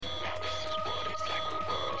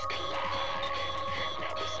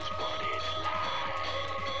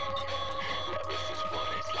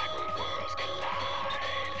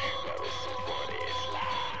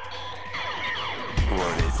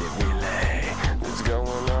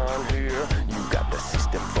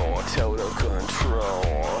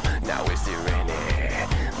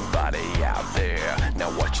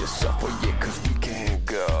yourself, well, yeah, cause we can't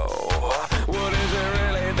go. What is it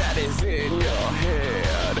really that is in your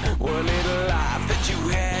head? One little life that you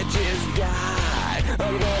had just died.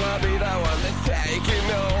 I'm gonna be the one that's taking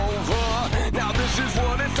over. Now this is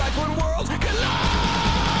what it's like when worlds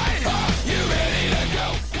collide. You ready to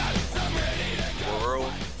go? Cause I'm ready to go.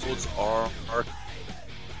 Worlds are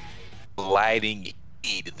colliding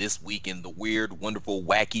this week in the weird, wonderful,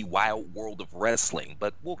 wacky, wild world of wrestling.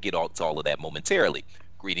 But we'll get to all of that momentarily.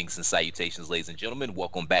 Greetings and salutations, ladies and gentlemen.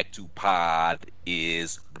 Welcome back to Pod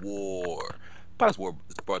is War. Pod is War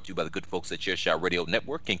is brought to you by the good folks at Chairshot Radio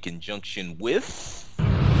Network in conjunction with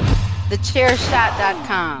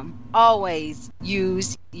TheChairShot.com. Always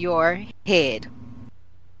use your head.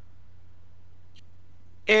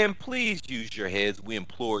 And please use your heads. We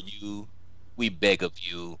implore you. We beg of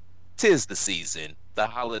you. 'Tis the season. The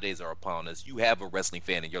holidays are upon us. You have a wrestling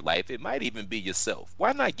fan in your life. It might even be yourself.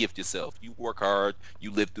 Why not gift yourself? You work hard.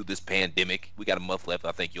 You live through this pandemic. We got a month left.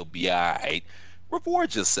 I think you'll be all right.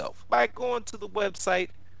 Reward yourself by going to the website,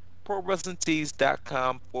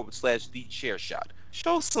 ProWrestlingTees.com/TheChairShot.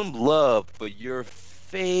 Show some love for your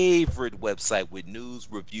favorite website with news,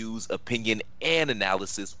 reviews, opinion, and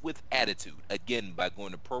analysis with attitude. Again, by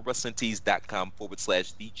going to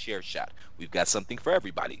ProWrestlingTees.com/TheChairShot. We've got something for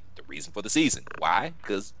everybody. The reason for the season. Why?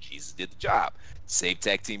 Because Jesus did the job. Save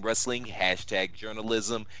Tag Team Wrestling, hashtag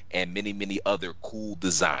journalism, and many, many other cool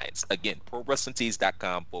designs. Again,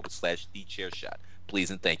 ProWrestlingTees.com/TheChairShot.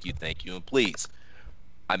 Please and thank you, and please.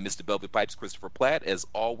 I'm Mr. Velvet Pipes, Christopher Platt. As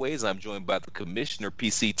always, I'm joined by the Commissioner,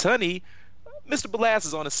 PC Tunney. Mr. Belaz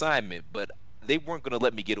is on assignment, but they weren't going to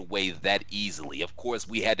let me get away that easily. Of course,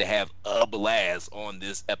 we had to have a Belaz on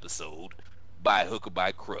this episode by hook or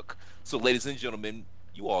by crook. So, ladies and gentlemen,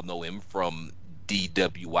 you all know him from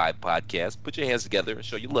DWI Podcast. Put your hands together and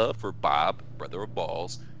show your love for Bob, Brother of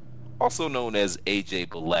Balls, also known as AJ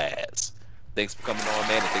Belaz. Thanks for coming on,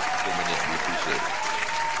 man, and thanks for filming in. We appreciate it.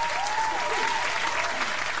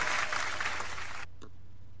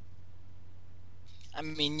 I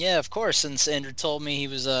mean, yeah, of course. Since Andrew told me he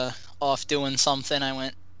was off doing something, I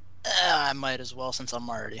went, I might as well since I'm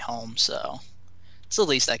already home. So it's the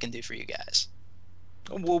least I can do for you guys.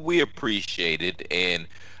 Well, we appreciate it, and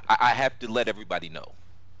I have to let everybody know.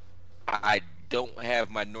 I don't have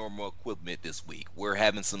my normal equipment this week. We're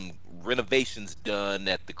having some renovations done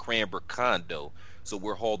at the Cranbrook condo, so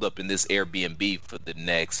we're hauled up in this Airbnb for the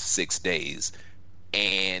next 6 days,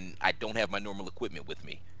 and I don't have my normal equipment with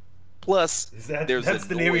me. Plus, there's a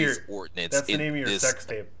noise ordinance. That's the name of your sex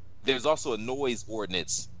tape. There's also a noise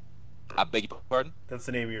ordinance. I beg your pardon? That's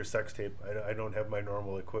the name of your sex tape. I don't have my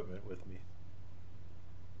normal equipment with me.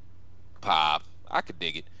 Pop, I could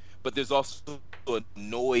dig it. But there's also a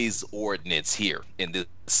noise ordinance here in this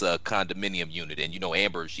condominium unit. And, you know,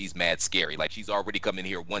 Amber, she's mad scary. Like, she's already come in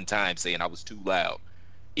here one time saying I was too loud.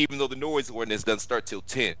 Even though the noise ordinance doesn't start till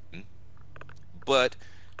 10. But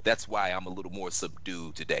that's why I'm a little more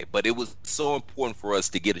subdued today. But it was so important for us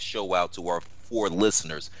to get a show out to our 4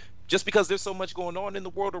 listeners, just because there's so much going on in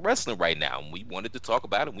the world of wrestling right now. And we wanted to talk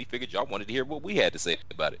about it, and we figured y'all wanted to hear what we had to say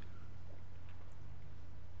about it.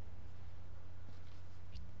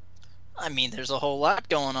 I mean, there's a whole lot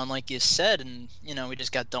going on, like you said, and, you know, we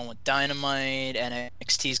just got done with Dynamite, and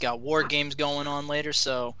NXT's got War Games going on later,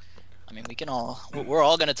 so, I mean, we're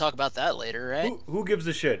all going to talk about that later, right? Who gives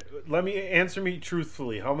a shit? Answer me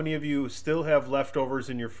truthfully. How many of you still have leftovers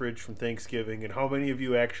in your fridge from Thanksgiving, and how many of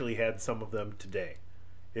you actually had some of them today?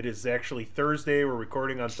 It is actually Thursday. We're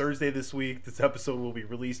recording on Thursday this week. This episode will be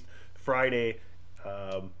released Friday,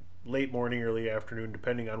 late morning, early afternoon,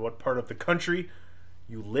 depending on what part of the country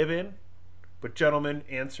you live in. But gentlemen,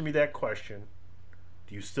 answer me that question.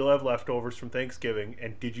 Do you still have leftovers from Thanksgiving,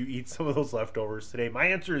 and did you eat some of those leftovers today? My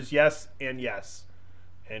answer is yes and yes.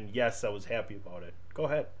 And yes, I was happy about it. Go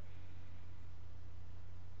ahead.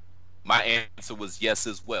 My answer was yes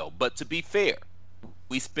as well. But to be fair,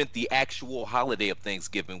 we spent the actual holiday of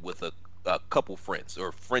Thanksgiving with a couple friends,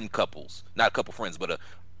 or friend couples. Not a couple friends, but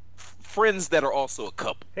friends that are also a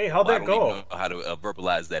couple. Hey, how'd that go? I don't even know how to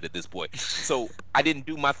verbalize that at this point. So I didn't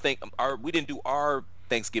do we didn't do our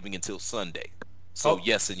Thanksgiving until Sunday. So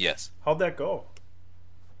yes and yes. How'd that go?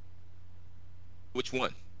 Which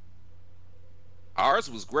one?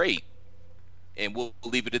 Ours was great, and we'll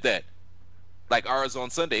leave it at that. Like ours on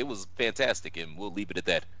Sunday, it was fantastic, and we'll leave it at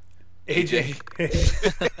that. AJ.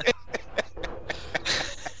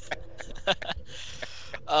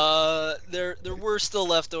 There were still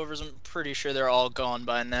leftovers. I'm pretty sure they're all gone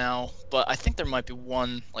by now, but I think there might be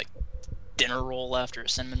one like dinner roll left or a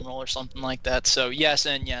cinnamon roll or something like that. So yes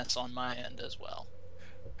and yes on my end as well.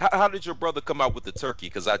 How did your brother come out with the turkey?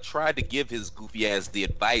 Because I tried to give his goofy ass the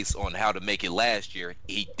advice on how to make it last year.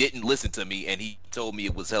 He didn't listen to me, and he told me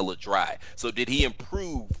it was hella dry. So did he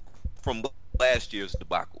improve from last year's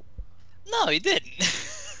debacle? No, he didn't.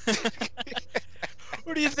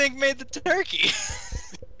 Who do you think made the turkey?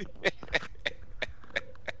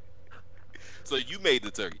 So you made the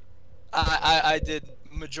turkey. I did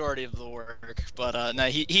majority of the work, but no,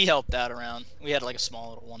 he helped out around. We had like a small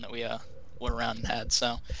little one that we went around and had.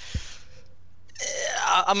 So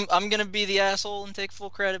I'm gonna be the asshole and take full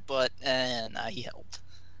credit, but nah, he helped.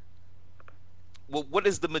 Well, what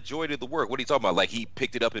is the majority of the work? What are you talking about? Like he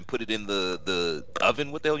picked it up and put it in the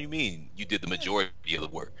oven? What the hell you mean? You did the majority of the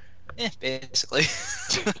work? Yeah, basically.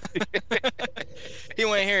 He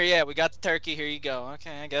went here. Yeah, we got the turkey. Here you go.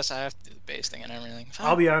 Okay, I guess I have to do the basting and everything. Fine.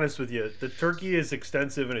 I'll be honest with you. The turkey is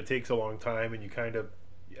extensive and it takes a long time, and you kind of,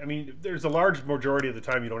 I mean, there's a large majority of the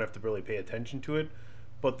time you don't have to really pay attention to it,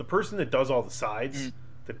 but the person that does all the sides,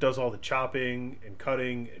 that does all the chopping and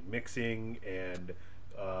cutting and mixing and,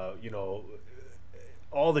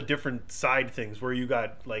 all the different side things where you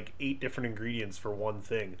got like 8 different ingredients for one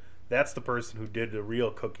thing, that's the person who did the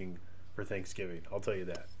real cooking for Thanksgiving. I'll tell you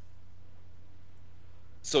that.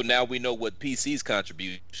 So now we know what PC's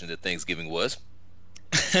contribution to Thanksgiving was.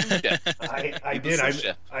 I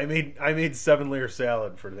did. I made 7-layer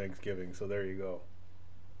salad for Thanksgiving, so there you go.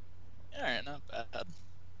 All right, not bad.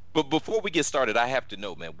 But before we get started, I have to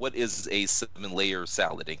know, man, what is a 7-layer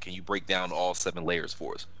salad, and can you break down all 7 layers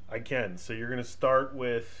for us? I can. So you're going to start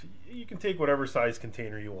with, you can take whatever size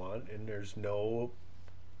container you want, and there's no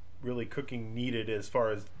really cooking needed as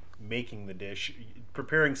far as making the dish.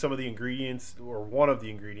 Preparing some of the ingredients, or one of the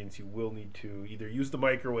ingredients, you will need to either use the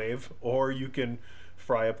microwave or you can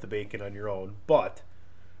fry up the bacon on your own. But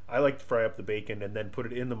I like to fry up the bacon and then put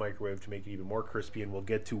it in the microwave to make it even more crispy, and we'll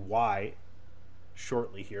get to why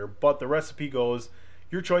shortly here. But the recipe goes,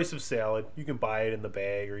 your choice of salad, you can buy it in the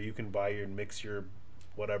bag, or you can buy and mix your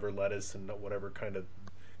whatever lettuce and whatever kind of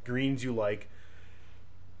greens you like,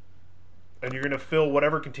 and you're going to fill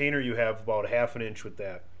whatever container you have about 1/2 inch with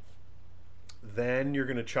that. Then you're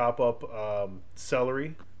going to chop up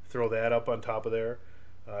celery, throw that up on top of there.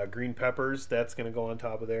 Green peppers, that's going to go on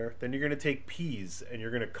top of there. Then you're going to take peas and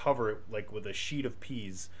you're going to cover it like with a sheet of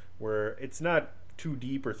peas, where it's not 2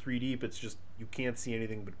 deep or 3 deep, it's just you can't see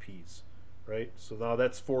anything but peas, right? So now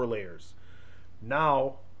that's 4 layers.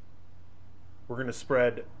 Now we're going to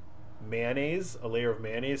spread mayonnaise, a layer of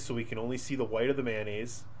mayonnaise, so we can only see the white of the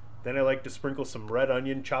mayonnaise. Then I like to sprinkle some red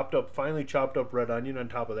onion, finely chopped up red onion on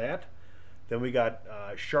top of that. Then we got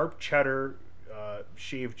sharp cheddar,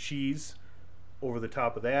 shaved cheese over the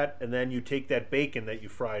top of that. And then you take that bacon that you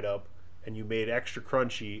fried up and you made extra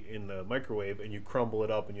crunchy in the microwave, and you crumble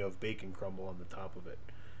it up and you have bacon crumble on the top of it.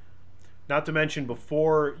 Not to mention,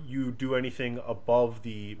 before you do anything above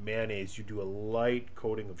the mayonnaise, you do a light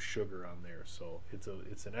coating of sugar on there. So it's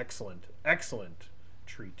an excellent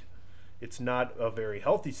treat. It's not a very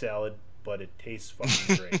healthy salad, but it tastes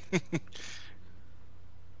fucking great.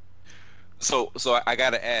 So I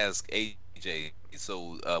gotta ask AJ.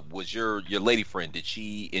 So was your lady friend? Did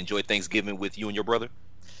she enjoy Thanksgiving with you and your brother?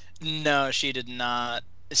 No, she did not.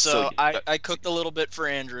 So I cooked a little bit for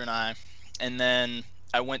Andrew and I, and then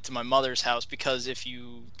I went to my mother's house, because if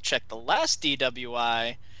you check the last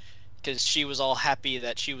DWI, because she was all happy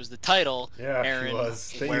that she was the title. Yeah, Aaron, she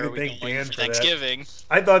was. where are we going for Thanksgiving?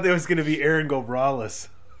 I thought there was going to be Aaron Gobrales.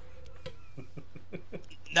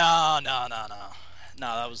 No.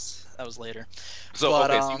 That was later. So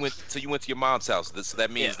But, okay, so you went to your mom's house. So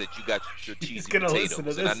that means that you got your cheesy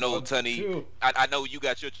potatoes. And I know, Tunny, I know you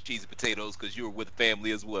got your cheesy potatoes because you were with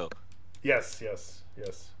family as well. Yes.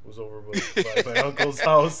 Was over with my uncle's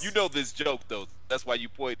house. You know this joke though. That's why you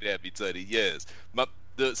pointed at me, Tunny. Yes.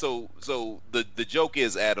 So the joke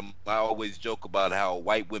is, Adam, I always joke about how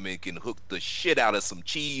white women can hook the shit out of some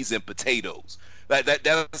cheese and potatoes.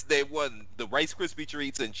 That's their one. The Rice Krispie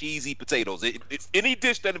treats and cheesy potatoes. It's any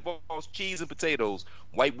dish that involves cheese and potatoes,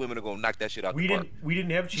 white women are gonna knock that shit out. We didn't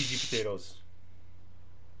have cheesy potatoes.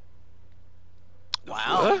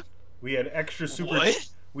 Wow. What? We had extra super. What?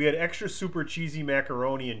 We had extra super cheesy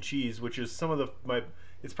macaroni and cheese, which is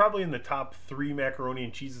it's probably in the top 3 macaroni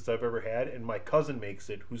and cheeses I've ever had, and my cousin makes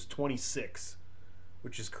it, who's 26,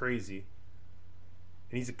 which is crazy.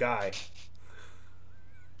 And he's a guy.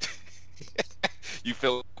 You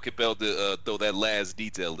felt compelled to throw that last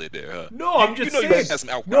detail in there, huh? No, I'm just saying. You have some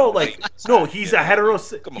alcohol, right? He's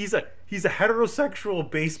a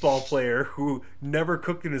heterosexual baseball player who never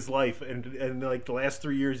cooked in his life, and like the last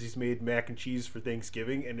 3 years he's made mac and cheese for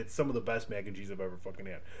Thanksgiving, and it's some of the best mac and cheese I've ever fucking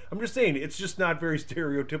had. I'm just saying, it's just not very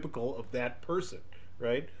stereotypical of that person,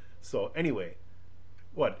 right? So anyway,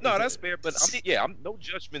 what? No, is that's it- fair, but I'm no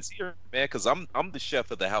judgments here, man, because I'm the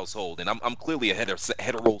chef of the household, and I'm clearly a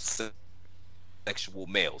heterosexual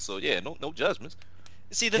male. So yeah, no judgments.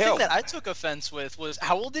 See, the Hell. thing that I took offense with was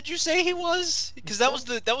how old did you say he was? Because that was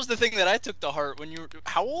the thing that I took to heart when you were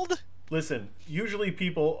how old? Listen, usually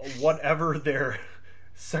people, whatever their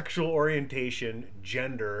sexual orientation,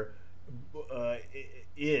 gender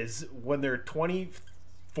is, when they're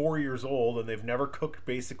 24 years old and they've never cooked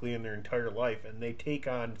basically in their entire life, and they take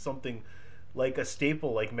on something like a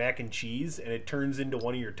staple like mac and cheese, and it turns into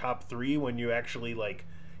one of your top three when you actually like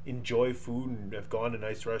enjoy food and have gone to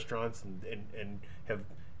nice restaurants and have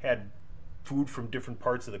had food from different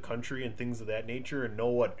parts of the country and things of that nature and know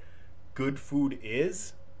what good food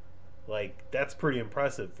is. Like, that's pretty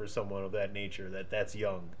impressive for someone of that nature, that's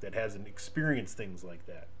young, that hasn't experienced things like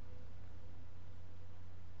that.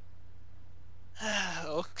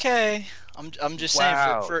 Okay, I'm just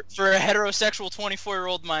Wow. saying for a heterosexual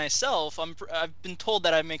 24-year-old myself, I've been told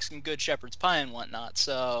that I make some good shepherd's pie and whatnot,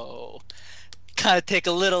 so kind of take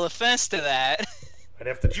a little offense to that. I'd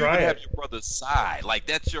have to You try even have it. your brother's side. Like,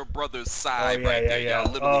 that's your brother's side yeah, right yeah, there. yeah.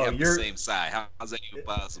 Y'all literally Oh, have the you're- same side. How's that even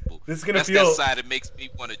possible? This is gonna That's feel that side that makes me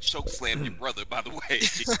want to choke slam your brother, by the way.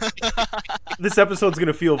 this episode's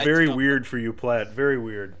gonna feel I very don't- weird for you, Platt. Very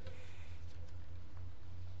weird.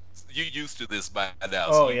 You're used to this by now,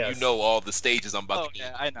 Oh, so yes. you know all the stages I'm about Oh to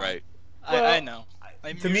yeah, get, I know. right? Well, I know.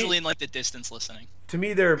 I'm to me- usually in like the distance listening. To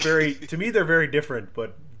me, they're very different,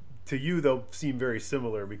 but to you, they'll seem very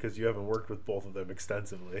similar because you haven't worked with both of them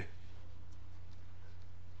extensively.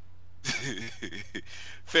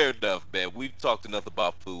 Fair enough, man. We've talked enough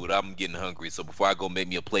about food. I'm getting hungry, so before I go make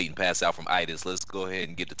me a plate and pass out from itis, let's go ahead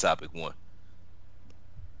and get to topic one.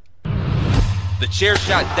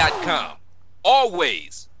 TheChairShot.com.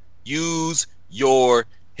 Always use your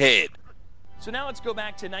head. So now let's go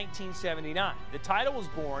back to 1979. The title was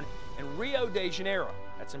born in Rio de Janeiro.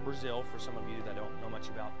 That's in Brazil, for some of you that don't know much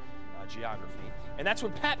about geography. And that's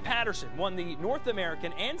when Pat Patterson won the North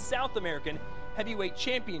American and South American heavyweight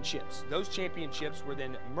championships. Those championships were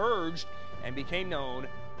then merged and became known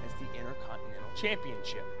as the Intercontinental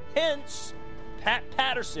Championship. Hence, Pat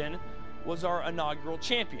Patterson was our inaugural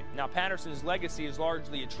champion. Now, Patterson's legacy is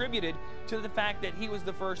largely attributed to the fact that he was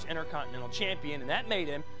the first Intercontinental Champion, and that made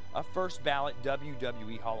him a first ballot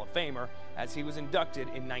WWE Hall of Famer as he was inducted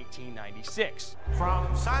in 1996.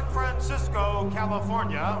 From San Francisco,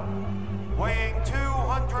 California, weighing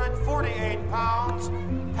 248 pounds,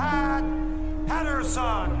 Pat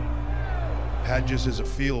Patterson. Pat just has a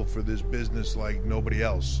feel for this business like nobody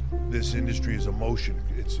else. This industry is emotion.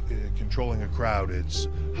 It's controlling a crowd. It's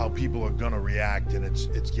how people are gonna react, and it's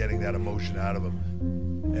getting that emotion out of them.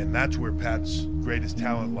 And that's where Pat's greatest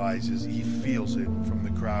talent lies, is he feels it from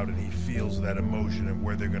the crowd, and he feels that emotion and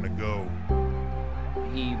where they're gonna go.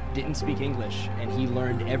 He didn't speak English, and he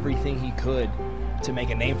learned everything he could to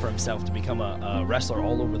make a name for himself, to become a wrestler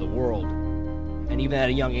all over the world. And even at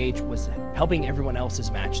a young age was helping everyone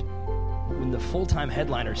else's match. When the full-time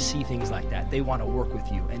headliners see things like that, they want to work with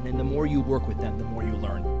you. And then the more you work with them, the more you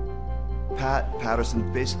learn. Pat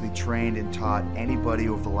Patterson basically trained and taught anybody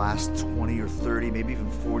over the last 20 or 30, maybe even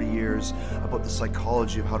 40 years about the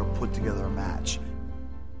psychology of how to put together a match.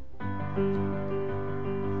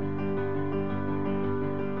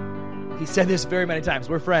 He said this very many times,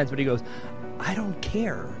 we're friends, but he goes, I don't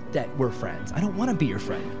care that we're friends. I don't want to be your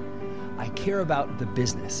friend. I care about the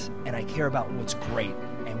business, and I care about what's great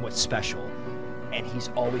and what's special. And he's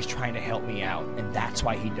always trying to help me out, and that's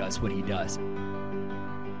why he does what he does.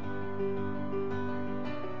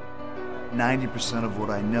 90% of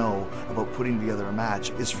what I know about putting together a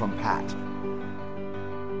match is from Pat.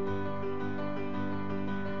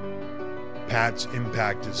 Pat's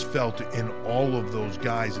impact is felt in all of those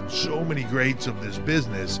guys and so many greats of this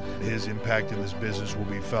business. His impact in this business will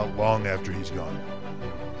be felt long after he's gone.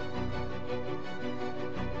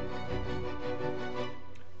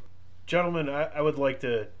 Gentlemen, I would like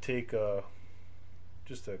to take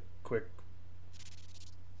just a quick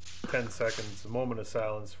 10 seconds, a moment of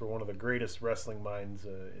silence for one of the greatest wrestling minds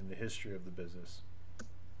in the history of the business.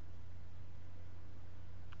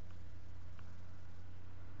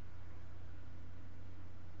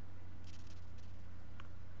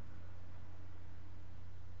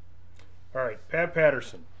 All right, Pat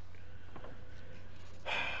Patterson.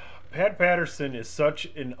 Pat Patterson is such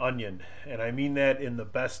an onion, and I mean that in the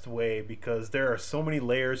best way, because there are so many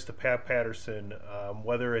layers to Pat Patterson,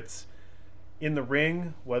 whether it's in the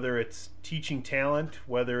ring, whether it's teaching talent,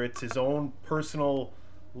 whether it's his own personal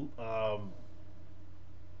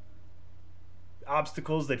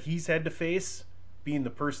obstacles that he's had to face being the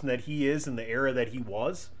person that he is in the era that he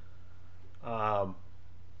was. I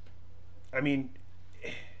mean,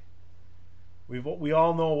 we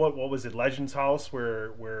all know what was it, Legends House,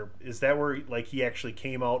 where is that where like he actually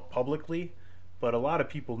came out publicly, but a lot of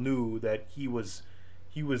people knew that he was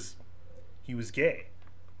gay,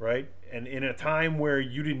 right? And in a time where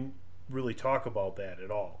you didn't really talk about that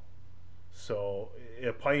at all. So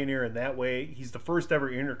a pioneer in that way. He's the first ever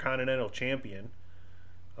Intercontinental Champion.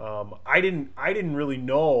 I didn't really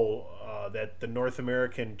know that the North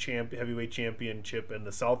American Heavyweight Championship and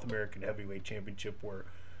the South American Heavyweight Championship were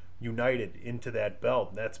united into that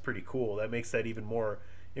belt. That's pretty cool. That makes that even more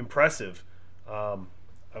impressive. I'm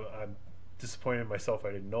disappointed in myself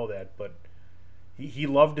I didn't know that, but he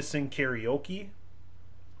loved to sing karaoke,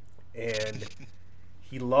 and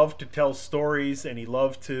he loved to tell stories, and he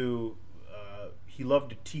loved to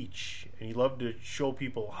teach, and he loved to show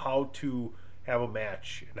people how to have a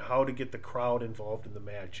match and how to get the crowd involved in the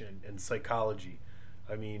match and psychology.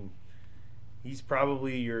 I mean, he's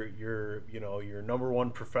probably your number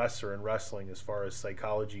one professor in wrestling as far as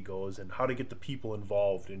psychology goes and how to get the people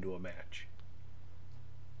involved into a match.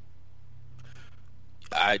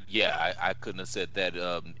 I couldn't have said that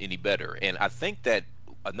any better. And I think that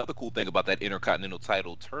another cool thing about that Intercontinental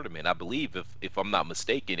title tournament, I believe, if I'm not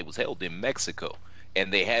mistaken, it was held in Mexico,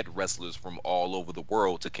 and they had wrestlers from all over the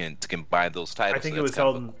world to combine those titles. I think it was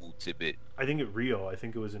held in cool tidbit. I think it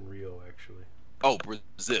was in Rio, actually. Oh,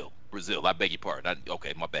 Brazil. I beg your pardon.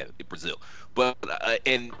 Okay, my bad. Brazil. But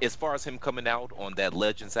and as far as him coming out on that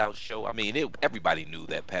Legends House show, I mean, everybody knew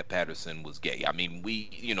that Pat Patterson was gay. I mean,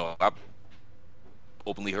 I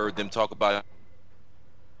openly heard them talk about.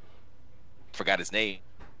 Forgot his name.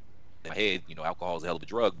 In my head, alcohol is a hell of a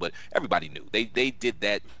drug, but everybody knew. They did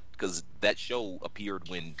that because that show appeared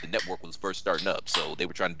when the network was first starting up, so they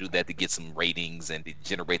were trying to do that to get some ratings and to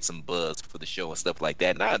generate some buzz for the show and stuff like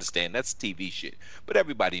that. And I understand that's TV shit, but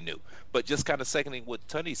everybody knew. But just kind of seconding what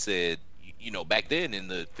Tunney said, back then in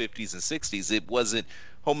the 50s and 60s,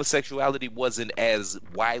 homosexuality wasn't as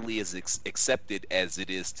widely as accepted as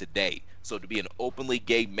it is today. So to be an openly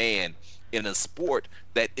gay man in a sport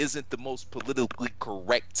that isn't the most politically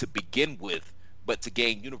correct to begin with, but to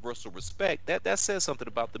gain universal respect, that says something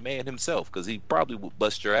about the man himself, because he probably would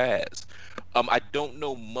bust your ass. I don't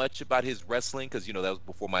know much about his wrestling because that was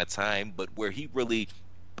before my time, but where he really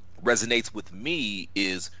resonates with me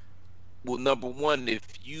is, well, number one, if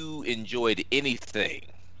you enjoyed anything,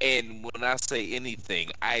 and when I say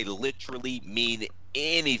anything, I literally mean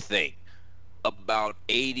anything about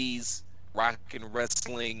 80s rock and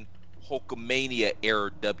wrestling, Hulkamania era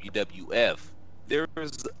WWF,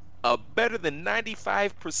 there's a better than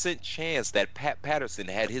 95% chance that Pat Patterson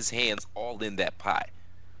had his hands all in that pie.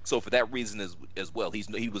 So for that reason as well,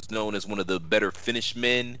 he was known as one of the better finish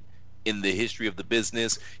men in the history of the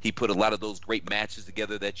business. He put a lot of those great matches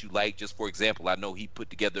together that you like. Just for example, I know he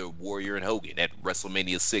put together Warrior and Hogan at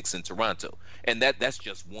WrestleMania 6 in Toronto, and that's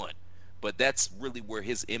just one. But that's really where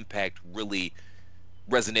his impact really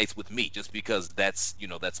resonates with me, just because that's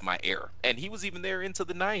my era. And he was even there into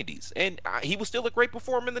the 90s, and he was still a great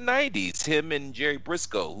performer in the 90s. Him and Jerry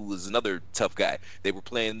Briscoe, who was another tough guy, they were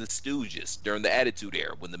playing the Stooges during the Attitude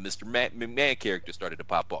Era when the Mr. McMahon character started to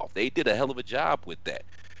pop off. They did a hell of a job with that.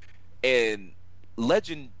 And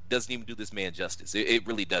Legend doesn't even do this man justice. It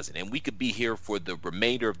really doesn't. And we could be here for the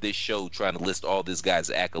remainder of this show trying to list all this guy's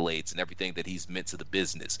accolades and everything that he's meant to the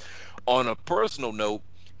business. On a personal note,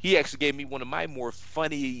 he actually gave me one of my more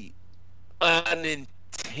funny,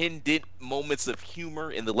 unintended moments of humor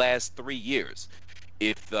in the last 3 years.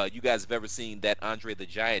 If you guys have ever seen that Andre the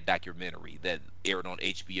Giant documentary that aired on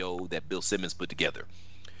HBO that Bill Simmons put together,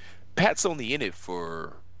 Pat's only in it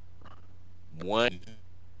for one,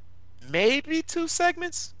 maybe 2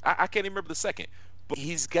 segments. I can't even remember the second. But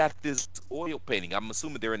he's got this oil painting. I'm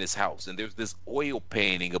assuming they're in his house, and there's this oil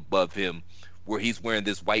painting above him where he's wearing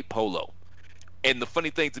this white polo. And the funny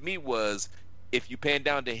thing to me was, if you pan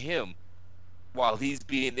down to him while he's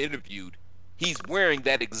being interviewed, he's wearing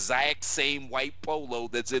that exact same white polo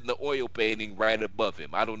that's in the oil painting right above him.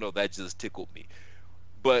 I don't know, that just tickled me.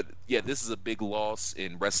 But yeah, this is a big loss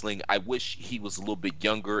in wrestling. I wish he was a little bit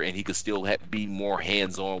younger and he could still be more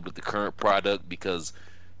hands-on with the current product, because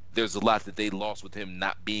there's a lot that they lost with him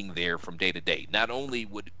not being there from day to day. Not only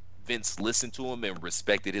would Vince listen to him and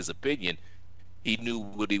respected his opinion, he knew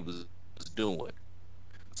what he was doing.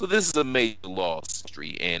 So this is a major loss,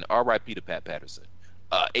 and R.I.P. to Pat Patterson.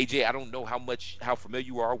 AJ, I don't know how familiar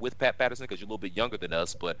you are with Pat Patterson, because you're a little bit younger than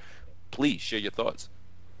us, but please share your thoughts.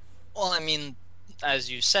 Well, I mean,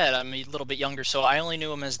 as you said, I'm a little bit younger, so I only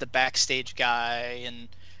knew him as the backstage guy, and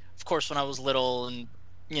of course when I was little and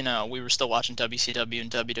you know, we were still watching WCW and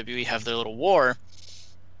WWE have their little war,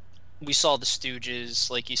 we saw the Stooges,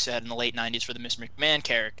 like you said, in the late 90s for the Mr. McMahon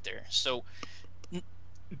character. So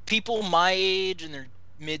people my age in their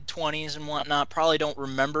mid-20s and whatnot probably don't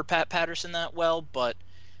remember Pat Patterson that well, but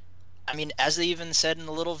I mean, as they even said in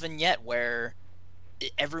the little vignette where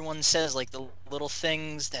everyone says, like, the little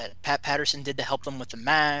things that Pat Patterson did to help them with the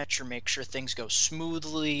match or make sure things go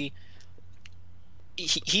smoothly,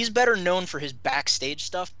 he's better known for his backstage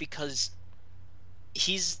stuff because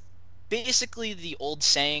he's basically the old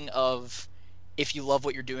saying of, if you love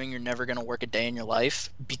what you're doing, you're never going to work a day in your life,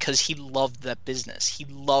 because he loved that business. He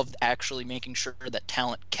loved actually making sure that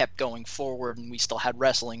talent kept going forward and we still had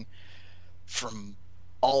wrestling from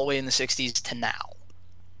all the way in the 60s to now.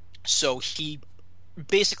 So he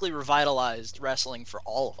basically revitalized wrestling for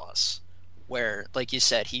all of us, where, like you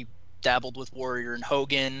said, he dabbled with Warrior and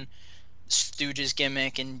Hogan, Stooges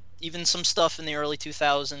gimmick, and even some stuff in the early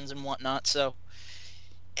 2000s and whatnot. So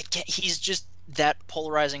again, he's just that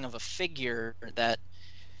polarizing of a figure that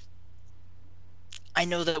I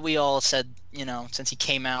know that we all said, you know, since he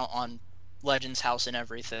came out on Legends House and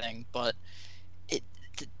everything, but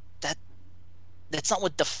that's not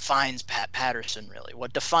what defines Pat Patterson, really.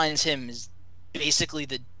 What defines him is basically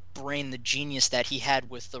the brain, the genius that he had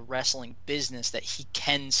with the wrestling business, that he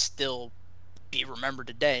can still be remembered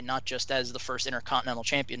today, not just as the first Intercontinental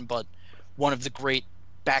Champion, but one of the great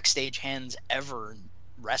backstage hands ever in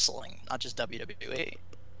wrestling, not just WWE.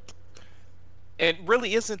 And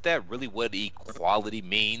really, isn't that really what equality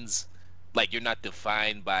means? Like, you're not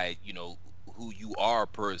defined by, you know, who you are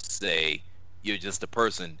per se. You're just a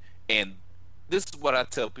person. And this is what I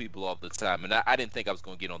tell people all the time, and I didn't think I was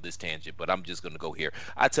going to get on this tangent, but I'm just going to go here.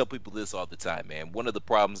 I tell people this all the time, man. One of the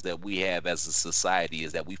problems that we have as a society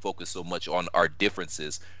is that we focus so much on our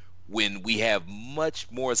differences when we have much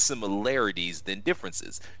more similarities than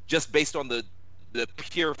differences, just based on the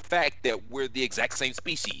pure fact that we're the exact same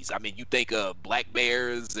species. I mean, you think black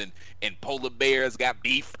bears and polar bears got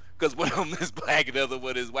beef because one of them is black and the other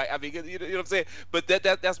one is white. I mean, you know what I'm saying? But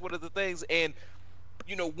that's one of the things. And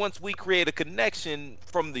you know, once we create a connection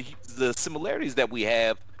from the similarities that we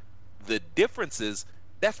have, the differences,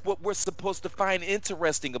 that's what we're supposed to find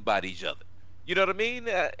interesting about each other. You know what I mean?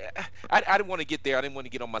 I didn't want to get there. I didn't want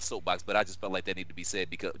to get on my soapbox, but I just felt like that needed to be said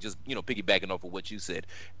because just, you know, piggybacking off of what you said.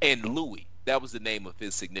 And Louis, that was the name of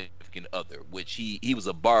his significant other, which he was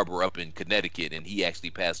a barber up in Connecticut, and he actually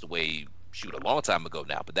passed away, shoot, a long time ago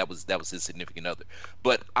now, but that was his significant other.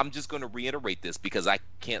 But I'm just going to reiterate this because I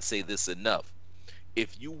can't say this enough.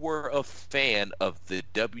 If you were a fan of the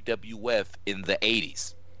WWF in the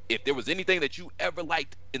 80s, if there was anything that you ever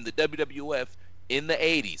liked in the WWF in the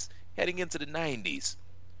 80s, heading into the 90s,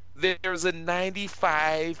 there's a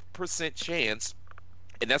 95% chance,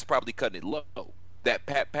 and that's probably cutting it low, that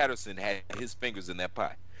Pat Patterson had his fingers in that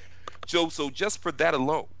pie. So just for that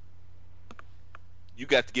alone, you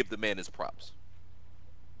got to give the man his props.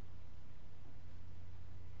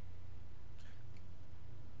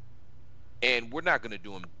 And we're not going to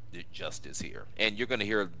do him justice here. And you're going to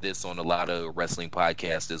hear this on a lot of wrestling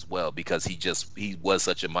podcasts as well, because he was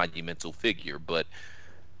such a monumental figure. But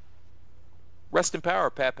rest in power,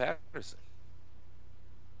 Pat Patterson.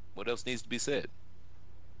 What else needs to be said?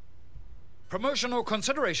 Promotional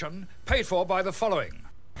consideration paid for by the following.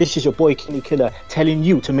 This is your boy Kenny Killer telling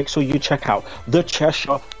you to make sure you check out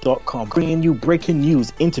thechairshot.com, bringing you breaking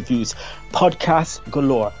news, interviews, podcasts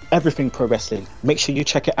galore, everything pro wrestling. Make sure you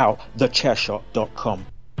check it out, thechairshot.com.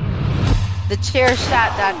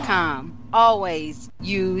 Thechairshot.com. Always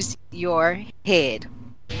use your head.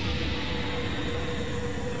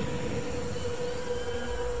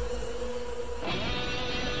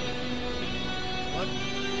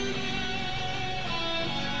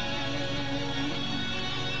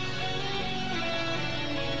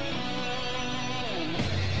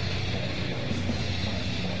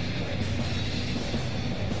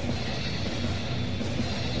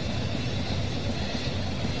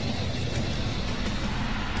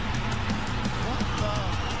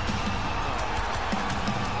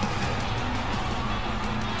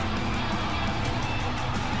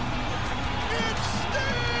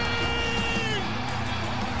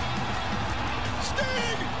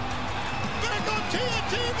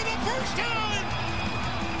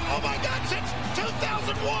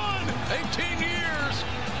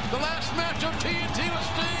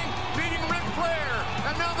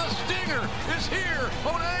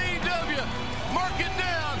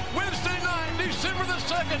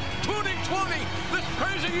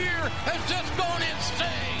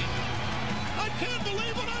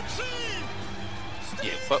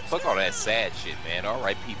 Yeah, fuck all that sad shit, man.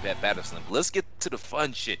 R.I.P. Pat Patterson. Let's get to the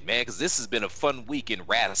fun shit, man, because this has been a fun week in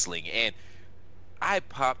wrestling, and I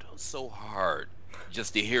popped so hard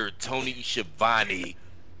just to hear Tony Schiavone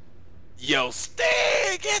yell, "Sting!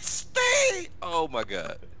 It's Sting!" Oh my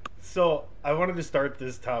god. So I wanted to start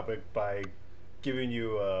this topic by giving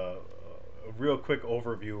you a real quick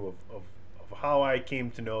overview of how I came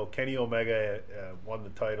to know Kenny Omega won the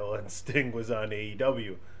title and Sting was on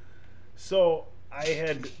AEW. So I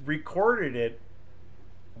had recorded it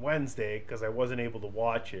Wednesday because I wasn't able to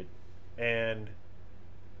watch it, and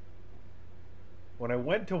when I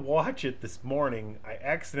went to watch it this morning, I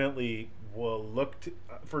accidentally looked,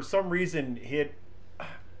 for some reason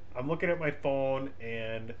I'm looking at my phone,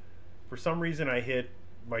 and for some reason I hit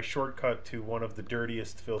my shortcut to one of the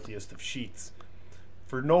dirtiest, filthiest of sheets.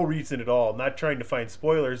 For no reason at all, not trying to find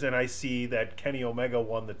spoilers, and I see that Kenny Omega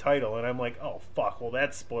won the title, and I'm like, oh fuck, well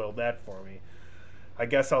that spoiled that for me. I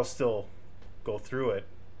guess I'll still go through it,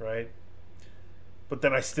 right? But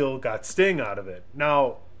then I still got Sting out of it.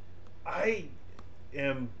 Now, I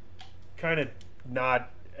am kind of not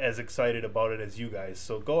as excited about it as you guys,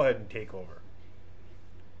 so go ahead and take over.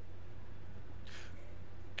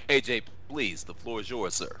 AJ, please, the floor is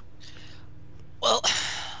yours, sir. Well,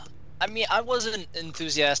 I mean, I wasn't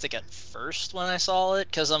enthusiastic at first when I saw it,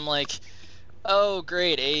 because I'm like, oh,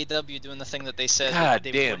 great, AEW doing the thing that they said God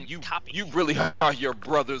they damn, wouldn't copy. You really are your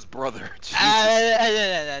brother's brother.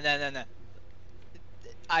 No.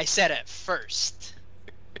 I said at first.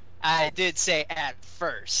 I did say at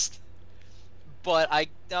first. But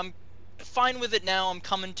I'm fine with it now. I'm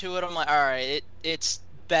coming to it. I'm like, all right, it's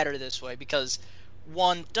better this way because,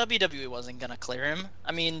 one, WWE wasn't going to clear him.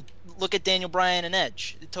 I mean, look at Daniel Bryan and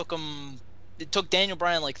Edge. It took Daniel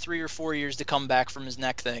Bryan like 3 or 4 years to come back from his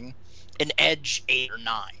neck thing, and Edge 8 or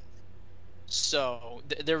 9. So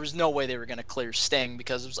there was no way they were going to clear Sting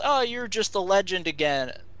because it was, oh, you're just a legend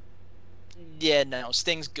again. Yeah, no,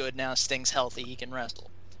 Sting's good now. Sting's healthy. He can wrestle.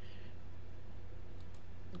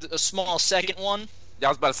 A small second one. Yeah,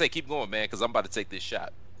 I was about to say, keep going, man, because I'm about to take this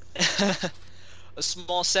shot. A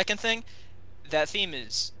small second thing. That theme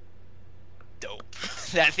is dope.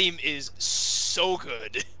 That theme is so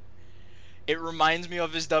good. It reminds me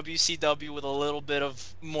of his WCW with a little bit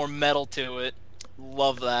of more metal to it.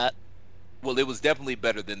 Love that. Well, it was definitely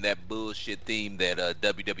better than that bullshit theme that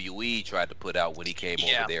WWE tried to put out when he came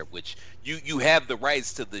over there. Which you have the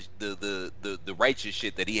rights to the righteous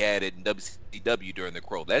shit that he had in WCW during the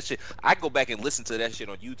Crow. That shit, I go back and listen to that shit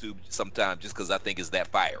on YouTube sometime just because I think it's that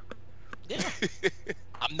fire. Yeah,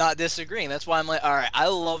 I'm not disagreeing. That's why I'm like, all right, I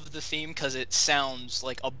love the theme because it sounds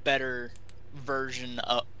like a better version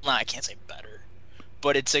of. Well, I can't say better,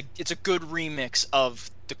 but it's a good remix of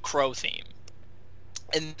the Crow theme.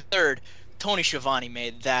 And third, Tony Schiavone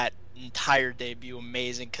made that entire debut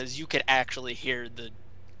amazing because you could actually hear the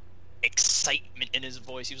excitement in his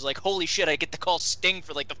voice. He was like, holy shit, I get to call Sting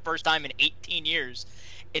for like the first time in 18 years.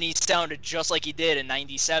 And he sounded just like he did in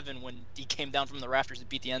 97 when he came down from the rafters and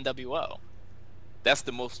beat the NWO. That's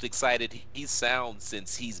the most excited he sounds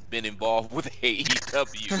since he's been involved with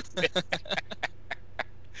AEW.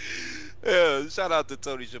 Yeah, shout out to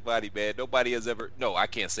Tony Schiavone, man. Nobody has ever... No, I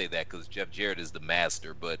can't say that because Jeff Jarrett is the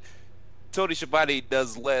master, but Tony Schiavone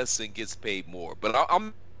does less and gets paid more. But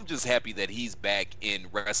I'm just happy that he's back in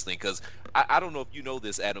wrestling because I don't know if you know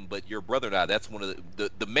this, Adam, but your brother and I, that's one of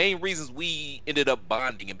the main reasons we ended up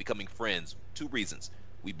bonding and becoming friends. 2 reasons.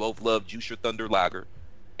 We both loved Juice Your Thunder Lager,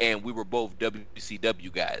 and we were both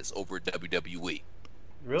WCW guys over at WWE.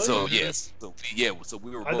 Really? So yes, so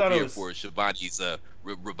we were both here for Schiavone's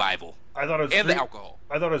revival. I thought it was the alcohol.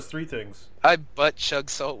 I thought it was 3 things. I butt chug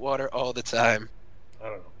salt water all the time. I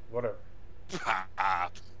don't know. Whatever.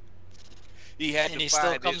 He had and to he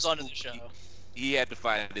find still comes onto the show. He had to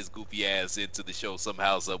find his goofy ass into the show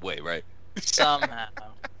somehow, some way, right? Somehow.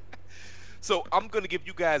 So I'm gonna give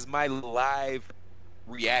you guys my live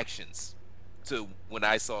reactions to when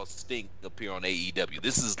I saw Sting appear on AEW.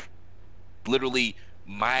 This is literally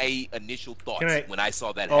my initial thoughts when I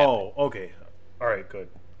saw that happen. Oh, okay. All right, good.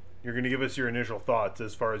 You're going to give us your initial thoughts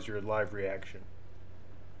as far as your live reaction.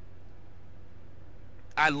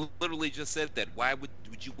 I literally just said that. Why would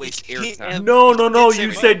you waste airtime? No.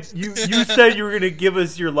 You said you said you were going to give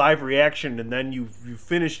us your live reaction, and then you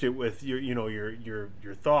finished it with your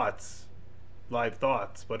thoughts, live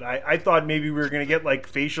thoughts. But I thought maybe we were going to get like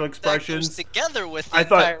facial expressions that goes together with the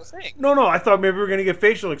entire thing. No, I thought maybe we were going to get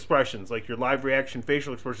facial expressions, like your live reaction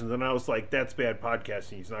facial expressions, and I was like, that's bad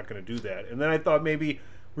podcasting. He's not going to do that. And then I thought maybe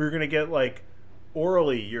we were going to get like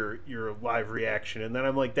orally your live reaction, and then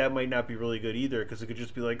I'm like, that might not be really good either because it could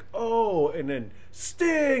just be like, oh, and then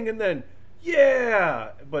Sting, and then Yeah,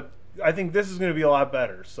 but I think this is going to be a lot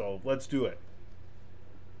better, so let's do it.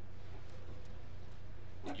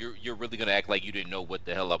 You're really gonna act like you didn't know what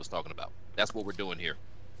the hell I was talking about. That's what we're doing here.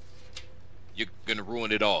 You're gonna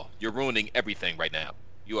ruin it all. You're ruining everything right now.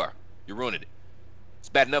 You are. You're ruining it. It's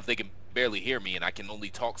bad enough they can barely hear me, and I can only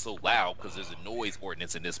talk so loud because there's a noise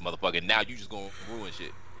ordinance in this motherfucker. Now you just gonna ruin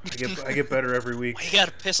shit. I get better every week. You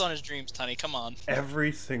gotta piss on his dreams, Tony. Come on.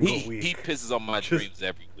 Every single week. He pisses on my dreams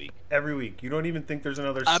every week. Every week. You don't even think there's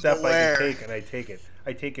another I'm step aware. I can take, and I take it.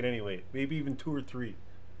 I take it anyway. Maybe even 2 or 3.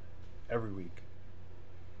 Every week.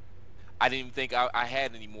 I didn't even think I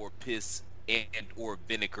had any more piss and or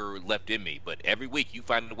vinegar left in me, but every week you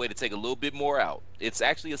find a way to take a little bit more out. It's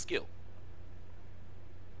actually a skill.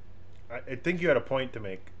 I think you had a point to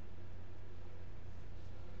make.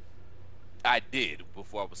 I did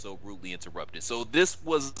before I was so rudely interrupted. So this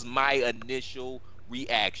was my initial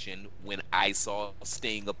reaction when I saw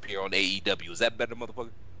Sting appear on AEW. Is that better,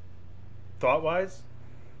 motherfucker? Thought-wise?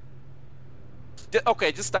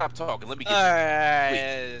 Okay, just stop talking. Let me get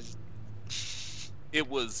Alright. It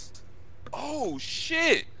was, oh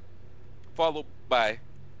shit, followed by,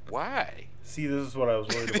 why? See, this is what I was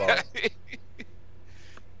worried about.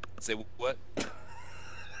 Say what?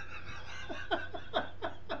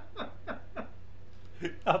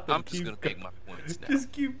 I'm just gonna make my points now.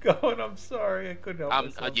 Just keep going. I'm sorry, I couldn't help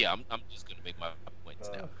myself. I'm just gonna make my points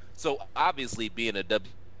now. So obviously, being a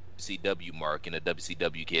WCW mark and a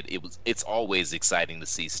WCW kid, it's always exciting to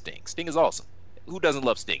see Sting. Sting is awesome. Who doesn't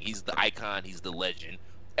love Sting? He's the icon. He's the legend.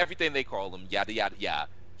 Everything they call him, yada yada yada.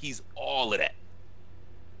 He's all of that.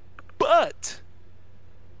 But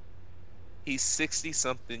he's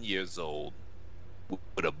 60-something years old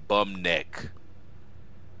with a bum neck.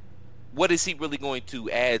 What is he really going to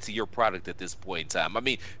add to your product at this point in time? I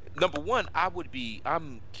mean, number one,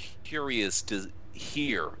 I'm curious to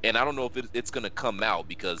hear, and I don't know if it's going to come out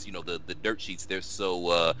because, you know, the dirt sheets, they're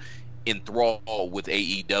so enthralled with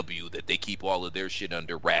AEW that they keep all of their shit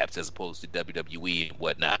under wraps as opposed to WWE and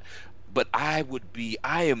whatnot. But I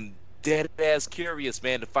am dead ass curious,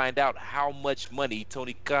 man, to find out how much money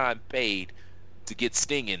Tony Khan paid to get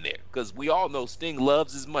Sting in there, because we all know Sting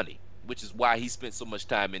loves his money, which is why he spent so much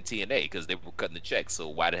time in TNA, because they were cutting the check. So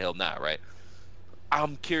why the hell not, right?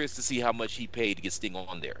 I'm curious to see how much he paid to get Sting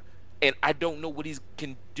on there. And I don't know what he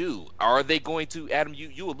can do. Are they going to, Adam,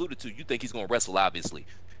 you alluded to, you think he's going to wrestle, obviously.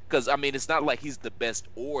 Because, I mean, it's not like he's the best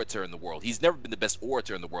orator in the world. He's never been the best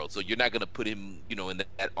orator in the world. So you're not going to put him, you know, in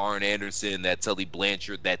that Arn Anderson, that Tully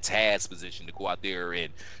Blanchard, that Taz position to go out there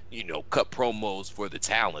and, you know, cut promos for the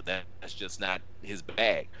talent. That's just not his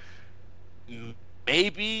bag.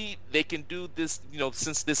 Maybe they can do this, you know,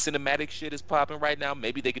 since this cinematic shit is popping right now,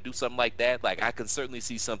 maybe they could do something like that. Like, I can certainly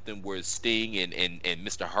see something where Sting and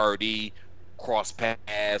Mr. Hardy cross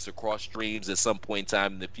paths or cross streams at some point in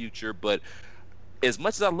time in the future. But as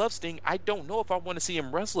much as I love Sting, I don't know if I want to see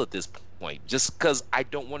him wrestle at this point, just because I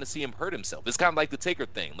don't want to see him hurt himself. It's kind of like the Taker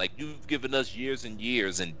thing. Like, you've given us years and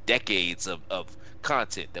years and decades of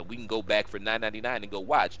content that we can go back for $9.99 and go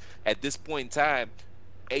watch. At this point in time,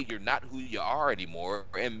 A, you're not who you are anymore,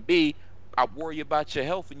 and B, I worry about your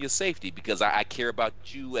health and your safety, because I care about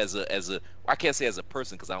you as a I can't say as a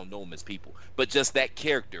person because I don't know him as people, but just that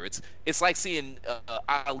character. It's like seeing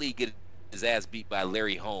Ali get his ass beat by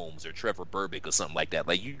Larry Holmes or Trevor Burbick or something like that.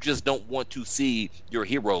 Like, you just don't want to see your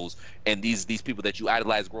heroes and these people that you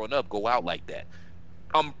idolized growing up go out like that.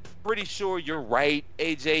 I'm pretty sure you're right,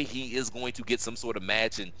 AJ. He is going to get some sort of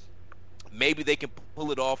match, and maybe they can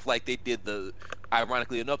pull it off like they did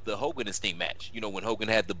ironically enough, the Hogan and Sting match. You know, when Hogan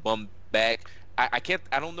had the bum back. I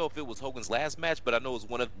don't know if it was Hogan's last match, but I know it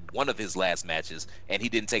was one of his last matches, and he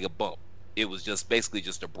didn't take a bump. It was just basically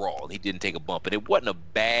just a brawl, and he didn't take a bump, and it wasn't a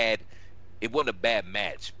bad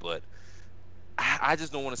match, but I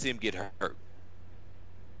just don't want to see him get hurt.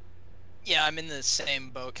 Yeah, I'm in the same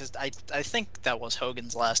boat, because I think that was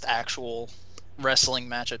Hogan's last actual wrestling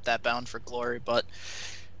match at that Bound for Glory, but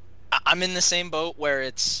I'm in the same boat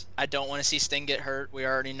where I don't want to see Sting get hurt. We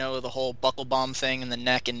already know the whole buckle bomb thing in the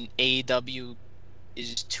neck in AEW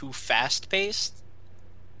is too fast-paced,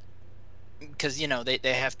 because, you know, they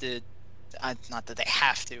have to, not that they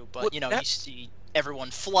have to, but, you know, you see everyone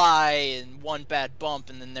fly and one bad bump,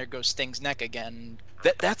 and then there goes Sting's neck again.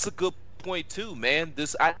 That's a good point too, man.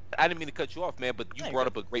 I didn't mean to cut you off, man, but you brought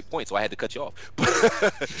up a great point, so I had to cut you off.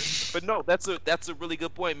 But no, that's a really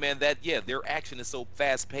good point, man. That, yeah, their action is so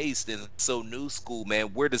fast paced and so new school, man.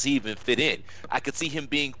 Where does he even fit in? I could see him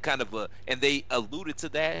being kind of and they alluded to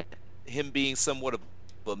that, him being somewhat of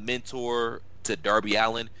a mentor to Darby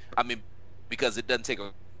Allin. I mean, because it doesn't take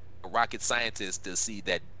a rocket scientist to see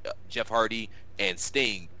that Jeff Hardy and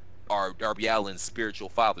Sting are Darby Allin's spiritual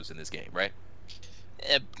fathers in this game, right?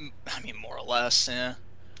 I mean, more or less, yeah.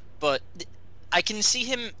 But I can see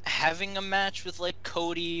him having a match with like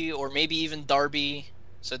Cody or maybe even Darby.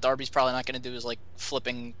 So Darby's probably not going to do his like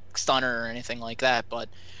flipping stunner or anything like that. But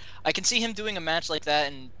I can see him doing a match like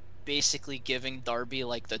that and basically giving Darby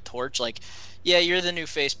like the torch. Like, yeah, you're the new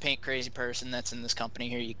face paint crazy person that's in this company.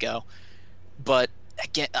 Here you go. But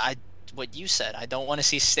again, what you said, I don't want to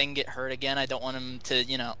see Sting get hurt again. I don't want him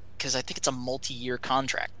to, because I think it's a multi-year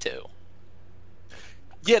contract too.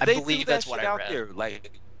 Yeah, I they believe threw that's that what shit I out read. there.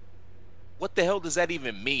 Like, what the hell does that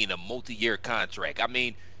even mean, a multi-year contract? I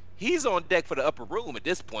mean, he's on deck for the upper room at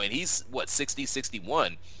this point. He's, 60,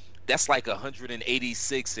 61? That's like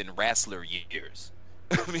 186 in wrestler years.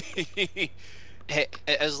 I mean... Hey,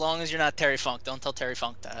 as long as you're not Terry Funk, don't tell Terry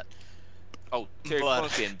Funk that. Oh, Terry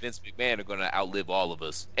Funk and Vince McMahon are going to outlive all of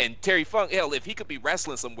us. And Terry Funk, hell, if he could be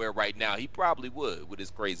wrestling somewhere right now, he probably would with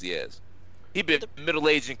his crazy ass. He's been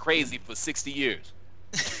middle-aged and crazy for 60 years.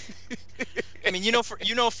 I mean,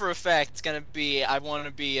 for a fact it's gonna be. I want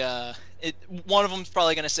to be. One of them's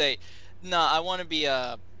probably gonna say, "No, I want to be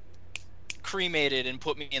cremated and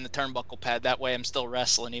put me in the turnbuckle pad. That way, I'm still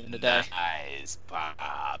wrestling even today." Nice,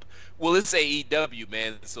 Bob. Well, it's AEW,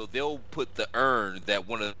 man. So they'll put the urn that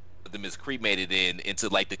one of them is cremated into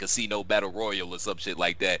like the casino battle royal or some shit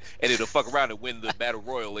like that, and it'll fuck around and win the battle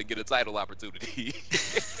royal and get a title opportunity.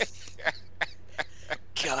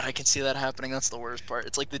 God, I can see that happening. That's the worst part.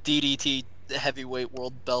 It's like the DDT heavyweight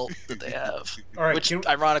world belt that they have, All right, which,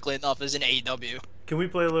 ironically enough, is in AEW. Can we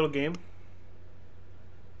play a little game?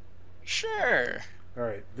 Sure. All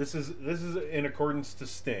right. This is in accordance to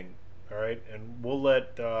Sting. All right, and we'll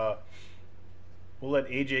let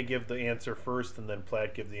AJ give the answer first, and then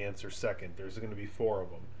Platt give the answer second. There's going to be 4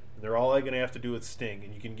 of them, and they're all going to have to do with Sting,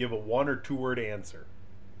 and you can give a 1 or 2 word answer.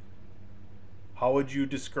 How would you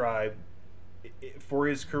describe, for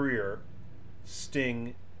his career,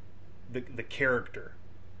 Sting, the character?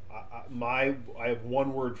 I have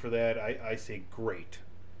 1 word for that. I say great.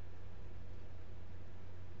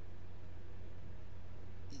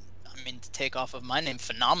 I mean, to take off of my name,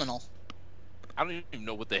 phenomenal. I don't even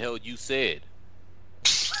know what the hell you said.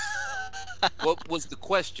 What was the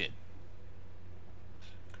question?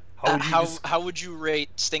 How would you rate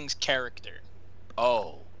Sting's character?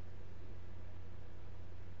 Oh.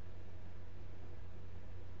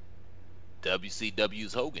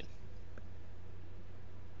 WCW's Hogan.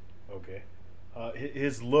 Okay.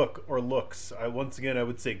 His look or looks. Once again, I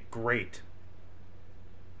would say great.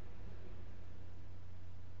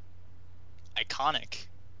 Iconic.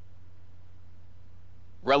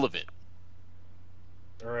 Relevant.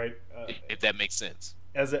 All right. If that makes sense.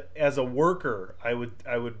 As a worker, I would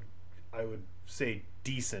say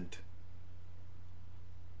decent.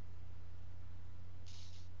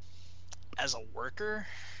 As a worker,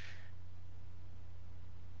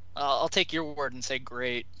 I'll take your word and say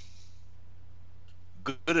great.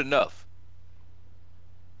 Good enough.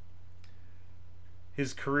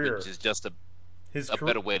 His career, which is just a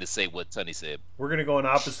better way to say what Sonny said. We're gonna go in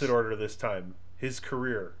opposite order this time. His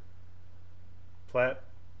career. Platt.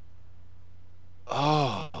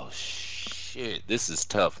 Oh shit! This is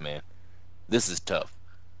tough, man. This is tough.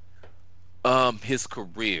 His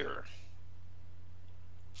career.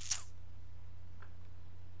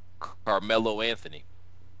 Carmelo Anthony.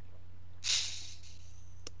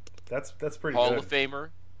 That's pretty Hall good. of Famer.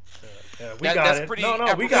 Yeah, we got it.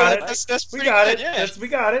 No, we got it. We got it. Yeah. We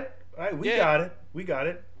got it. All right, we got it. We got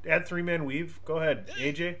it. Add 3-man weave. Go ahead,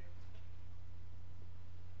 AJ.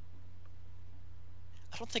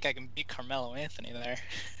 I don't think I can beat Carmelo Anthony there.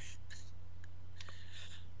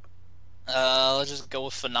 Let's just go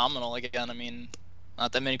with phenomenal again. I mean,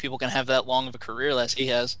 not that many people can have that long of a career as he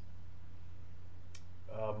has.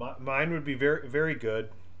 Mine would be very, very good.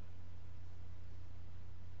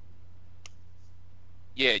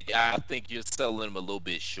 Yeah, I think you're selling him a little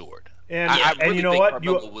bit short. And I really you know think what?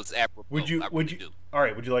 Carmelo was apropos. Would you? All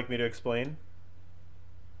right. Would you like me to explain?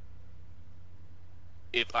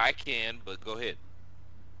 If I can, but go ahead.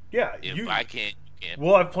 Yeah. If I can't, you can.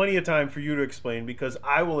 We'll have plenty of time for you to explain because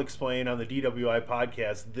I will explain on the DWI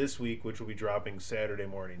podcast this week, which will be dropping Saturday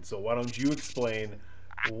morning. So why don't you explain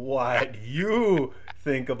what you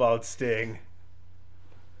think about Sting?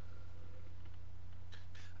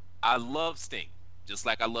 I love Sting, just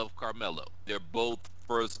like I love Carmelo. They're both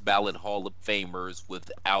first ballot Hall of Famers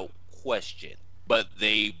without question. But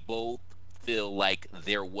they both feel like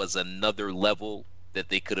there was another level that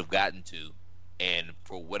they could have gotten to, and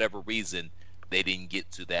for whatever reason, they didn't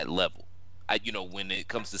get to that level. When it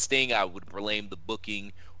comes to Sting, I would blame the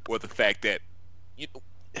booking or the fact that,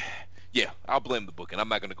 Yeah, I'll blame the booking. I'm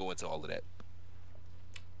not going to go into all of that.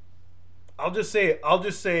 I'll just say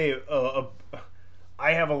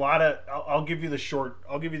I have a lot of. I'll give you the short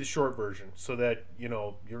version so that you're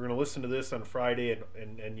going to listen to this on Friday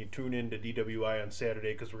and you tune in to DWI on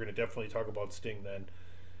Saturday because we're going to definitely talk about Sting then,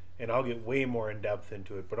 and I'll get way more in depth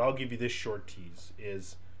into it. But I'll give you this short tease: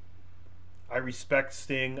 is I respect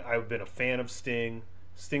Sting. I've been a fan of Sting.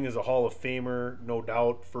 Sting is a Hall of Famer, no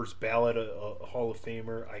doubt. First ballot, a Hall of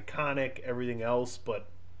Famer, iconic, everything else, but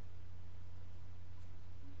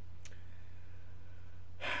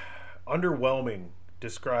underwhelming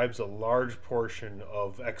describes a large portion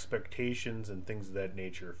of expectations and things of that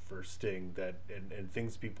nature for Sting and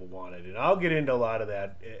things people wanted. And I'll get into a lot of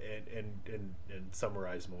that and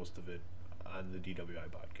summarize most of it on the DWI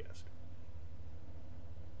podcast.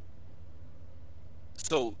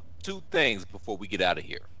 So, two things before we get out of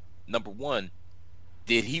here. Number one,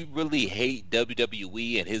 did he really hate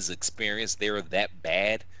WWE and his experience there that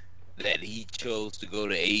bad that he chose to go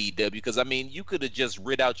to AEW? Because, I mean, you could have just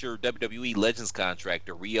rid out your WWE Legends contract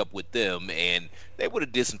or re-up with them, and they would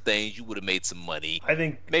have did some things. You would have made some money. I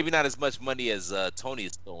think maybe not as much money as Tony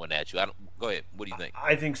is throwing at you. Go ahead. What do you think?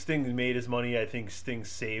 I think Sting made his money. I think Sting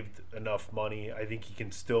saved enough money. I think he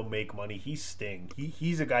can still make money. He's Sting.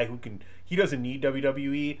 He's a guy who can. He doesn't need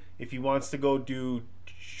WWE. If he wants to go do,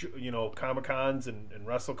 Comic-Cons and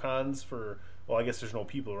WrestleCons for. Well, I guess there's no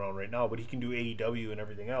people around right now, but he can do AEW and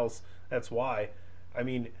everything else. That's why. I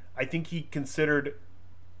mean, I think he considered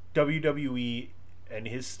WWE and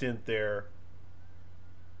his stint there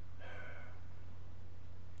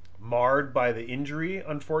marred by the injury,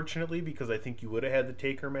 unfortunately, because I think you would have had the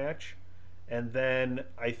Taker match. And then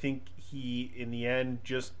I think he, in the end,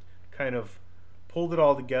 just kind of pulled it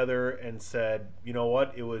all together and said, you know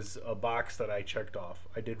what? It was a box that I checked off.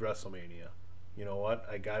 I did WrestleMania. You know what?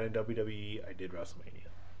 I got in WWE. I did WrestleMania.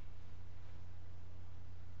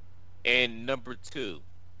 And number two,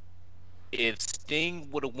 if Sting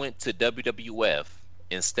would have went to WWF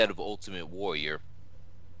instead of Ultimate Warrior,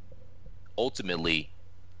 ultimately,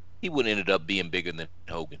 he would have ended up being bigger than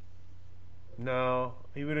Hogan. No,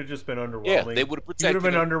 he would have just been underwhelming. Yeah, they would have protected He would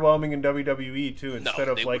have been him. underwhelming in WWE too, instead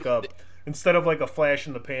of like a flash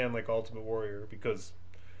in the pan like Ultimate Warrior, because.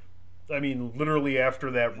 I mean, literally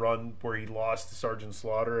after that run where he lost to Sergeant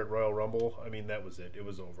Slaughter at Royal Rumble, I mean, that was it. It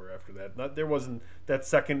was over after that. There wasn't that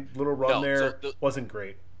second little run wasn't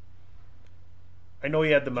great. I know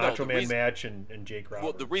he had the Macho Man match and Jake Roberts.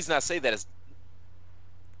 Well, the reason I say that is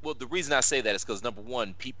because, number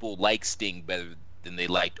one, people like Sting better than they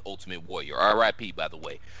liked Ultimate Warrior. R.I.P., by the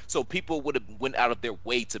way. So people would have went out of their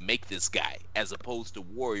way to make this guy, as opposed to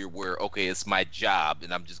Warrior, where, okay, it's my job,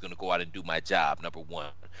 and I'm just going to go out and do my job, number one.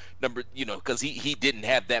 Because he didn't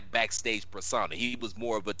have that backstage persona. He was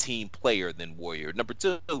more of a team player than Warrior. Number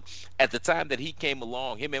two, at the time that he came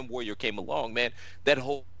along, him and Warrior came along, man, that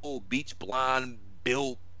whole beach blonde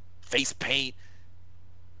build, face paint,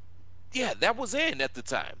 yeah, that was in at the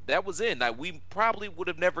time. That was in. Now, we probably would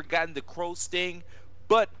have never gotten the Crow Sting,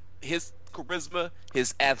 but his charisma,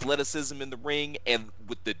 his athleticism in the ring, and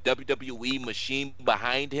with the WWE machine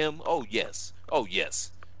behind him, oh, yes.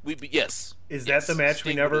 Yes. Is that the match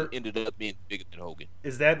Sting we never ended up being bigger than Hogan?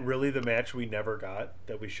 Is that really the match we never got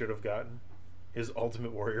that we should have gotten? Is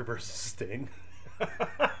Ultimate Warrior versus Sting?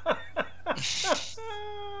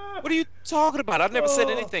 What are you talking about? I've never said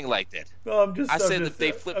anything like that. No, I said that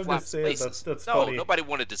they flip-flop places. That's no, funny. Nobody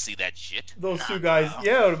wanted to see that shit. Those two guys,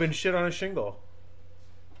 yeah, it would have been shit on a shingle.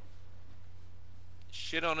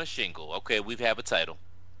 Shit on a shingle. Okay, we have a title.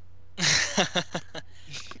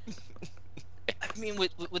 I mean,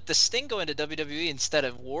 with the Sting going to WWE instead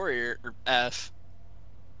of Warrior or F,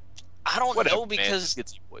 I don't know because.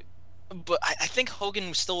 But I think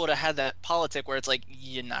Hogan still would have had that politic where it's like,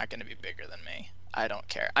 you're not going to be bigger than me. I don't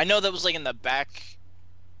care. I know that was like in the back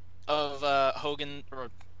of Hogan,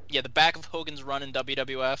 the back of Hogan's run in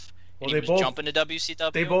WWF. Well, he was jumping to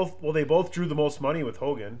WCW. They both drew the most money with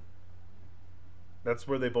Hogan. That's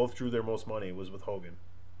where they both drew their most money, was with Hogan.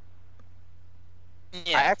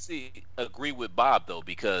 Yeah. I actually agree with Bob, though,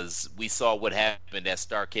 because we saw what happened at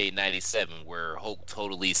Starrcade 97, where Hulk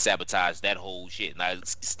totally sabotaged that whole shit. Now,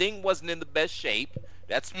 Sting wasn't in the best shape.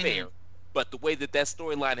 That's fair. But the way that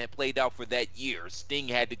storyline had played out for that year, Sting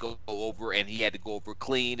had to go over, and he had to go over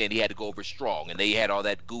clean, and he had to go over strong, and they had all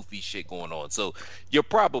that goofy shit going on. So you're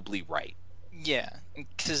probably right. Yeah,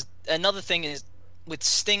 because another thing is, with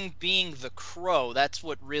Sting being the Crow, that's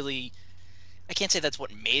what really... I can't say that's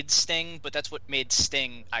what made Sting, but that's what made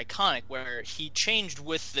Sting iconic, where he changed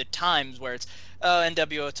with the times, where it's,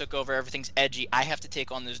 NWO took over, everything's edgy, I have to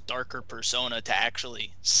take on this darker persona to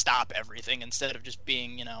actually stop everything, instead of just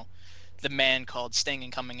being, the man called Sting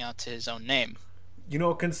and coming out to his own name. You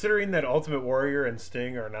know, considering that Ultimate Warrior and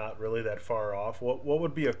Sting are not really that far off, what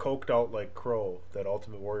would be a coked out like Crow that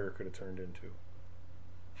Ultimate Warrior could have turned into?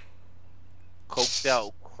 Coked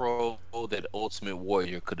out Crow that Ultimate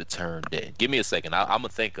Warrior could have turned in. Give me a second. I'm gonna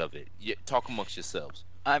think of it. Talk amongst yourselves.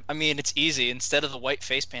 I mean, it's easy. Instead of the white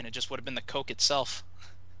face paint, it just would have been the Coke itself.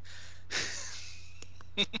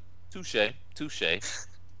 Touche.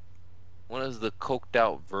 What is the coked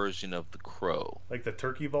out version of the Crow? Like the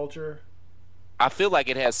Turkey Vulture? I feel like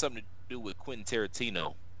it has something to do with Quentin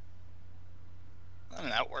Tarantino. I mean,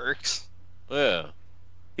 that works. Yeah.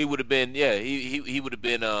 He would have been, he would have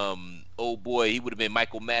been, old boy, he would have been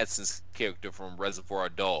Michael Madsen's character from Reservoir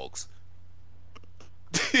Dogs.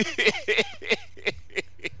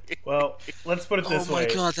 Well, let's put it this way. Oh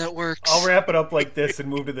my god, that works. I'll wrap it up like this and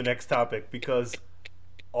move to the next topic, because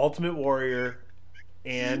Ultimate Warrior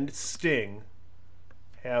and Sting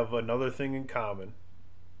have another thing in common,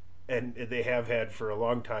 and they have had for a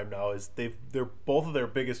long time now, is they're both of their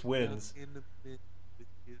biggest wins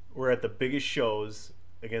were at the biggest shows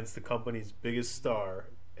against the company's biggest star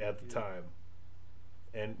at the time,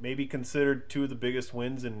 and maybe considered two of the biggest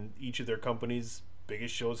wins in each of their company's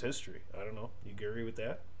biggest shows history. I don't know. You agree with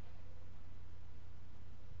that?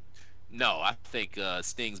 No, I think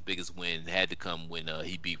Sting's biggest win had to come when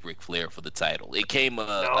he beat Ric Flair for the title. It came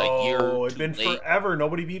a year No, it's too been late. forever.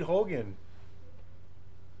 Nobody beat Hogan.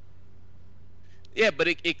 Yeah, but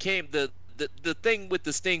it came the thing with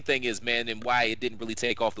the Sting thing is, man, and why it didn't really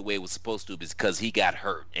take off the way it was supposed to is because he got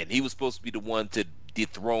hurt, and he was supposed to be the one to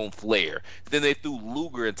dethrone Flair. Then they threw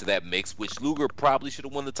Luger into that mix, which Luger probably should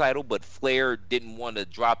have won the title, but Flair didn't want to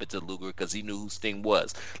drop it to Luger because he knew who Sting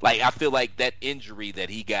was. Like, I feel like that injury that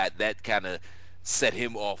he got, that kind of set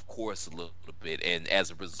him off course a little bit, and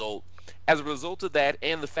as a result of that,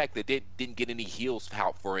 and the fact that they didn't get any heels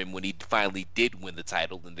out for him when he finally did win the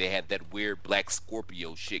title, and they had that weird Black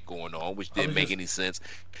Scorpio shit going on, which didn't make any sense.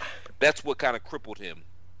 That's what kind of crippled him.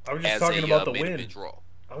 I was just talking about the win.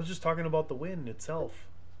 I was just talking about the win itself.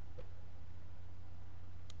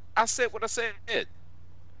 I said what I said.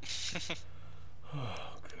 Oh,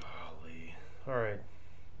 golly. All right.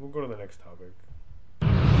 We'll go to the next topic.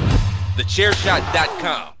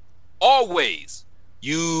 TheChairShot.com. Always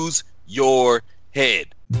use your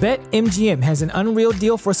head. BetMGM has an unreal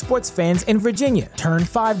deal for sports fans in Virginia. Turn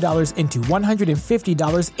 $5 into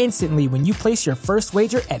 $150 instantly when you place your first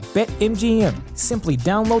wager at BetMGM. Simply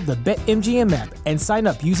download the BetMGM app and sign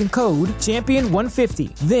up using code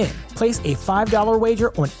Champion150. Then, place a $5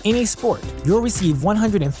 wager on any sport. You'll receive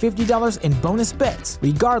 $150 in bonus bets,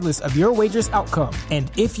 regardless of your wager's outcome. And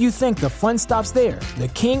if you think the fun stops there, the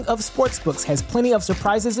king of sportsbooks has plenty of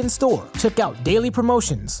surprises in store. Check out daily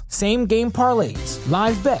promotions, same-game parlays,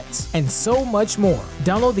 live bets, and so much more.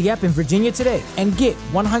 Download the app in Virginia today and get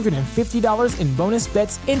 $150 in bonus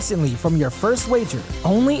bets instantly from your first wager.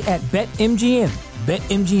 Only at BetMGM.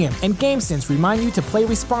 BetMGM and GameSense remind you to play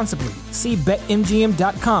responsibly. See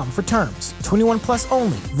BetMGM.com for terms. 21 plus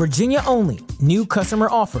only. Virginia only. New customer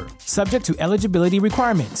offer. Subject to eligibility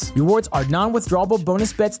requirements. Rewards are non-withdrawable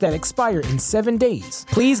bonus bets that expire in 7 days.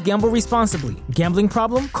 Please gamble responsibly. Gambling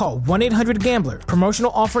problem? Call 1-800-GAMBLER.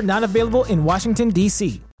 Promotional offer not available in Washington,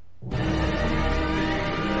 D.C.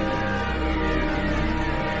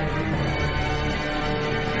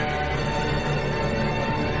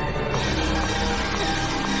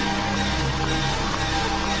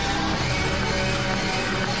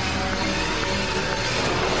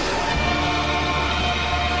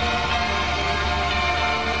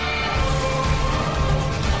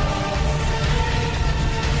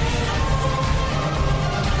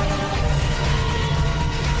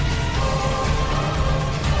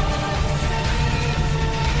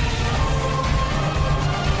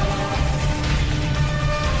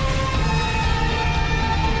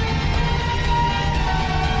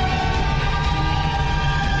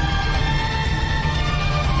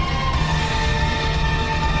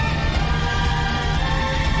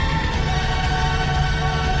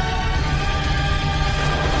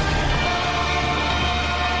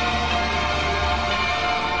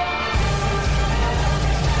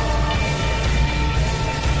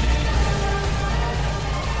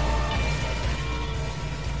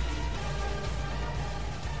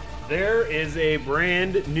 There is a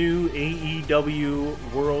brand new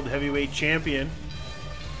AEW World Heavyweight Champion.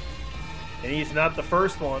 And he's not the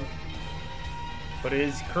first one, but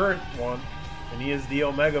his current one. And he is the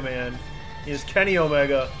Omega Man. He is Kenny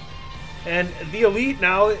Omega. And the Elite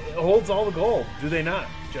now holds all the gold, do they not,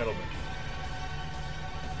 gentlemen?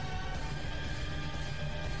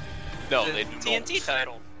 No, they do TNT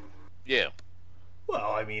title. Yeah.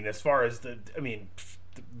 Well, I mean, as far as the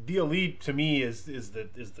Elite to me is the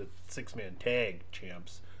 6-man tag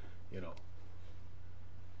champs, you know.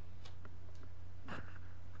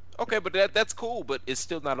 Okay, but that's cool, but it's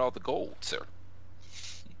still not all the gold, sir.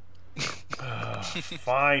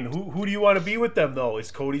 Fine. Who do you want to be with them though?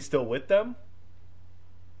 Is Cody still with them?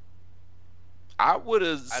 I would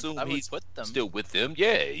assume I would he's put them. still with them.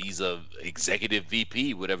 Yeah, he's a executive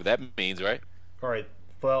VP, whatever that means, right? All right.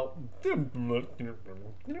 Well, the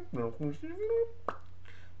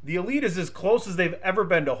Elite is as close as they've ever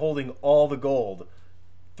been to holding all the gold.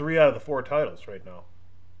 3 out of the 4 titles right now.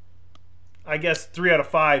 I guess 3 out of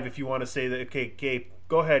 5 if you want to say that. Okay,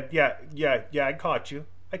 go ahead. Yeah, I caught you.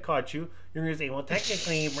 You're going to say, well,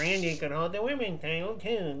 technically, Brandy could hold the women's title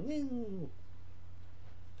too.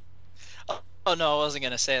 Oh, no, I wasn't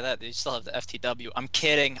going to say that. You still have the FTW. I'm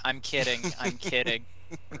kidding.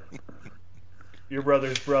 Your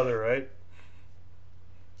brother's brother, right?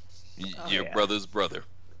 Your brother's brother.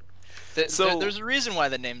 So there's a reason why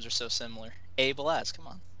the names are so similar. Abel as, come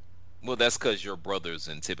on. Well, that's because you're brothers,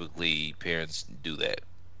 and typically parents do that.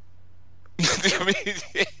 I mean,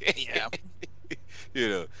 yeah. You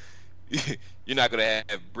know, you're not gonna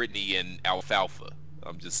have Brittany and Alfalfa.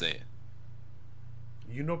 I'm just saying.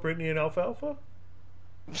 You know Brittany and Alfalfa?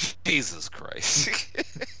 Jesus Christ.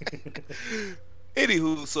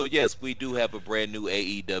 Anywho, so yes, we do have a brand new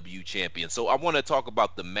AEW champion. So I want to talk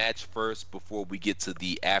about the match first before we get to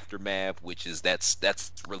the aftermath, which is that's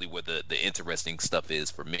really where the interesting stuff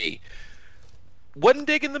is for me. Wasn't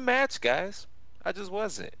digging the match, guys. I just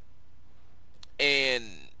wasn't. And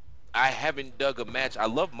I haven't dug a match. I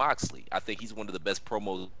love Moxley. I think he's one of the best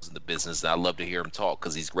promos in the business, and I love to hear him talk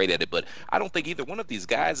because he's great at it. But I don't think either one of these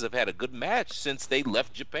guys have had a good match since they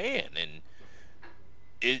left Japan. And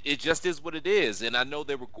it just is what it is. And I know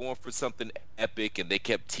they were going for something epic, and they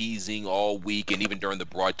kept teasing all week and even during the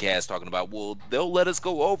broadcast talking about, well, they'll let us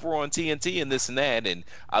go over on TNT and this and that. And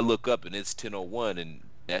I look up, and it's 10:01, and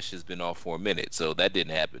that shit's been off for a minute. So that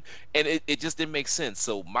didn't happen. And it just didn't make sense.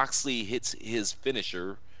 So Moxley hits his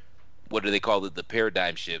finisher. What do they call it? The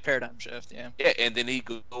paradigm shift. Paradigm shift, yeah. Yeah, and then he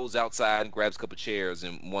goes outside and grabs a couple chairs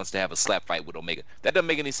and wants to have a slap fight with Omega. That doesn't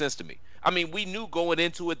make any sense to me. I mean, we knew going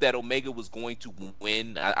into it that Omega was going to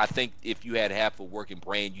win. I think if you had half a working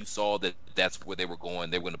brain, you saw that that's where they were going.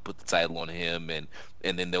 They were going to put the title on him, and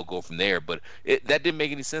then they'll go from there. But that didn't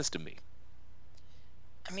make any sense to me.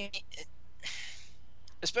 I mean,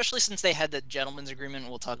 especially since they had the gentleman's agreement.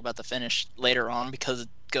 We'll talk about the finish later on because it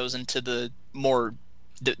goes into the more...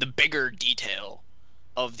 the bigger detail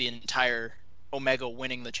of the entire Omega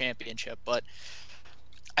winning the championship. But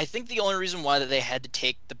I think the only reason why that they had to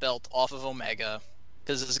take the belt off of Omega,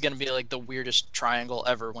 because this is going to be like the weirdest triangle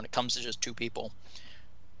ever when it comes to just 2 people,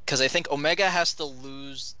 because I think Omega has to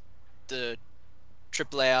lose the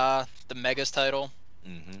AAA, the Megas title,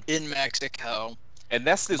 in Mexico. And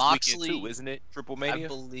that's this Moxley, weekend too, isn't it? Triple Mania? I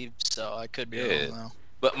believe so. I could be wrong though.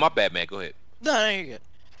 But my bad, man. Go ahead. No, you're good.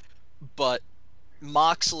 But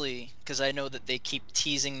Moxley, because I know that they keep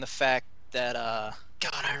teasing the fact that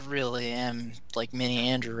God, I really am like mini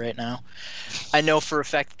Andrew right now. I know for a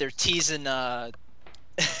fact that they're teasing Kento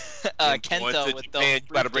with Japan, you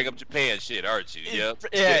about to bring up Japan shit, aren't you? Yep.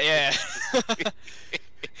 Yeah.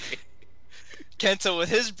 Kento with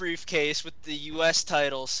his briefcase with the U.S.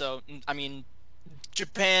 title. So I mean,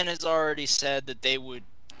 Japan has already said that they would,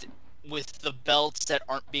 with the belts that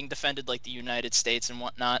aren't being defended like the United States and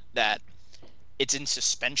whatnot, that it's in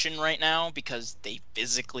suspension right now because they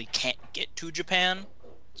physically can't get to Japan.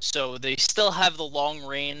 So they still have the long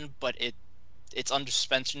reign, but it's under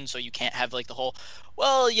suspension, so you can't have like the whole,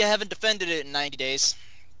 well, you haven't defended it in 90 days.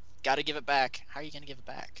 Got to give it back. How are you going to give it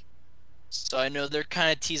back? So I know they're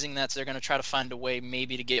kind of teasing that, so they're going to try to find a way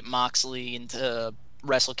maybe to get Moxley into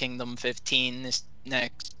Wrestle Kingdom 15 this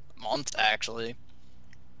next month, actually.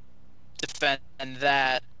 Defend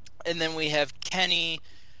that. And then we have Kenny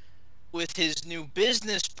with his new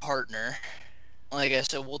business partner. Like I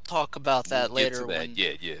said, we'll talk about that later.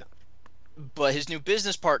 Yeah. But his new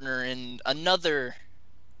business partner in another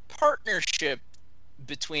partnership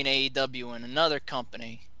between AEW and another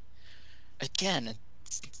company. Again,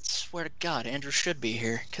 swear to God, Andrew should be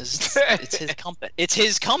here because it's his company. It's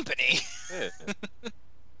his company. Yeah.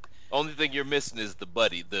 Only thing you're missing is the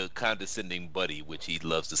buddy, the condescending buddy, which he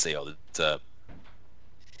loves to say all the time.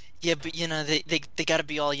 Yeah, but you know they got to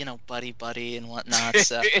be all buddy and whatnot,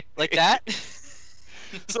 so like that.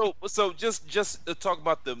 So just talk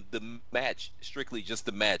about the match, strictly just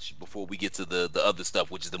the match before we get to the other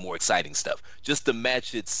stuff, which is the more exciting stuff. Just the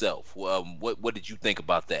match itself. What did you think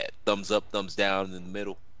about that? Thumbs up, thumbs down, in the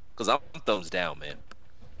middle? Because I'm thumbs down, man.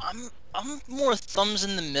 I'm more thumbs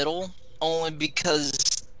in the middle, only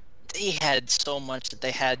because they had so much that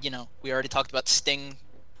they had. We already talked about Sting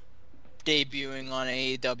debuting on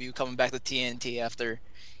AEW, coming back to TNT after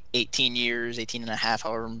 18 years, 18 and a half,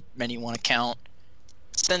 however many you want to count,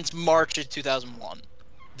 since March of 2001.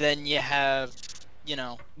 Then you have,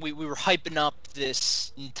 we were hyping up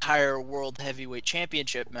this entire World Heavyweight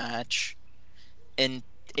Championship match, and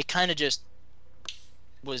it kind of just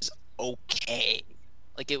was okay.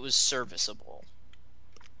 Like, it was serviceable.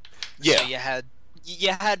 Yeah. So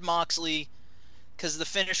you had Moxley, because the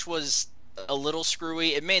finish was a little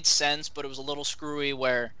screwy. It made sense, but it was a little screwy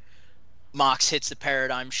where Mox hits the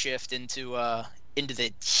paradigm shift into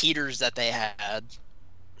the heaters that they had,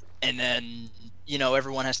 and then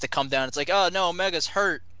everyone has to come down. It's like, oh no, Omega's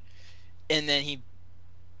hurt, and then he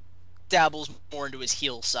dabbles more into his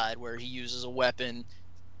heel side where he uses a weapon.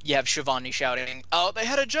 You have Shivani shouting, "Oh, they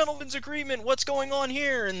had a gentleman's agreement. What's going on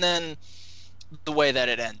here?" And then the way that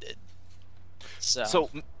it ended. So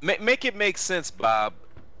make it make sense, Bob.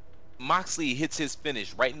 Moxley hits his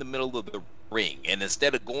finish right in the middle of the ring, and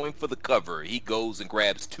instead of going for the cover, he goes and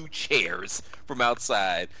grabs 2 chairs from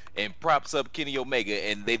outside and props up Kenny Omega,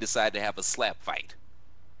 and they decide to have a slap fight.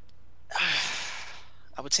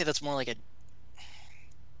 I would say that's more like a...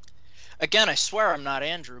 Again, I swear I'm not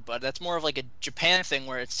Andrew, but that's more of like a Japan thing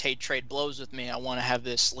where it's, hey, trade blows with me. I want to have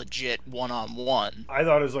this legit one-on-one. I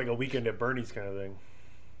thought it was like a Weekend at Bernie's kind of thing.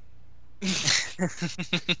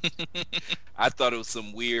 I thought it was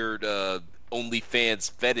some weird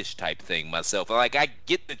OnlyFans fetish type thing myself. Like, I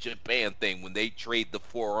get the Japan thing when they trade the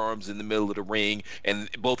forearms in the middle of the ring and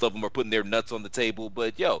both of them are putting their nuts on the table,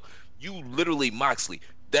 but yo, you literally, Moxley,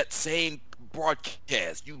 that same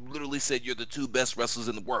broadcast, you literally said you're the 2 best wrestlers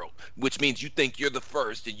in the world, which means you think you're the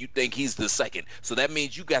first and you think he's the second. So that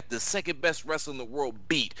means you got the second best wrestler in the world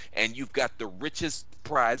beat, and you've got the richest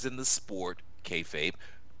prize in the sport, kayfabe,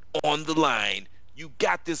 on the line. You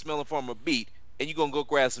got this Melon Farmer beat, and you're going to go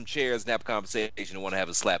grab some chairs and have a conversation and want to have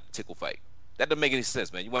a slap tickle fight. That doesn't make any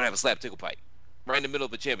sense, man. You want to have a slap tickle fight right in the middle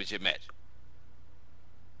of a championship match.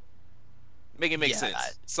 Make it make sense.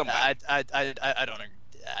 I don't agree.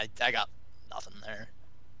 I got nothing there.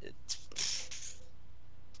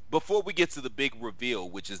 Before we get to the big reveal,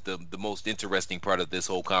 which is the most interesting part of this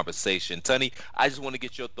whole conversation, Tunney, I just want to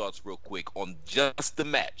get your thoughts real quick on just the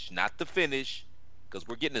match, not the finish, because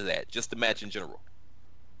we're getting to that. Just the match in general.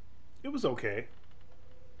 It was okay.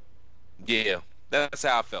 Yeah, that's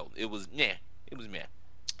how I felt. It was meh. It was meh.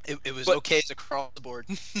 It was okay as across the board.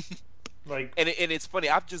 Like, and it's funny.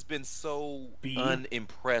 I've just been so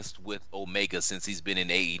unimpressed with Omega since he's been in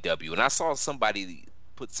AEW, and I saw somebody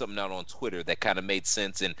put something out on Twitter that kind of made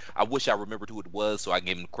sense, and I wish I remembered who it was so I can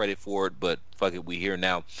give him credit for it. But fuck it, we here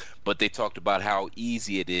now. But they talked about how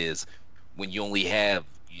easy it is when you only have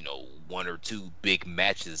 1 or 2 big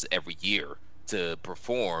matches every year to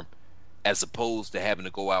perform, as opposed to having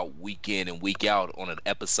to go out week in and week out on an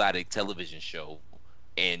episodic television show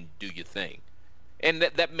and do your thing. And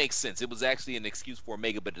that makes sense. It was actually an excuse for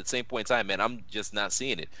Omega, but at the same point in time, man, I'm just not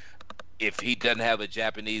seeing it. If he doesn't have a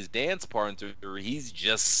Japanese dance partner, he's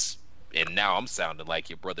just... And now I'm sounding like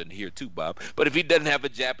your brother in here too, Bob. But if he doesn't have a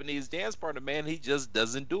Japanese dance partner, man, he just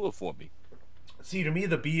doesn't do it for me. See, to me,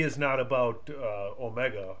 the B is not about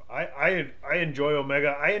Omega. I enjoy Omega.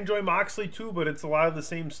 I enjoy Moxley too, but it's a lot of the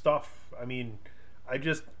same stuff. I mean, I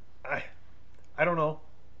don't know.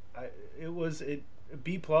 It was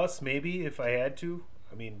B plus maybe if I had to.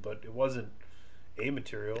 I mean, but it wasn't A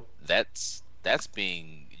material. That's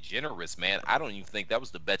being generous, man. I don't even think that was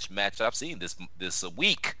the best match I've seen this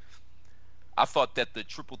week. I thought that the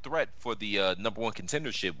triple threat for the #1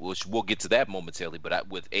 contendership, which we'll get to that momentarily, but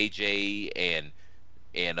with AJ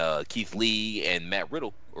and Keith Lee and Matt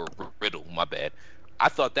Riddle, my bad. I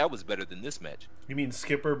thought that was better than this match. You mean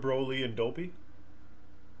Skipper, Broly, and Dopey?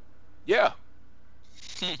 Yeah.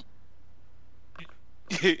 Yeah.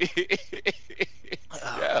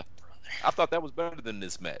 I thought that was better than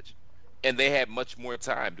this match. And they had much more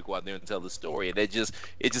time to go out there and tell the story, and it just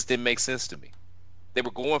didn't make sense to me. They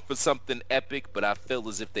were going for something epic, but I felt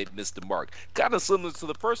as if they'd missed the mark. Kind of similar to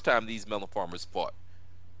the first time these Melon Farmers fought.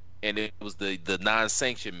 And it was the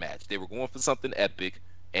non-sanctioned match. They were going for something epic,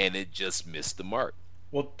 and it just missed the mark.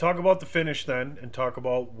 Well, talk about the finish then, and talk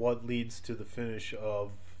about what leads to the finish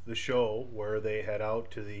of the show, where they head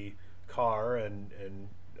out to the car and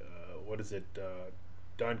what is it,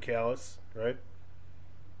 Don Callis, right?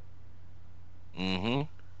 Mm-hmm.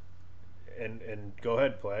 And go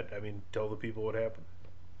ahead, Platt. I mean, tell the people what happened.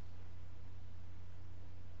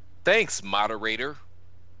 Thanks, moderator.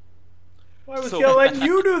 Well, I was letting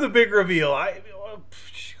you do the big reveal.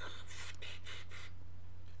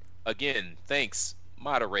 Again, thanks,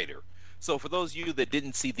 moderator. So for those of you that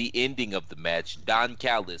didn't see the ending of the match, Don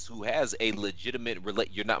Callis, who has a legitimate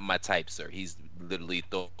you're not my type, sir. He's literally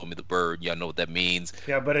throwing me the bird. Y'all know what that means.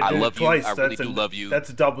 Yeah, but it I did love twice. you. I really do love you. That's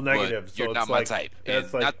a double but negative. So you're not it's my like, type. That's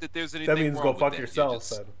And like, not that there's anything that means wrong go with fuck that.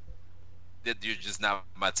 yourself. That you're just not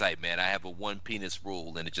my type, man. I have a one penis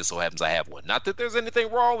rule, and it just so happens I have one. Not that there's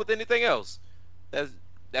anything wrong with anything else.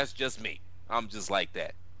 That's just me. I'm just like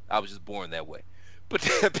that. I was just born that way. But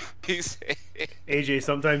that being said, AJ,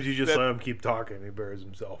 sometimes you just let him keep talking. He buries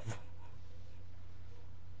himself.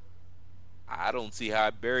 I don't see how I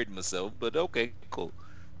buried myself, but okay, cool.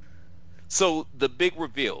 So the big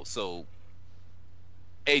reveal. So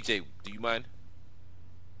AJ, do you mind?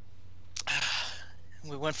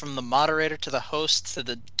 We went from the moderator to the host to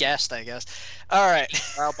the guest, I guess. All right.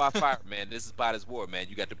 Trial by fire, man. This is Body's War, man.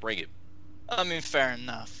 You got to bring it. I mean, fair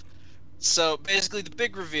enough. So basically, the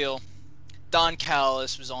big reveal: Don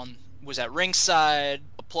Callis was at ringside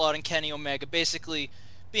applauding Kenny Omega, basically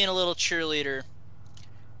being a little cheerleader.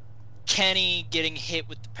 Kenny getting hit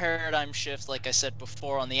with the paradigm shift, like I said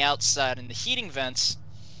before, on the outside in the heating vents.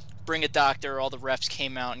 Bring a doctor. All the refs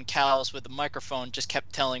came out, and Callis with the microphone just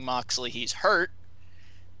kept telling Moxley he's hurt.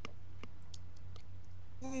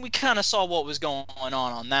 We kind of saw what was going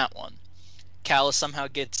on that one. Callis somehow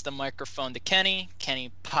gets the microphone to Kenny.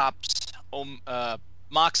 Kenny pops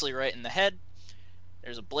Moxley right in the head.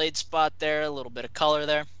 There's a blade spot there, a little bit of color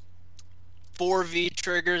there. 4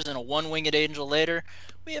 V-triggers and a one-winged angel later,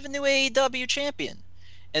 we have a new AEW champion.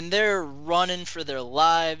 And they're running for their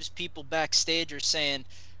lives. People backstage are saying,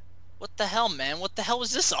 what the hell, man? What the hell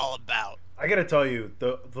was this all about? I gotta tell you,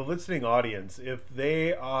 the listening audience, if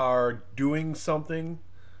they are doing something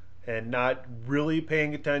and not really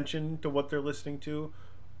paying attention to what they're listening to,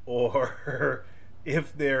 or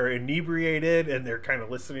if they're inebriated and they're kind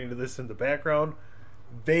of listening to this in the background,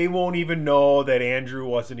 they won't even know that Andrew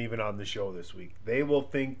wasn't even on the show this week. They will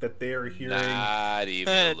think that they're hearing. Not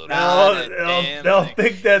even a little. They'll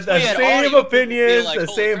think that the same opinions, like, the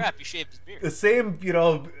same, crap, you shaved his beard. the same,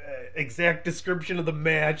 exact description of the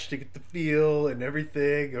match to get the feel and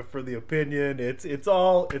everything for the opinion. It's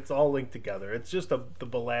all linked together. It's just the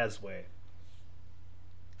Belaz way.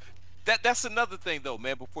 That's another thing though,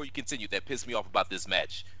 man. Before you continue, that pissed me off about this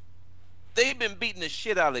match. They've been beating the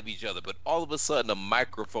shit out of each other, but all of a sudden a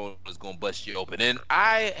microphone is gonna bust you open. And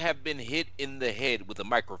I have been hit in the head with a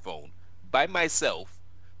microphone by myself,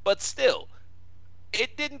 but still,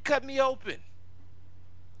 it didn't cut me open.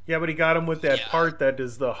 Yeah, but he got him with that part that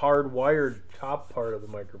is the hardwired top part of the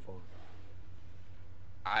microphone.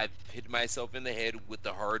 I've hit myself in the head with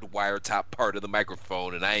the hardwired top part of the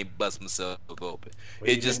microphone, and I ain't bust myself open. Well,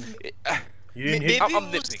 it just... You didn't Maybe hit.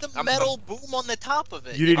 it was the metal boom on the top of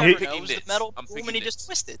it. You didn't hit. It was the metal boom, and he just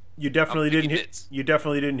twisted. You definitely didn't hit. You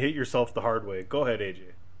definitely didn't hit yourself the hard way. Go ahead, AJ.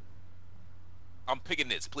 I'm picking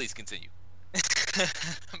this. Please continue.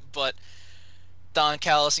 But Don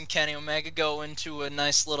Callis and Kenny Omega go into a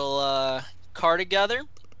nice little car together.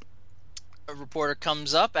 A reporter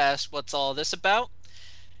comes up, asks what's all this about.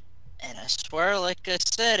 And I swear, like I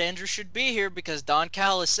said, Andrew should be here because Don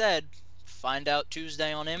Callis said, find out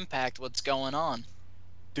Tuesday on Impact what's going on.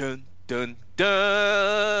 Dun, dun,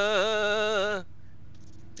 dun.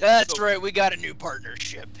 That's right, we got a new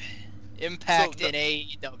partnership. Impact and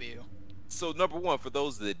AEW. So, number one, for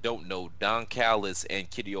those that don't know, Don Callis and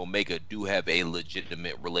Kenny Omega do have a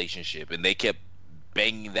legitimate relationship, and they kept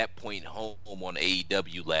banging that point home on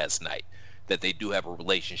AEW last night, that they do have a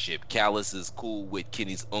relationship. Callis is cool with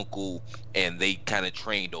Kenny's uncle, and they kind of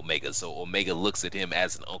trained Omega, so Omega looks at him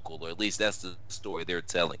as an uncle, or at least that's the story they're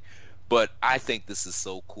telling. But I think this is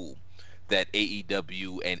so cool that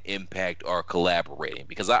AEW and Impact are collaborating,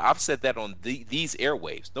 because I've said that on these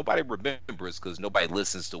airwaves. Nobody remembers because nobody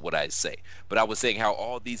listens to what I say, but I was saying how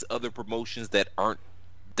all these other promotions that aren't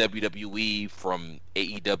WWE, from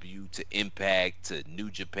AEW to Impact to New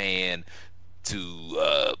Japan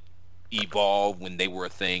to Evolve when they were a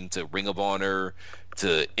thing, to Ring of Honor,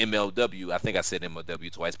 to MLW. I think I said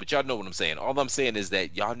MLW twice, but y'all know what I'm saying. All I'm saying is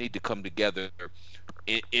that y'all need to come together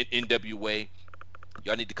in NWA.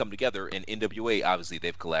 Y'all need to come together, and NWA, obviously,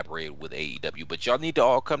 they've collaborated with AEW, but y'all need to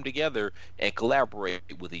all come together and collaborate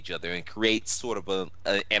with each other and create sort of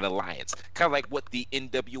an alliance. Kind of like what the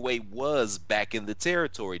NWA was back in the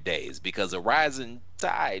territory days, because a rising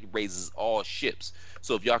tide raises all ships.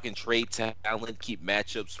 So if y'all can trade talent, keep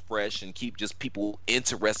matchups fresh, and keep just people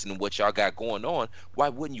interested in what y'all got going on, why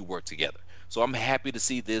wouldn't you work together? So I'm happy to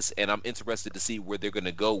see this, and I'm interested to see where they're going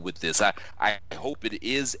to go with this. I hope it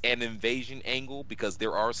is an invasion angle, because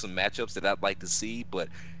there are some matchups that I'd like to see, but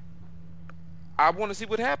I want to see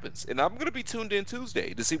what happens, and I'm gonna be tuned in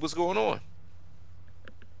Tuesday to see what's going on.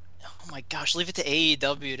 Oh my gosh, leave it to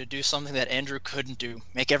AEW to do something that Andrew couldn't do.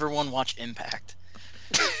 Make everyone watch Impact.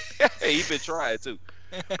 Hey, he been trying too.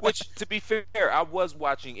 Which, to be fair, I was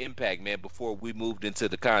watching Impact, man, before we moved into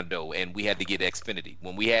the condo, and we had to get Xfinity.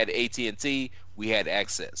 When we had AT&T, we had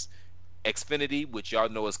access. Xfinity, which y'all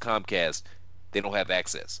know is Comcast, they don't have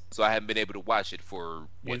access, so I haven't been able to watch it for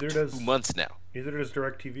 2 months now. Neither does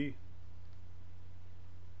DirecTV.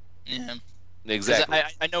 Yeah. Exactly.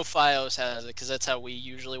 I know FiOS has it because that's how we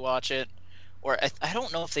usually watch it. Or I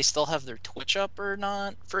don't know if they still have their Twitch up or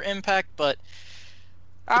not for Impact, but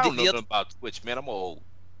I don't know nothing about Twitch, man. I'm old.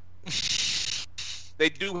 They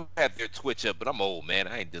do have their Twitch up, but I'm old, man.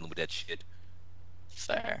 I ain't dealing with that shit.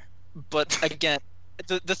 Fair. But again,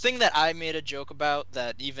 the thing that I made a joke about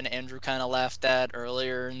that even Andrew kind of laughed at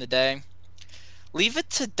earlier in the day, leave it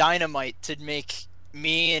to Dynamite to make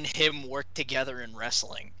me and him work together in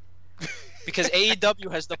wrestling. Because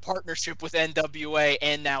AEW has the partnership with NWA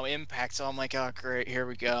and now Impact, so I'm like, oh great, here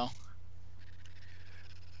we go.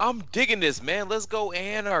 I'm digging this, man. Let's go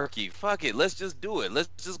anarchy. Fuck it. Let's just do it. Let's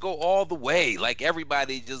just go all the way. Like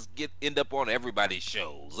everybody just end up on everybody's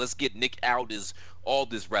shows. Let's get Nick Aldis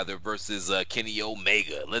versus Kenny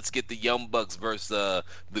Omega. Let's get the Young Bucks versus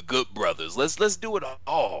the Good Brothers. Let's do it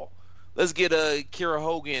all. Let's get Kira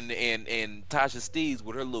Hogan and Tasha Steeves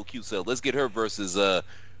with her little cute self. Let's get her versus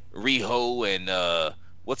Riho and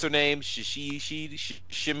what's her name?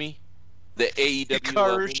 Shimmy, the AEW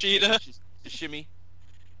Hikaru Shida. Shimmy.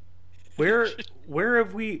 Where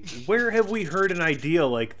have we heard an idea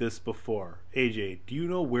like this before? AJ, do you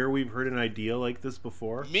know where we've heard an idea like this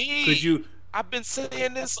before? Me. I've been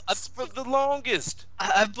saying this for the longest.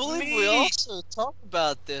 I believe we also talked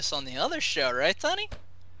about this on the other show, right, Tony?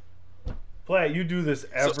 Platt, you do this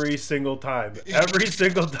every single time. Every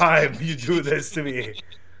single time you do this to me.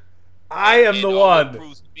 I am the one. All it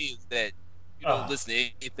proves to me is that you don't listen to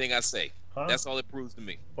anything I say. Huh? That's all it proves to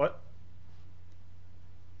me. What?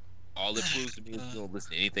 All it proves to me is you don't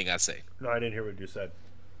listen to anything I say. No, I didn't hear what you said.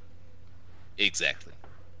 Exactly.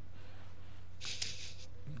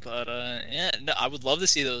 But yeah, no, I would love to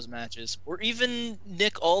see those matches, or even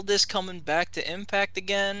Nick Aldis coming back to Impact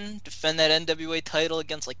again, defend that NWA title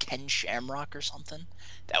against like Ken Shamrock or something.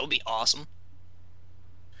 That would be awesome.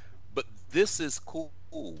 But this is cool,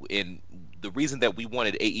 and the reason that we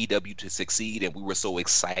wanted AEW to succeed and we were so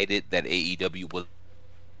excited that AEW was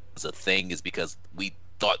a thing is because we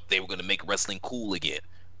thought they were going to make wrestling cool again,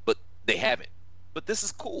 but they haven't. But this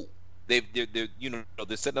is cool. They're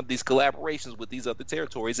setting up these collaborations with these other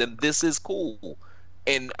territories, and this is cool.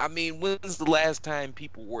 And I mean, when's the last time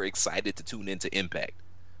people were excited to tune into Impact?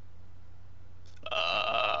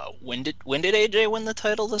 When did AJ win the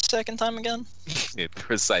title the second time again? Yeah,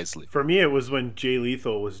 precisely. For me, it was when Jay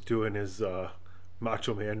Lethal was doing his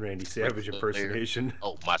Macho Man Randy Savage impersonation.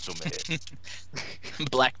 Oh, Macho Man.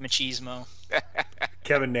 Black Machismo.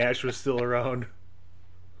 Kevin Nash was still around.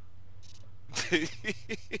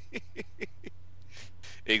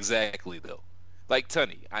 Exactly, though. Like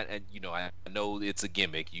Tunney, I know it's a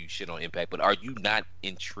gimmick. You shit on Impact, but are you not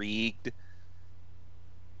intrigued?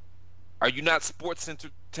 Are you not sports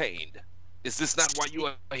entertained? Is this not why you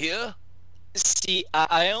are here? See,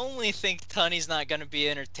 I only think Tunney's not going to be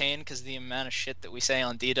entertained because the amount of shit that we say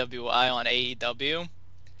on DWI on AEW.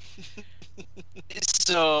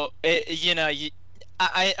 So,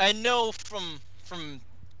 I know from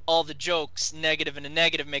all the jokes, negative and a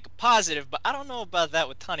negative make a positive, but I don't know about that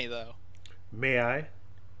with Tunney, though. May I?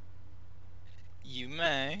 You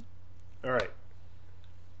may. All right.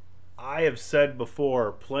 I have said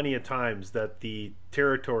before plenty of times that the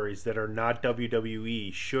territories that are not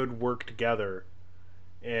WWE should work together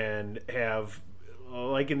and have,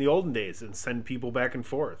 like in the olden days, and send people back and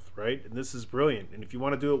forth, right? And this is brilliant. And if you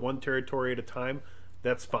want to do it one territory at a time,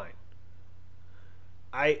 that's fine.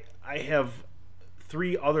 I have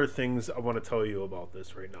 3 other things I want to tell you about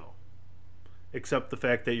this right now, except the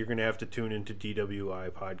fact that you're going to have to tune into DWI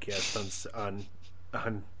podcast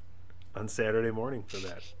on Saturday morning for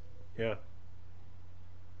that. Yeah.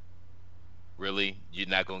 Really? You're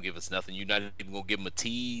not going to give us nothing? You're not even going to give him a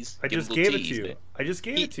tease? I just gave it to you. I just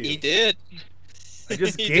gave it to you. He did. I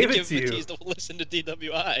just gave it to you. He to listen to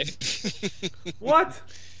DWI. What?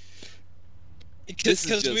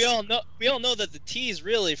 Because we all know that the tease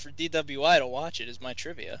really for DWI to watch it is my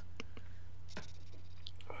trivia.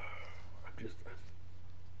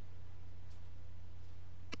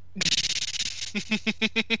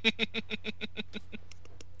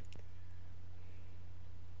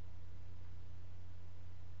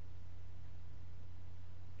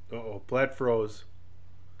 Uh-oh, Platt froze.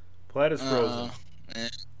 Platt is frozen.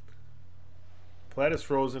 Platt is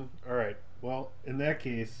frozen. All right. Well, in that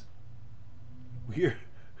case,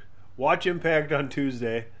 watch Impact on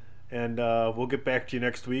Tuesday, and we'll get back to you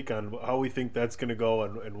next week on how we think that's going to go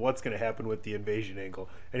and what's going to happen with the invasion angle.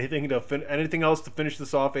 Anything else to finish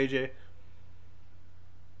this off, AJ?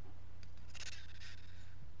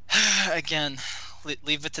 Again,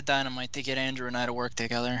 leave it to Dynamite to get Andrew and I to work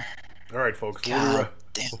together. All right, folks.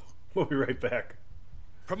 We'll be right back.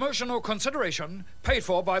 Promotional consideration paid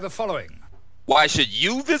for by the following. Why should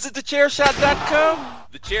you visit thechairshot.com?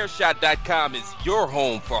 Thechairshot.com is your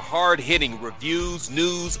home for hard-hitting reviews,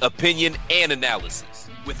 news, opinion, and analysis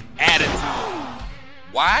with attitude.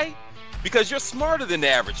 Why? Because you're smarter than the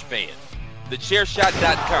average fan.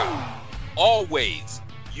 Thechairshot.com. Always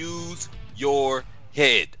use your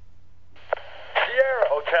head. Sierra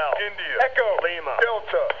Hotel, India, Echo, Lima,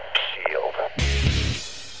 Delta, Shield.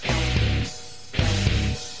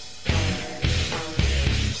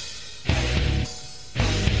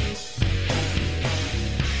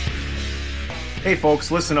 Hey folks,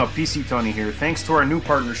 listen up, PC Tony here. Thanks to our new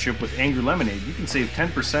partnership with Angry Lemonade, you can save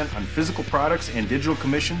 10% on physical products and digital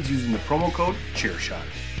commissions using the promo code CHAIRSHOT.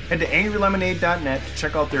 Head to angrylemonade.net to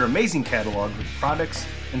check out their amazing catalog of products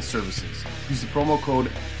and services. Use the promo code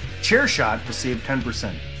CHAIRSHOT to save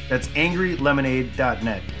 10%. That's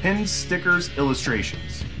angrylemonade.net. Pins, stickers,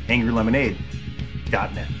 illustrations.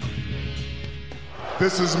 angrylemonade.net.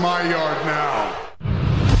 This is my yard now.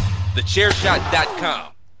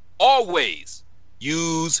 Thechairshot.com. Always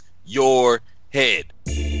use your head.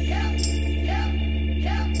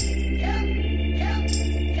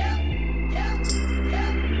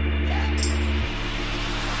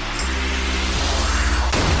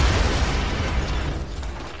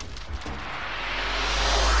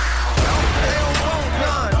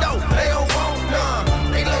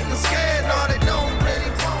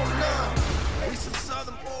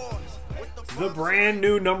 The brand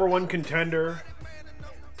new number one contender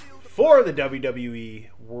for the WWE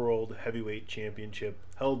World Heavyweight Championship,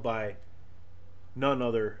 held by none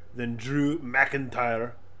other than Drew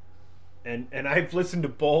McIntyre. And I've listened to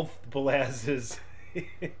both Belaz's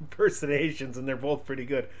impersonations, and they're both pretty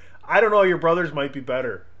good. I don't know, your brothers might be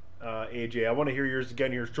better, AJ. I want to hear yours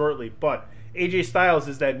again here shortly. But AJ Styles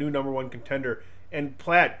is that new number one contender. And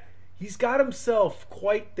Platt, he's got himself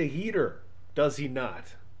quite the heater, does he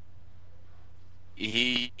not?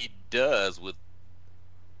 He does, with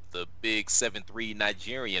the big 7'3"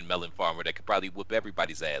 Nigerian melon farmer that could probably whoop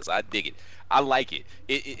everybody's ass. I dig it. I like it.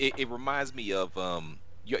 It reminds me of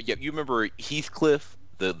you remember Heathcliff,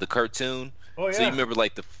 the cartoon? Oh yeah. So you remember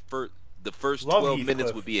like the first Love 12 Heathcliff.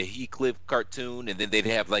 minutes would be a Heathcliff cartoon, and then they'd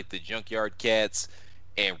have like the Junkyard Cats,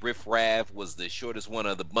 and Riff Raff was the shortest one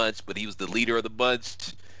of the bunch, but he was the leader of the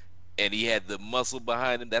bunch, and he had the muscle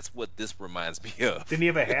behind him. That's what this reminds me of. Didn't he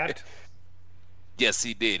have a hat? Yes,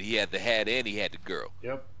 he did. He had the hat and he had the girl.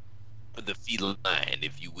 Yep. The feline,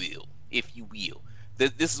 if you will.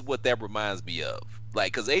 This is what that reminds me of.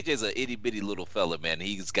 Like, because AJ's an itty-bitty little fella, man.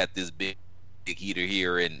 He's got this big heater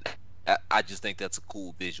here, and I just think that's a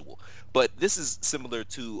cool visual. But this is similar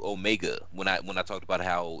to Omega, when I talked about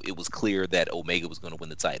how it was clear that Omega was going to win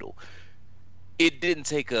the title. It didn't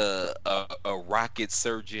take a rocket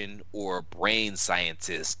surgeon or a brain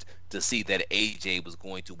scientist to see that AJ was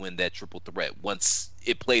going to win that triple threat. Once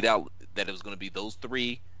it played out that it was going to be those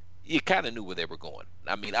three, you kind of knew where they were going.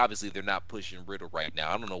 I mean, obviously they're not pushing Riddle right now.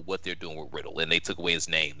 I don't know what they're doing with Riddle, and they took away his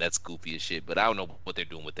name. That's goofy as shit, but I don't know what they're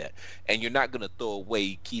doing with that. And you're not going to throw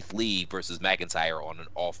away Keith Lee versus McIntyre on an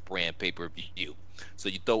off-brand pay-per-view. So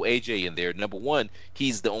you throw AJ in there. Number one,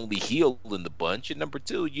 he's the only heel in the bunch, and number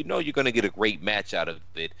two, you know you're going to get a great match out of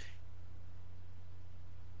it.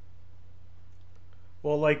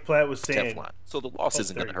 Well, like Platt was saying, Teflon. So the loss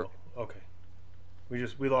isn't going to hurt. Okay,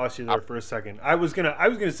 we lost you there for a second. I was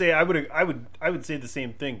gonna say I would say the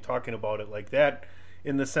same thing, talking about it like that,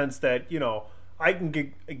 in the sense that, you know, I can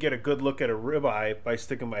get a good look at a ribeye by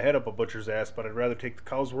sticking my head up a butcher's ass, but I'd rather take the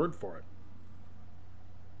cow's word for it.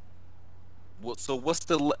 Well, so what's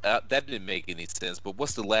the that didn't make any sense? But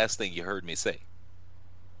what's the last thing you heard me say?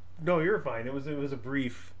 No, you're fine. It was a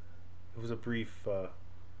brief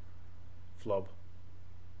flub.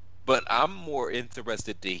 But I'm more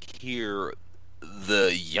interested to hear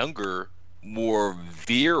the younger, more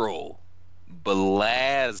virile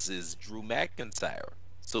Belaz's Drew McIntyre,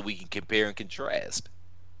 so we can compare and contrast.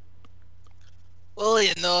 Well,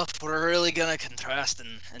 you know, if we're really gonna contrast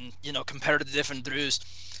and you know, compare the different Drews,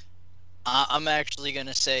 I'm actually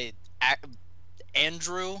gonna say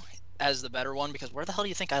Andrew as the better one, because where the hell do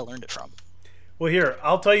you think I learned it from? Well, here,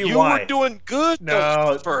 I'll tell you why. You were doing good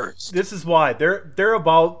no, first. This is why. They're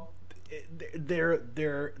about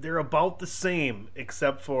they're about the same,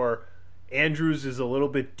 except for Andrews is a little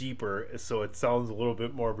bit deeper, so it sounds a little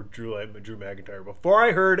bit more of a Drew McIntyre. Before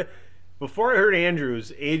I heard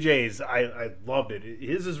Andrews, AJ's, I loved it.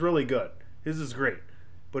 His is really good. His is great.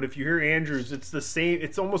 But if you hear Andrews, it's the same.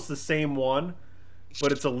 It's almost the same one,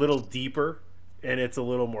 but it's a little deeper and it's a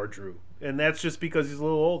little more Drew. And that's just because he's a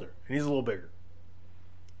little older and he's a little bigger.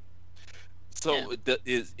 So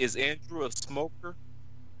is Andrew a smoker?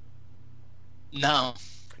 No.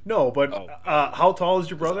 No, but how tall is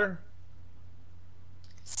your brother?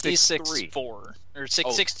 He's 6'4", or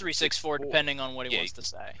 6'3", 6'4", depending on what he wants to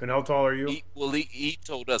say. And how tall are you? He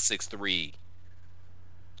told us 6'3".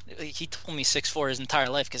 He told me 6'4" his entire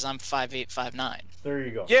life because I'm 5'8", 5'9". There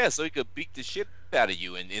you go. Yeah, so he could beat the shit out of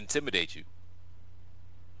you and intimidate you.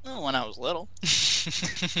 Well, when I was little.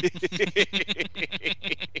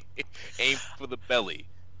 Aim for the belly.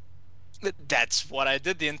 That's what I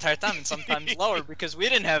did the entire time, and sometimes lower because we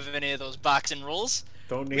didn't have any of those boxing rules.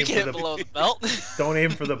 Don't we aim get for it below the belt. Don't aim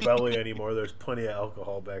for the belly anymore. There's plenty of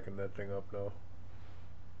alcohol backing that thing up now.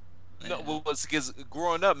 No, well, because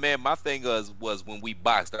growing up, man, my thing was when we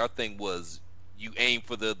boxed, our thing was you aim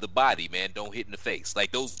for the body, man. Don't hit in the face.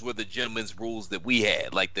 Like those were the gentleman's rules that we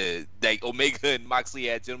had. Like Omega and Moxley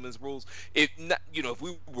had gentleman's rules. If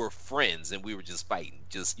we were friends and we were just fighting,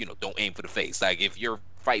 don't aim for the face. Like if you're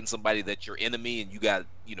fighting somebody that's your enemy and you got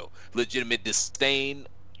legitimate disdain,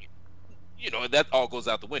 that all goes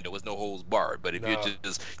out the window. There's no holds barred. But if you're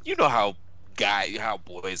just how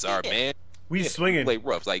boys are, man. We swinging. Play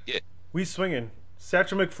rough, We swinging.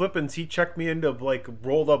 Satchel McFlippins, he checked me into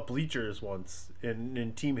rolled up bleachers once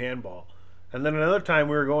in team handball, and then another time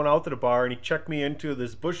we were going out to the bar and he checked me into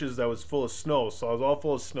this bushes that was full of snow. So I was all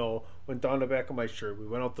full of snow. Went down the back of my shirt. We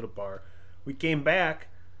went out to the bar. We came back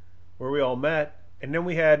where we all met, and then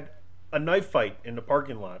we had a knife fight in the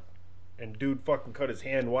parking lot, and dude fucking cut his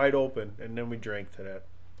hand wide open, and then we drank to that.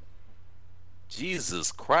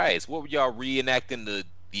 Jesus Christ! What were y'all reenacting the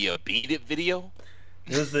Beat It video?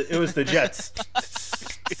 It was the Jets.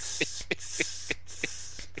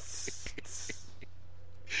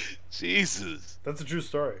 Jesus, that's a true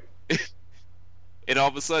story. And all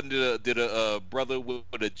of a sudden, did a brother with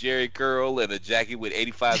a Jerry curl and a jacket with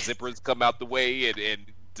 85 zippers come out the way and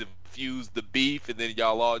diffuse the beef, and then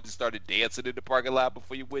y'all all just started dancing in the parking lot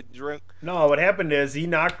before you went and drunk? No, what happened is he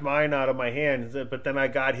knocked mine out of my hand, but then I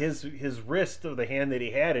got his wrist of the hand that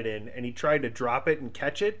he had it in, and he tried to drop it and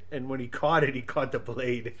catch it, and when he caught it, he caught the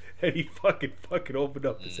blade, and he fucking opened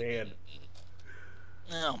up his hand.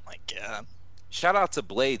 Oh my god. Shout out to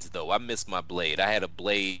blades though. I missed my blade. I had a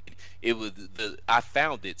blade. I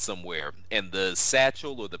found it somewhere, and the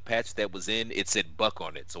satchel or the patch that was in it said Buck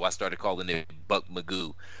on it, so I started calling it Buck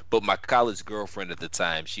Magoo. But my college girlfriend at the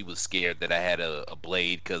time, she was scared that I had a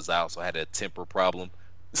blade because I also had a temper problem,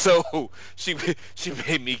 so she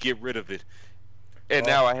made me get rid of it, and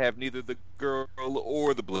now I have neither the girl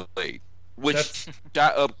or the blade, which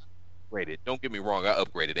I upgraded. Don't get me wrong, I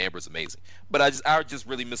upgraded. Amber's amazing, but I just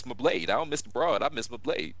really miss my blade. I don't miss the broad. I miss my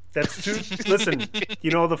blade. That's two. Listen,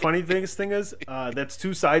 the funny thing is, that's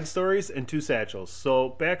two side stories and two satchels. So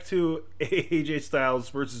back to AJ Styles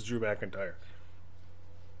versus Drew McIntyre.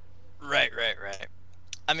 Right.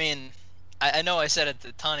 I mean, I know I said it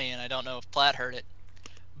to Tunney, and I don't know if Platt heard it,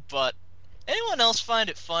 but anyone else find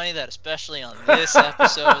it funny that especially on this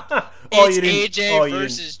episode, it's AJ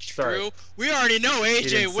versus Drew? We already know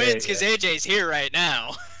AJ wins because AJ's here right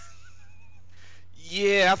now.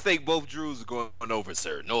 Yeah, I think both Drews are going over,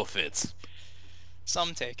 sir. No offense.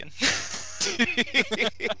 Some taken.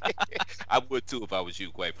 I would too if I was you,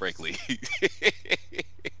 quite frankly.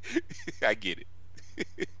 I get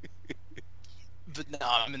it. But no,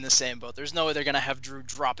 I'm in the same boat. There's no way they're going to have Drew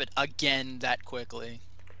drop it again that quickly.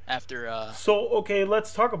 After So okay,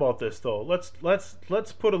 let's talk about this though.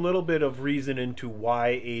 Let's put a little bit of reason into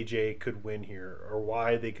why AJ could win here, or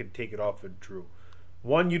why they could take it off of Drew.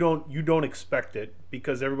 One, you don't expect it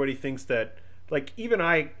because everybody thinks that, like, even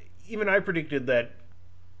I predicted that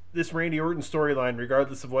this Randy Orton storyline,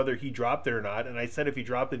 regardless of whether he dropped it or not, and I said if he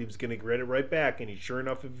dropped it, he was going to get it right back, and sure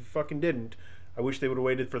enough, if he fucking didn't, I wish they would have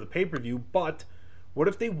waited for the pay-per-view. But what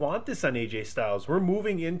if they want this on AJ Styles? We're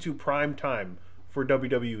moving into prime time for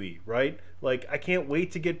WWE, right? Like, I can't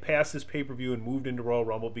wait to get past this pay-per-view and moved into Royal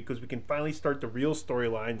Rumble because we can finally start the real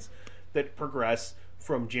storylines that progress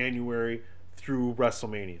from January through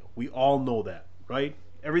WrestleMania. We all know that, right?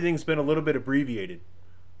 Everything's been a little bit abbreviated.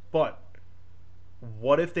 But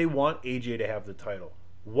what if they want AJ to have the title?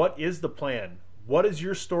 What is the plan? What is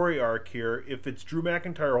your story arc here? If it's Drew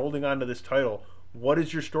McIntyre holding on to this title, what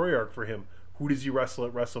is your story arc for him? Who does he wrestle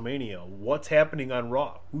at WrestleMania? What's happening on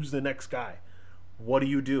Raw? Who's the next guy? What do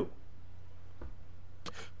you do?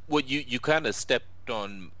 Well, you kind of stepped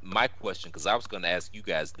on my question, because I was going to ask you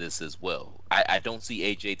guys this as well. I don't see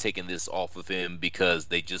AJ taking this off of him because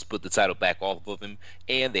they just put the title back off of him,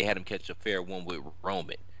 and they had him catch a fair one with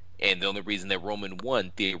Roman. And the only reason that Roman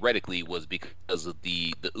won, theoretically, was because of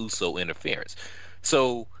the Uso interference.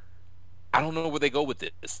 So I don't know where they go with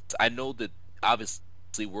this. I know that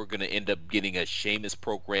obviously we're going to end up getting a Sheamus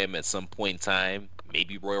program at some point in time.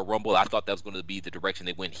 Maybe Royal Rumble. I thought that was going to be the direction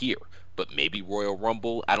they went here. But maybe Royal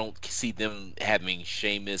Rumble. I don't see them having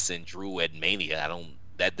Sheamus and Drew at Mania.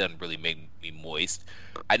 That doesn't really make me moist.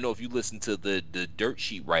 I know if you listen to the dirt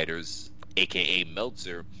sheet writers, a.k.a.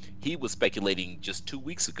 Meltzer, he was speculating just 2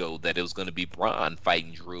 weeks ago that it was going to be Braun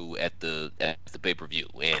fighting Drew at the pay-per-view.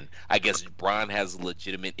 And I guess Braun has a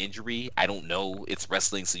legitimate injury. I don't know. It's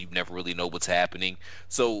wrestling, so you never really know what's happening.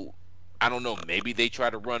 So I don't know. Maybe they try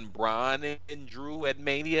to run Braun and Drew at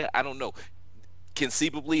Mania. I don't know.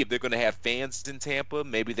 Conceivably, if they're going to have fans in Tampa,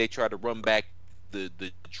 maybe they try to run back the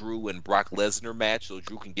Drew and Brock Lesnar match so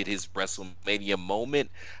Drew can get his WrestleMania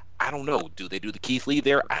moment. I don't know. Do they do the Keith Lee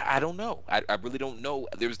there? I don't know. I really don't know.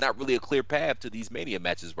 There's not really a clear path to these Mania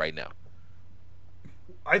matches right now.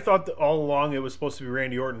 I thought that all along it was supposed to be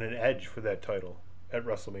Randy Orton and Edge for that title at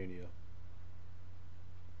WrestleMania.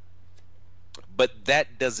 But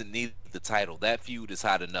that doesn't need the title. That feud is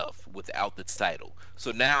hot enough without the title.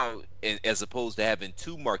 So now, as opposed to having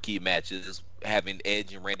 2 marquee matches, having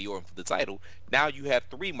Edge and Randy Orton for the title, now you have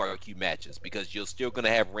 3 marquee matches because you're still going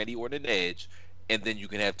to have Randy Orton and Edge, and then you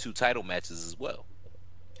can have 2 title matches as well.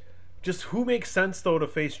 Just who makes sense, though, to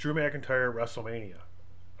face Drew McIntyre at WrestleMania?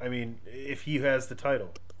 I mean, if he has the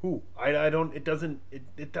title. Who? I don't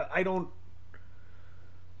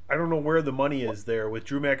know where the money is there with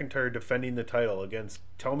Drew McIntyre defending the title against...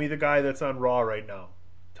 Tell me the guy that's on Raw right now.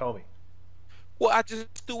 Tell me. Well, I just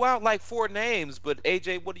threw out like 4 names, but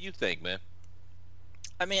AJ, what do you think, man?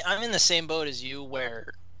 I mean, I'm in the same boat as you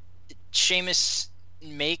where Sheamus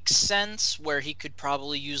makes sense, where he could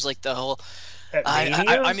probably use like the whole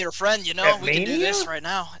I'm your friend, you know, At we Mania? can do this right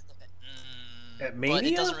now. At Mania? But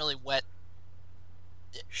it doesn't really wet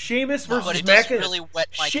Sheamus No, versus but it doesn't McIntyre. really wet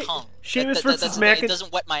my tongue. Sheamus That versus doesn't- McIntyre. It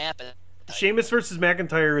doesn't wet my appetite. Sheamus versus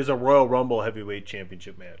McIntyre is a Royal Rumble heavyweight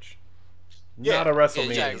championship match, not a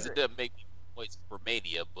WrestleMania. Yeah, it doesn't make me moist for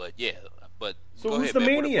Mania, but yeah. But So go who's ahead, the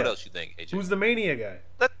man. Mania? What else you think, AJ? Who's the Mania guy?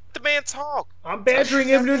 Let the man talk. I'm badgering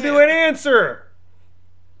him to do an answer.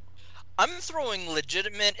 I'm throwing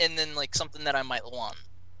legitimate and then like something that I might want.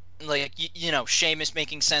 Like, you know, Sheamus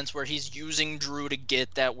making sense where he's using Drew to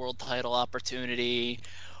get that world title opportunity,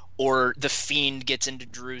 or the Fiend gets into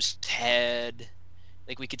Drew's head.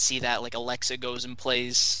 Like, we could see that, like, Alexa goes and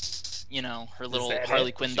plays, you know, her little that Harley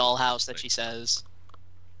it? Quinn dollhouse that she says.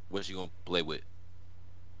 What's she gonna play with?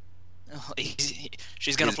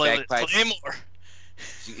 She's gonna His play with bagpipe? Claymore.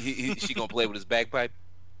 She gonna play with his bagpipe?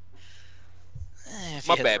 If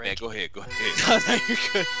My you hit bad, the man. range. Go ahead. No, you're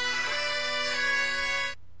good.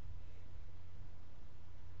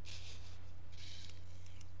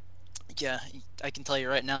 Yeah, I can tell you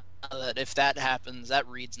right now that if that happens, that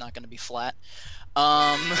read's not going to be flat.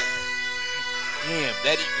 Damn,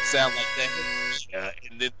 that even sound like that. Yeah,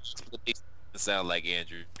 and then it sound like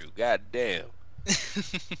Andrew. God damn.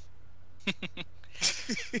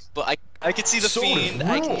 But I could see the So does Fiend.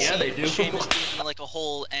 I can Raw. Yeah, see they do. Sheamus doing like a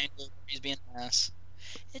whole angle where he's being an ass.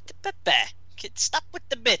 Stop with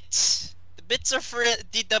the bits. The bits are for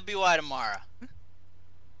DWI tomorrow.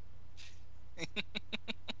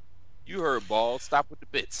 You heard, Ball. Stop with the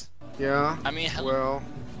bits. Yeah. I mean, well,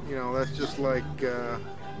 you know, that's just like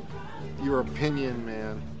your opinion,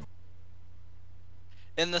 man.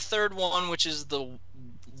 And the third one, which is the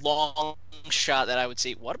long shot that I would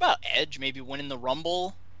say, what about Edge maybe winning the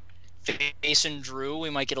Rumble, facing Drew? We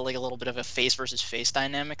might get a little bit of a face versus face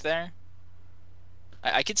dynamic there.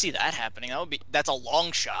 I could see that happening. That's a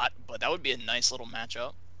long shot, but that would be a nice little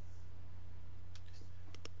matchup.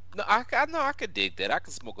 No, I could dig that. I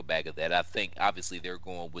could smoke a bag of that. I think obviously they're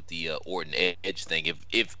going with the Orton Edge thing.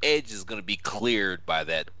 If Edge is going to be cleared by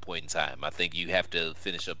that point in time, I think you have to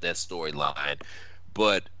finish up that storyline.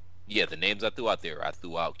 But yeah, the names I threw out there, I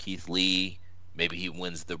threw out Keith Lee. Maybe he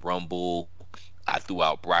wins the Rumble. I threw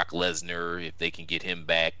out Brock Lesnar if they can get him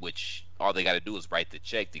back, which all they got to do is write the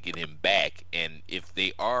check to get him back. And if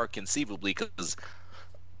they are conceivably, because,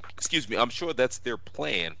 excuse me, I'm sure that's their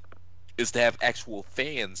plan, is to have actual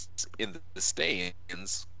fans in the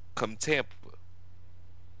stands come Tampa,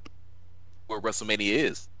 where WrestleMania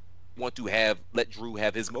is. Want to let Drew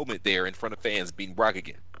have his moment there in front of fans beating Brock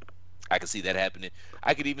again. I can see that happening.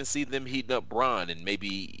 I could even see them heating up Braun, and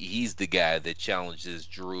maybe he's the guy that challenges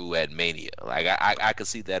Drew at Mania. Like I could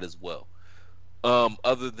see that as well.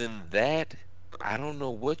 Other than that, I don't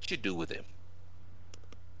know what you do with him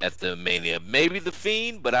at the Mania. Maybe the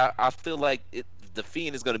Fiend, but I feel like the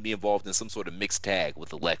Fiend is going to be involved in some sort of mixed tag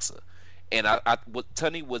with Alexa. And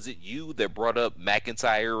Tunney, was it you that brought up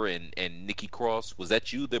McIntyre and Nikki Cross? Was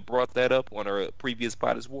that you that brought that up on our previous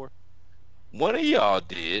Potters War? One of y'all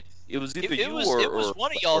did. It was either It was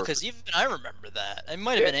one of y'all, because even I remember that. It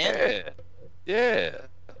might have been Andrew. Yeah.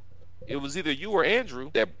 It was either you or Andrew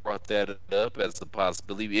that brought that up as a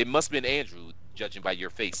possibility. It must have been Andrew, judging by your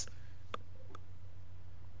face.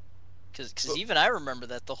 Because even I remember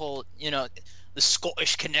that, the whole, the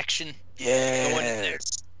Scottish connection going in there.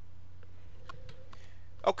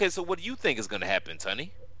 Okay, so what do you think is going to happen,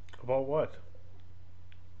 Tunney? About what?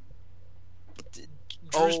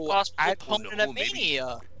 Drew's possible opponent at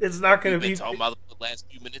Mania. It's not going to be. Talking about the last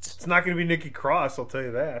few minutes. It's not going to be Nikki Cross. I'll tell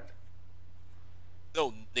you that.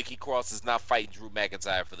 No, Nikki Cross is not fighting Drew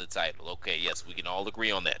McIntyre for the title. Okay, yes, we can all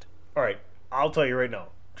agree on that. All right, I'll tell you right now.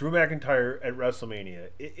 Drew McIntyre at WrestleMania.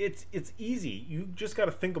 It's easy. You just got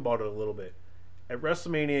to think about it a little bit. At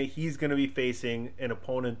WrestleMania, he's going to be facing an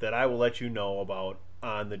opponent that I will let you know about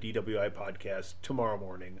on the DWI podcast tomorrow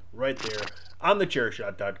morning, right there on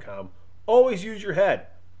thechairshot.com. Always use your head.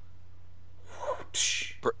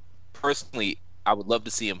 Personally, I would love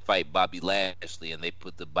to see him fight Bobby Lashley, and they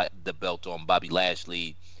put the belt on Bobby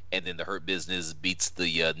Lashley, and then the Hurt Business beats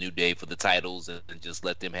the New Day for the titles, and just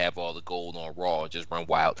let them have all the gold on Raw and just run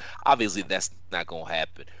wild. Obviously, that's not going to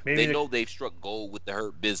happen. They know they've struck gold with the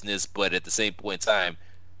Hurt Business, but at the same point in time,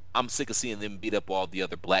 I'm sick of seeing them beat up all the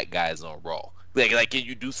other black guys on Raw. Like, can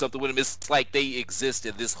you do something with them? It's like they exist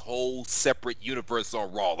in this whole separate universe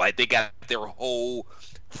on Raw. Like, they got their whole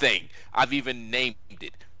thing. I've even named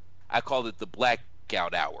it. I call it the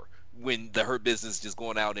Blackout Hour, when the Hurt Business just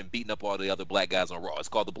going out and beating up all the other black guys on Raw. It's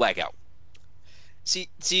called the Blackout. See,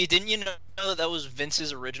 didn't you know that was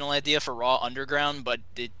Vince's original idea for Raw Underground, but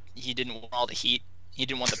he didn't want all the heat? He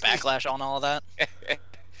didn't want the backlash on all of that?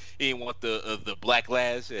 He didn't want the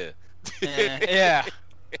blacklash? Yeah.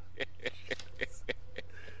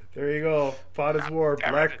 There you go. Potters War,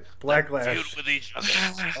 Blacklash. Feud with each other.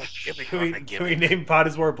 Can we name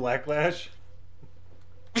Potters War Blacklash?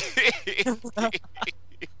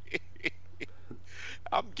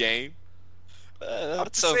 I'm game. I'm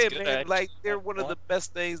just sounds saying, good, man, actually. like, they're one of the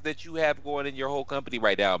best things that you have going in your whole company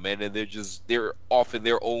right now, man, and they're off in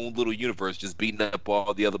their own little universe, just beating up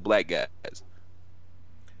all the other black guys.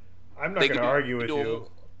 I'm not going to argue with you.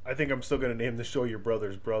 I think I'm still going to name the show Your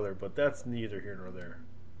Brother's Brother, but that's neither here nor there.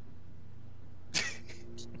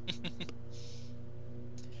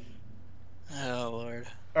 Oh, Lord.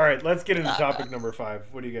 All right, let's get into topic number 5.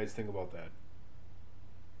 What do you guys think about that?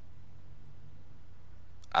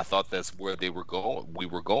 I thought that's where we were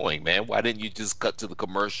going, man. Why didn't you just cut to the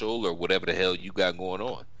commercial or whatever the hell you got going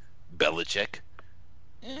on? Belichick.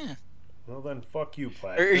 Yeah. Well then, fuck you,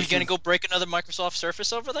 Platt. Are you gonna go break another Microsoft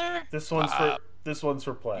Surface over there? This one's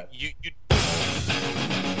for Platt.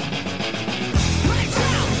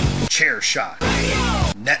 Chair Shot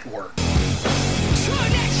Network.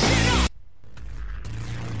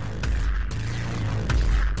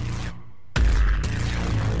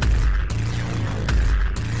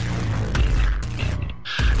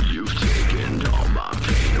 You've taken all my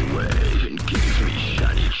pain away and gave me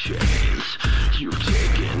shiny chains. You've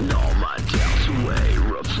taken all my doubts away,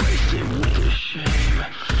 replaced it with a shame.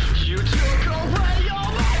 You took away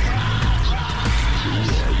all my pride.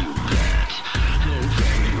 Yeah, you bet. And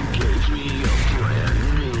then you gave me a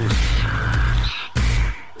brand new start.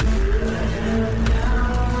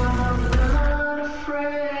 I'm not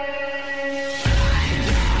afraid.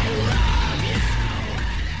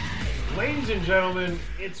 Ladies and gentlemen,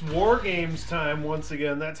 it's War Games time once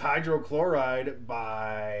again. That's Hydrochloride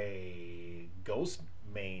by Ghost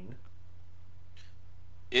Main.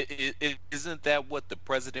 Isn't that what the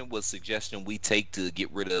president was suggesting we take to get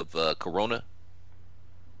rid of Corona?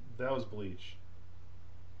 That was bleach.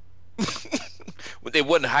 It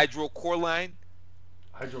wasn't hydrochloride?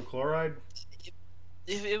 Hydrochloride?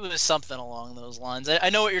 It was something along those lines. I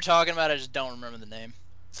know what you're talking about. I just don't remember the name.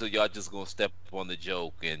 So y'all just gonna step on the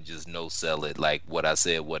joke and just no sell it like what I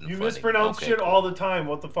said wasn't You funny? mispronounce Okay, shit cool. all the time.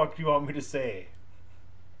 What the fuck do you want me to say?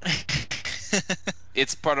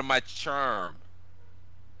 It's part of my charm.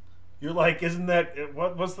 You're like, isn't that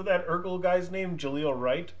what's that Urkel guy's name? Jaleel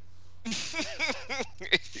Wright? It's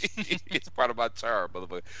part of my charm,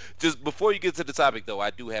 motherfucker. Just before you get to the topic, though, I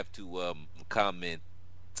do have to comment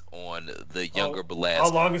on the younger Belaz. How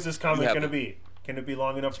long is this comment going to be? Can it be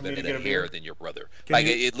long enough for me to get a hair beer? than your brother. Can Like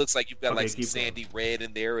you- it looks like you've got Okay, like some keep sandy red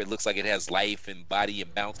in there. It looks like it has life and body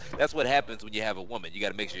and bounce. That's what happens when you have a woman. You got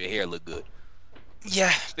to make sure your hair look good.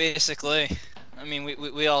 Yeah, basically. I mean,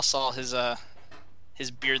 we all saw his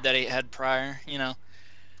beard that he had prior, you know.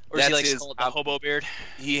 Or does he like call it the hobo beard?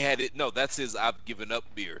 He had it. No, that's his I've given up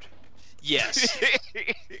beard. Yes.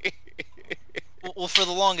 Well, for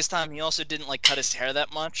the longest time, he also didn't like cut his hair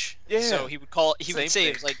that much. Yeah. So he would call. He Same would say, thing.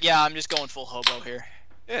 "It was like, yeah, I'm just going full hobo here."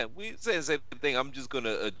 Yeah, we say the same thing. I'm just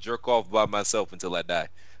gonna jerk off by myself until I die.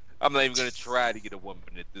 I'm not even gonna try to get a woman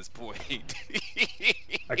at this point.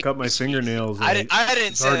 I cut my fingernails. And I didn't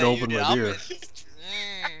it's say hard to that open you my did. beer.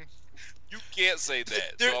 You can't say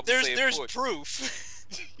that. So I'm saying There's for it. proof.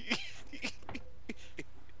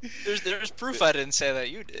 There's proof I didn't say that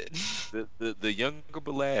you did. The younger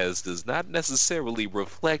Belaz does not necessarily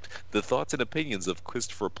reflect the thoughts and opinions of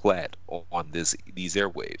Christopher Platt on these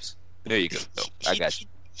airwaves. There you go. I got you.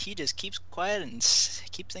 He just keeps quiet and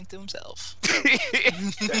keeps thinking to himself.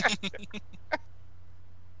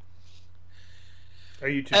 Are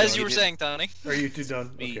you two As done? you were saying, Tony. Are you two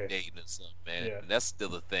done? Speed Okay. dating or something, man. Yeah. That's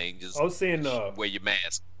still a thing. Just I was saying, wear your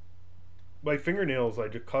mask. my fingernails, I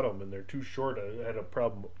just cut them and they're too short. I had a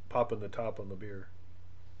problem popping the top on the beer.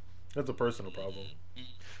 That's a personal problem.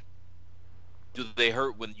 Do they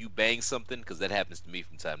hurt when you bang something? Because that happens to me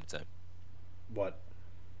from time to time. What?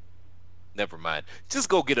 Never mind. Just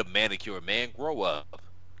go get a manicure, man. Grow up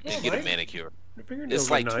and get a mine- manicure. Your fingernails It's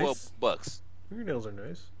like are nice. $12. Fingernails are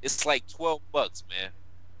nice. It's like $12, man.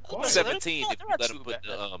 Why? 17 if They're you not let too them put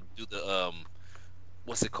bad. the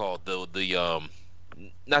what's it called? The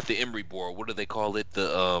not the emery board. What do they call it?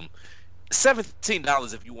 The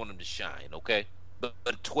 $17 if you want them to shine, okay? But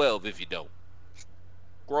 12 if you don't.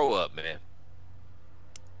 Grow up, man.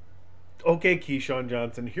 Okay, Keyshawn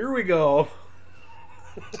Johnson, here we go.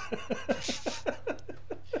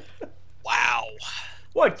 Wow.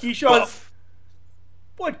 What, Keyshawn?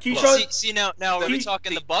 What, Keyshawn? See now are we Key-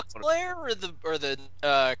 talking the Bucks player or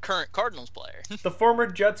the current Cardinals player? The former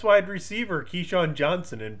Jets wide receiver, Keyshawn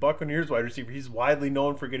Johnson, and Buccaneers wide receiver. He's widely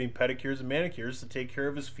known for getting pedicures and manicures to take care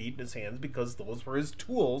of his feet and his hands because those were his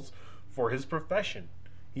tools for his profession.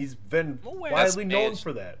 He's been widely known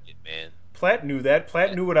for that. Man. Platt knew that.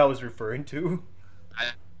 Platt knew what I was referring to. I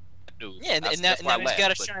do. Yeah, and That's now why I he's laughed, got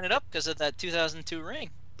to but shine it up because of that 2002 ring.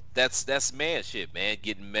 That's man shit, man.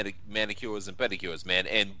 Getting manicures and pedicures, man,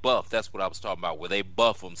 and buff. That's what I was talking about. Where they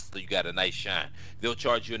buff them so you got a nice shine. They'll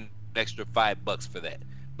charge you an extra $5 for that.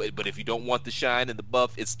 But if you don't want the shine and the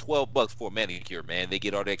buff, it's $12 for a manicure, man. They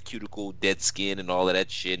get all that cuticle, dead skin, and all of that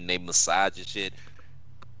shit, and they massage and shit.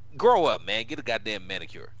 Grow up, man. Get a goddamn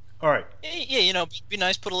manicure. All right. Yeah, you know, be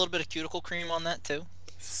nice. Put a little bit of cuticle cream on that too.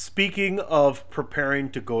 Speaking of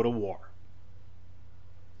preparing to go to war.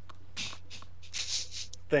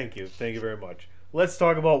 Thank you very much. Let's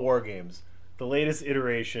talk about War Games, the latest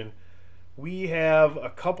iteration. We have a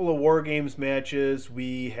couple of War Games matches.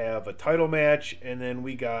 We have a title match, and then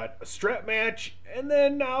we got a strap match, and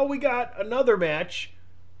then now we got another match,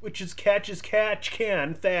 which is Thatch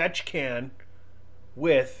Can,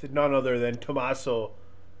 with none other than Tommaso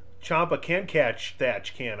Ciampa. Can catch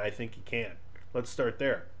Thatch Can. I think he can. Let's start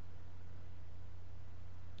there.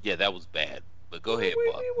 Yeah, that was bad. But go ahead,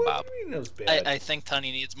 Bob. That was bad. I think Tony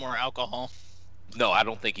needs more alcohol. No, I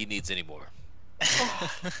don't think he needs any more.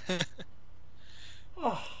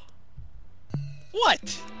 Oh.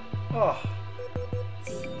 What? Oh.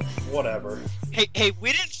 Whatever. Hey,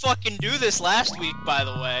 we didn't fucking do this last week, by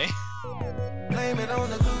the way. Blame it on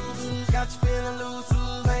the lose, got you feeling loose.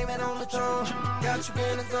 Blame it on the throne, got you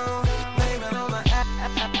in the zone. Blame it on the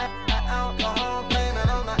alcohol. Blame it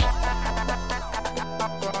on the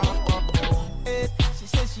She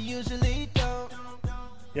says she usually don't.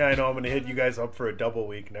 Yeah, I know. I'm going to hit you guys up for a double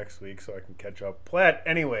week next week so I can catch up. Platt,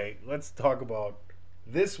 anyway, let's talk about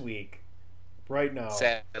this week right now.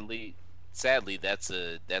 Sadly, that's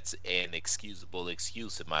an excusable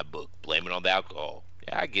excuse in my book. Blame it on the alcohol.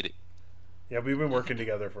 Yeah, I get it. Yeah, we've been working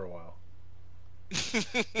together for a while.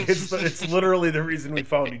 It's literally the reason we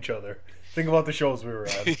found each other. Think about the shows we were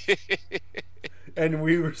on. And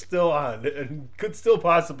we were still on and could still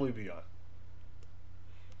possibly be on.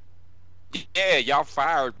 Yeah, y'all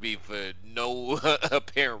fired me for no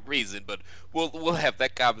apparent reason, but we'll have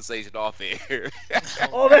that conversation off air.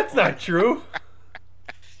 Oh, that's not true.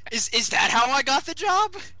 Is that how I got the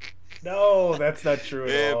job? No, that's not true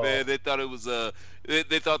at all. Man, they thought it was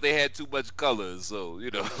they thought they had too much color, so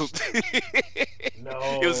it was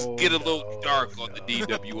get a little dark on the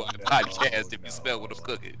DWI podcast if you smell what I'm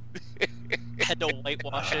cooking. Had to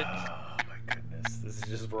whitewash it. Oh my goodness. This is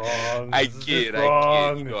just wrong. I This is get, just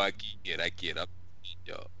wrong. You know, I get.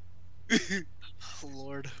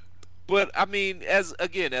 Lord. But I mean, as a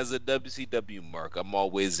WCW mark, I'm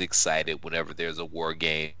always excited whenever there's a War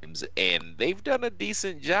Games, and they've done a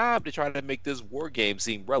decent job to try to make this War Game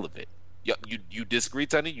seem relevant. You disagree,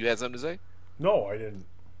 Tony? You had something to say? No, I didn't.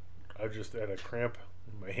 I just had a cramp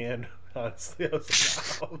in my hand. Honestly, I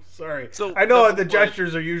was like, oh, sorry. So, I know number the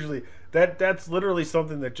gestures are usually that's literally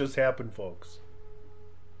something that just happened, folks.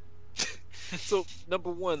 So, number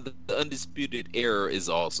one, the Undisputed Era is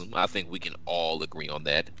awesome. I think we can all agree on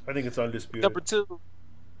that. I think it's undisputed. Number two,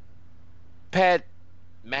 Pat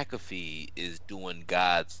McAfee is doing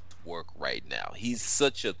God's work right now. He's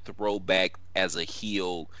such a throwback as a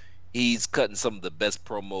heel. He's cutting some of the best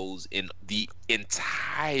promos in the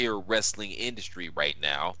entire wrestling industry right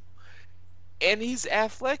now. And he's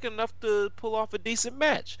athletic enough to pull off a decent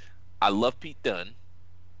match. I love Pete Dunne.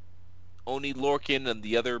 Only Lorcan and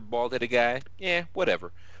the other bald-headed guy, yeah,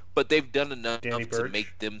 whatever. But they've done enough to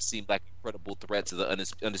make them seem like incredible threats to the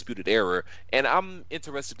Undisputed Era. And I'm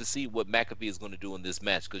interested to see what McAfee is going to do in this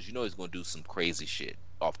match, because you know he's going to do some crazy shit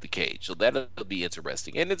off the cage. So that'll be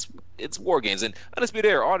interesting. And it's War Games, and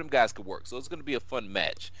Undisputed Era, all them guys could work. So it's going to be a fun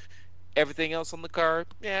match. Everything else on the card,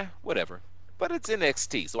 yeah, whatever. But it's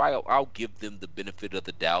NXT, so I'll give them the benefit of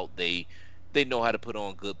the doubt. They know how to put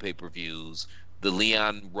on good pay-per-views. The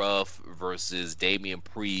Leon Ruff versus Damian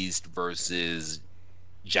Priest versus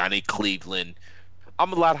Johnny Cleveland.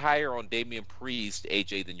 I'm a lot higher on Damian Priest,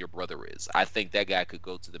 AJ, than your brother is. I think that guy could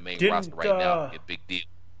go to the main roster right now and be a big deal.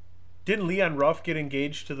 Didn't Leon Ruff get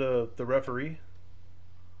engaged to the referee?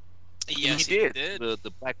 Yes, he did.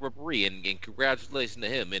 The black referee, and congratulations to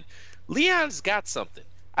him. And Leon's got something.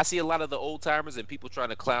 I see a lot of the old timers and people trying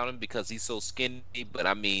to clown him because he's so skinny, but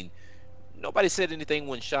I mean, nobody said anything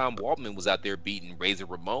when Sean Waltman was out there beating Razor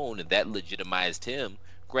Ramon, and that legitimized him.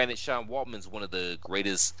 Granted, Sean Waltman's one of the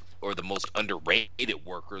greatest or the most underrated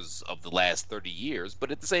workers of the last 30 years,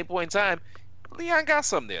 but at the same point in time, Leon got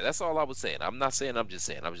something there. That's all I was saying. I'm not saying I'm just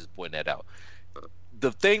saying. I was just pointing that out.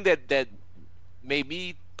 The thing that made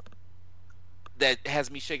me, that has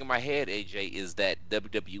me shaking my head, AJ, is that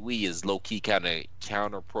WWE is low-key kind of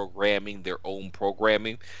counter-programming their own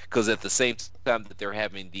programming, because at the same time that they're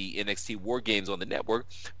having the NXT War Games on the network,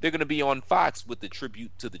 they're going to be on Fox with the tribute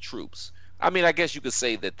to the troops. I mean, I guess you could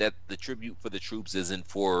say that the tribute for the troops isn't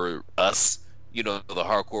for us, you know, the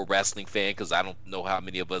hardcore wrestling fan, because I don't know how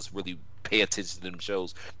many of us really pay attention to them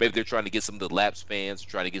shows. Maybe they're trying to get some of the lapsed fans,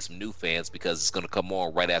 trying to get some new fans, because it's going to come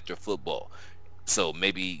on right after football. So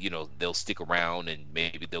maybe, you know, they'll stick around and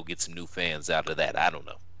maybe they'll get some new fans out of that. I don't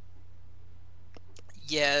know.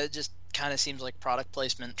 Yeah, it just kind of seems like product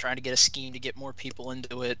placement, trying to get a scheme to get more people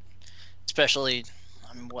into it. Especially,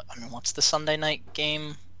 what's the Sunday night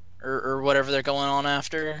game or whatever they're going on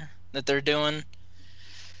after that they're doing?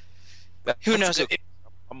 Who knows?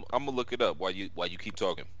 I'm gonna look it up while you keep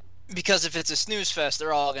talking. Because if it's a snooze fest,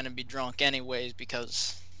 they're all gonna be drunk anyways,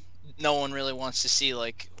 because no one really wants to see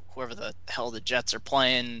like whoever the hell the Jets are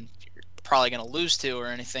playing, you're probably going to lose to or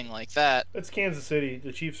anything like that. It's Kansas City.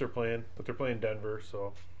 The Chiefs are playing, but they're playing Denver,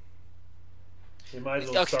 so they might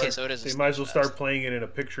as well start playing it in a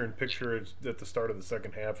picture-in-picture at the start of the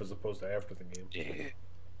second half as opposed to after the game.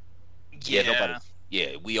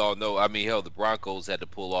 Yeah, we all know. I mean, hell, the Broncos had to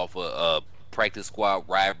pull off a practice squad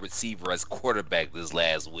wide receiver as quarterback this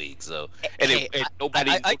last week. So,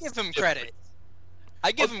 nobody. I give him credit.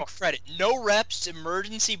 I give him credit. No reps,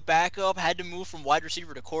 emergency backup, had to move from wide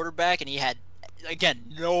receiver to quarterback, and he had, again,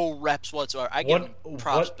 no reps whatsoever. I give him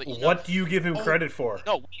props, but what do you give him credit for?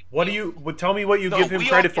 No. Tell me what you give him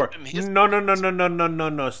credit for. No. Stop.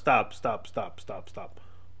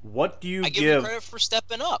 What do you give? I give him credit for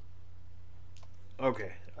stepping up.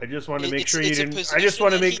 Okay. I just want to make sure you didn't. I just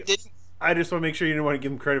want to make sure you didn't want to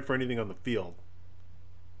give him credit for anything on the field.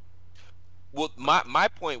 Well, my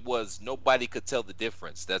point was nobody could tell the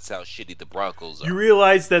difference. That's how shitty the Broncos are. You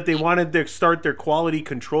realize that they wanted to start their quality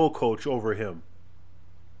control coach over him.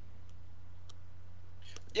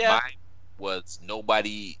 Yeah. Mine was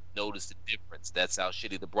nobody noticed the difference. That's how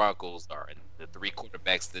shitty the Broncos are, and the three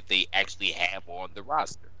quarterbacks that they actually have on the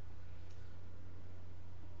roster.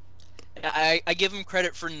 I give him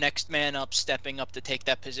credit for next man up, stepping up to take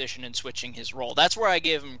that position and switching his role. That's where I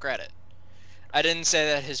gave him credit. I didn't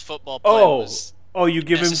say that his football play was you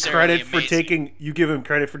give him credit for amazing.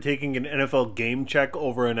 taking an NFL game check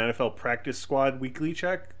over an NFL practice squad weekly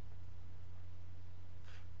check?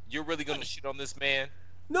 You're really going to shit on this man?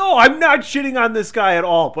 No, I'm not shitting on this guy at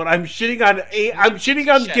all, but I'm shitting on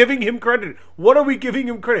giving him credit. What are we giving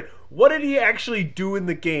him credit? What did he actually do in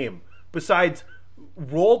the game besides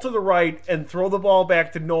roll to the right and throw the ball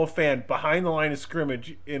back to Noah Fant behind the line of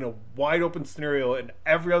scrimmage in a wide open scenario and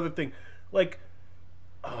every other thing. Like,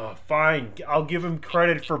 fine. I'll give him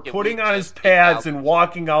credit for putting on his pads and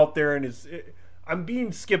walking out there and I'm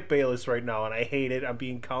being Skip Bayless right now, and I hate it. I'm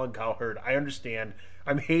being Colin Cowherd. I understand.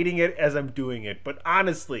 I'm hating it as I'm doing it. But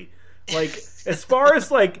honestly, like, as far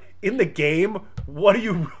as, like, in the game, what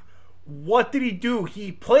did he do?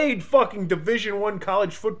 He played fucking Division I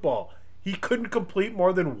college football. He couldn't complete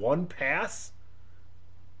more than one pass?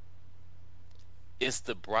 It's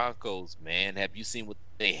the Broncos, man. Have you seen what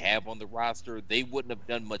they have on the roster? They wouldn't have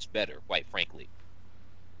done much better, quite frankly.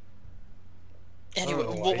 Anyway,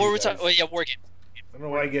 what were we talking? Oh, yeah, War Games. I don't know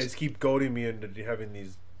why you guys keep goading me into having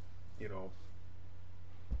these,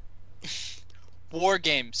 War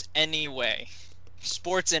Games, anyway.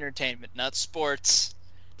 Sports entertainment, not sports.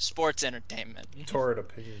 Sports entertainment. Torrid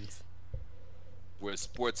opinions. Where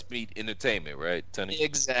sports meet entertainment, right, Tony?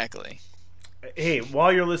 Exactly. Hey,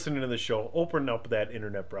 while you're listening to the show, open up that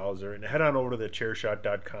internet browser and head on over to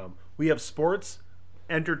thechairshot.com. We have sports,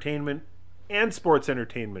 entertainment, and sports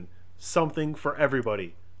entertainment. Something for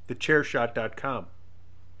everybody. Thechairshot.com.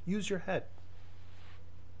 Use your head.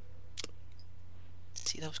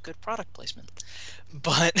 See, that was good product placement.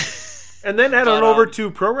 But... And then head on over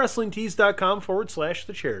to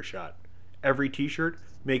prowrestlingtees.com/thechairshot. Every t-shirt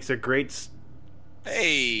makes a great...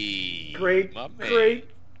 Great.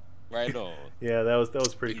 Right on. Yeah, that was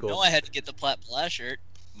pretty cool. You know I had to get the Platt Pla shirt.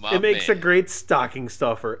 It makes a great stocking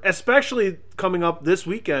stuffer, especially coming up this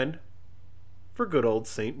weekend for good old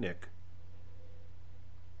St. Nick.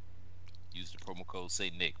 Use the promo code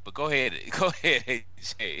St. Nick. But go ahead,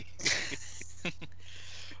 AJ.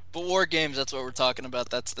 But War Games, that's what we're talking about.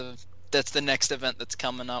 That's the next event that's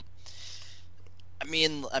coming up. I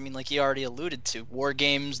mean, like he already alluded to, War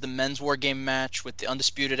Games, the men's War Game match with the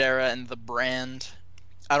Undisputed Era and the Brand.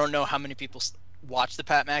 I don't know how many people watch the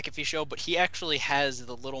Pat McAfee show, but he actually has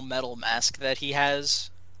the little metal mask that he has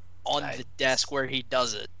on the desk where he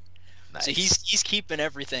does it. Nice. So he's keeping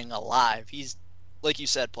everything alive. He's, like you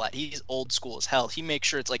said, Platt, he's old school as hell. He makes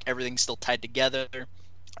sure it's like everything's still tied together,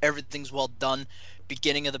 everything's well done.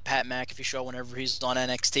 Beginning of the Pat McAfee show, whenever he's on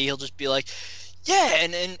NXT, he'll just be like, yeah,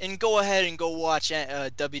 and go ahead and go watch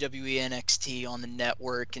WWE NXT on the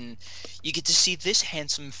network, and you get to see this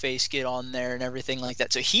handsome face get on there and everything like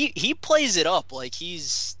that. So he plays it up like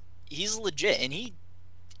he's legit, and he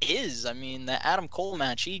is. I mean, the Adam Cole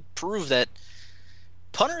match, he proved that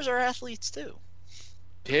punters are athletes too.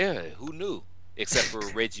 Yeah, who knew? Except for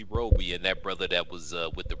Reggie Roby and that brother that was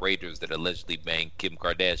with the Raiders that allegedly banged Kim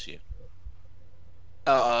Kardashian.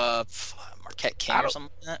 Marquette King or something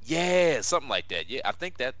like that? Yeah, something like that. Yeah, I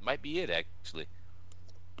think that might be it, actually.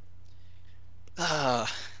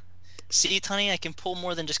 See, Tony, I can pull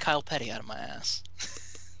more than just Kyle Petty out of my ass.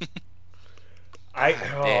 I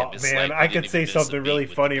could say something really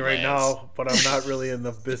funny right now, but I'm not really in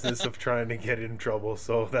the business of trying to get in trouble,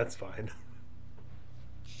 so that's fine.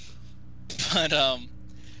 But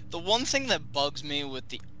the one thing that bugs me with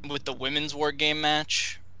the women's War Game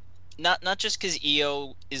match, not just because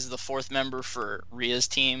Io is the fourth member for Rhea's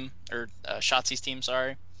team, or Shotzi's team,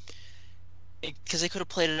 sorry. Because they could have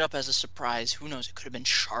played it up as a surprise. Who knows? It could have been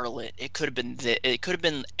Charlotte. It could have been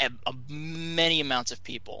many amounts of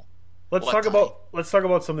people. Let's talk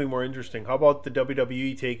about something more interesting. How about the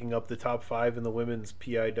WWE taking up the top 5 in the women's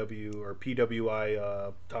PIW or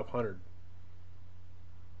PWI top 100?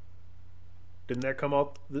 Didn't that come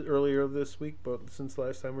out earlier this week? But since the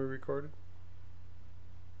last time we recorded.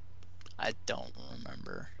 I don't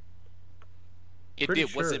remember.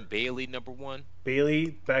 Wasn't Bayley number 1?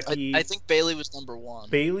 Bayley, Becky. I think Bayley was number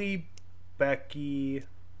 1. Bayley, Becky.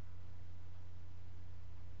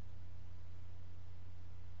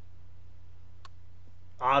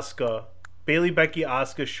 Asuka. Bayley, Becky,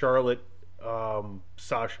 Asuka, Charlotte,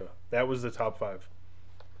 Sasha. That was the top 5.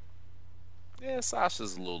 Yeah,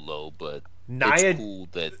 Sasha's a little low, but Nia, it's cool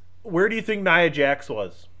that. Where do you think Nia Jax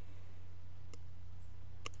was?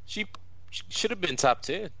 She should have been top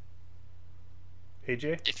 10.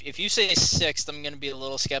 AJ? If you say 6th, I'm going to be a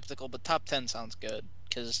little skeptical, but top 10 sounds good.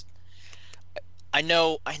 Because I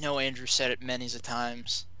know Andrew said it many a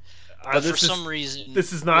times. But for some reason...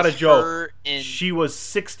 This is not a joke. She was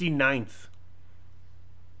 69th.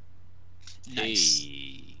 Nice.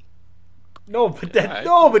 Hey. No, but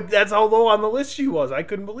that's how low on the list she was. I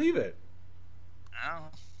couldn't believe it. Oh.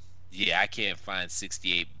 Yeah, I can't find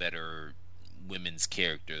 68 better women's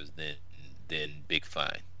characters than Big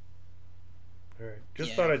Fine. All right,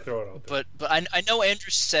 thought I'd throw it out there. But I know Andrew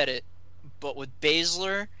said it, but with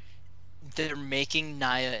Baszler, they're making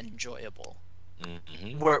Nia enjoyable.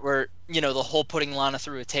 Where the whole putting Lana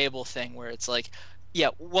through a table thing, where it's like, yeah,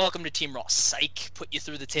 welcome to Team Raw. Psych, put you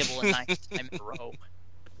through the table a ninth time in a row.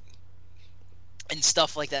 And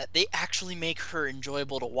stuff like that. They actually make her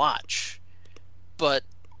enjoyable to watch. But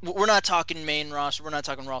we're not talking main roster. We're not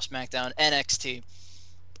talking Raw, SmackDown, NXT.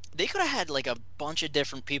 They could have had like a bunch of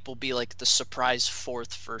different people be like the surprise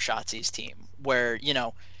fourth for Shotzi's team, where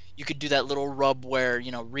you could do that little rub where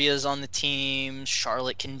Rhea's on the team,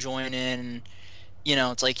 Charlotte can join in.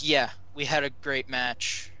 It's like, yeah, we had a great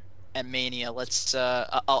match at Mania. Let's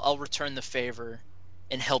I'll return the favor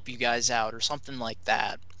and help you guys out, or something like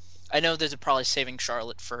that. I know they're probably saving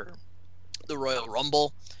Charlotte for the Royal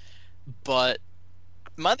Rumble, but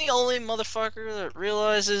am I the only motherfucker that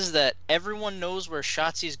realizes that everyone knows where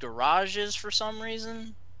Shotzi's garage is for some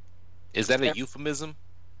reason? Is that a euphemism?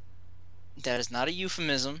 That is not a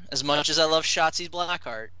euphemism. As much as I love Shotzi's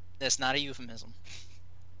Blackheart, that's not a euphemism.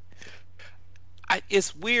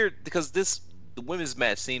 It's weird because the women's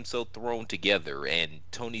match seems so thrown together, and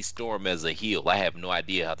Toni Storm as a heel, I have no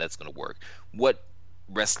idea how that's going to work. What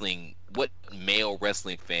male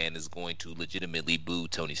wrestling fan is going to legitimately boo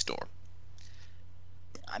Toni Storm?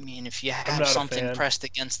 I mean, if you have something pressed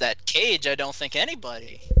against that cage, I don't think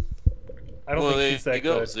anybody. I don't think she's that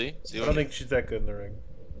good. See I don't think she's that good in the ring.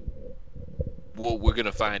 Well, we're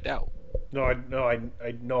gonna find out. No,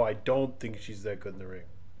 I don't think she's that good in the ring.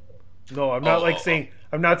 No, I'm not saying.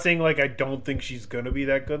 I'm not saying like I don't think she's gonna be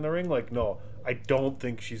that good in the ring. Like, no, I don't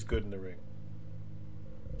think she's good in the ring.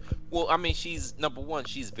 Well, I mean, she's number one.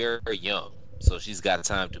 She's very, very young, so she's got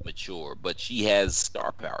time to mature. But she has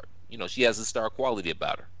star power. She has a star quality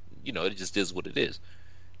about her. It just is what it is.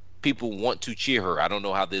 People want to cheer her. I don't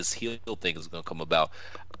know how this heel thing is going to come about.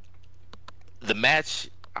 The match,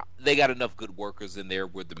 they got enough good workers in there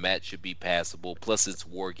where the match should be passable. Plus, it's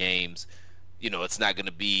War Games. It's not going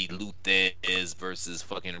to be Luthez versus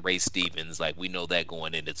fucking Ray Stevens. Like, we know that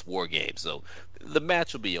going in. It's War Games. So the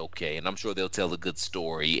match will be okay, and I'm sure they'll tell a good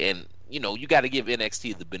story. And, you got to give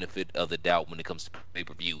NXT the benefit of the doubt when it comes to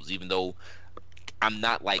pay-per-views, even though I'm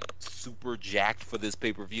not, like, super jacked for this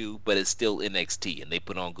pay-per-view, but it's still NXT, and they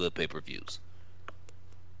put on good pay-per-views.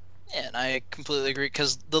 Yeah, and I completely agree,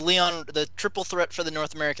 because the triple threat for the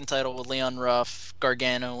North American title with Leon Ruff,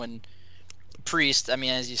 Gargano, and Priest, I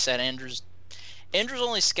mean, as you said, Andrew's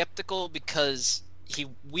only skeptical because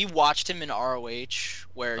we watched him in ROH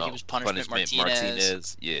where he was Punishment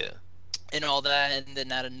Martinez, yeah, and all that, and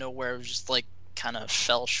then out of nowhere it was just like kind of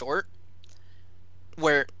fell short.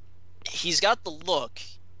 Where he's got the look,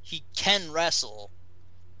 he can wrestle.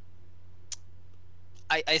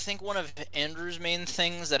 I think one of Andrew's main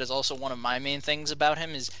things that is also one of my main things about him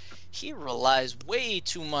is he relies way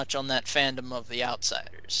too much on that fandom of the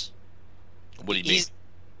Outsiders. What do you mean?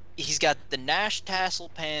 He's got the Nash tassel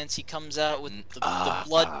pants. He comes out with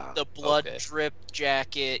the blood drip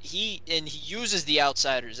jacket. He uses the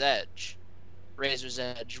Outsider's Edge, Razor's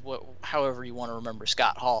Edge, however you want to remember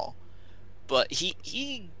Scott Hall. But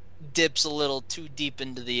he dips a little too deep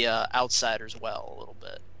into the Outsiders well a little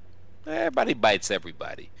bit. Everybody bites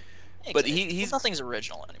everybody, exactly. But he's nothing's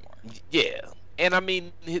original anymore. Yeah. And I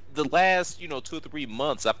mean, the last 2 or 3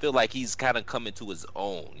 months, I feel like he's kind of coming to his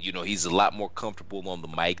own. He's a lot more comfortable on the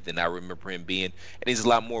mic than I remember him being, and he's a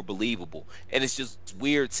lot more believable. And it's just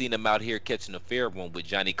weird seeing him out here catching a fair one with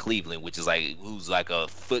Johnny Cleveland, which is like who's like a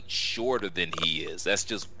foot shorter than he is. That's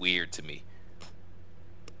just weird to me.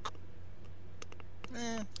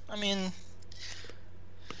 I mean,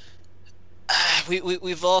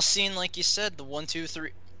 we've all seen, like you said, the 1, 2,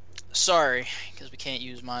 3. Sorry, because we can't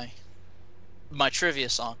use my trivia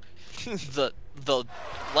song. the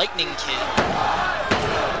Lightning Kid.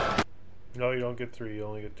 No, you don't get 3. You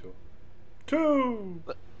only get 2. 2.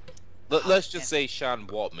 Let's just say Sean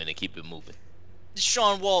Waltman and keep it moving.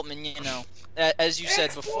 Sean Waltman, as you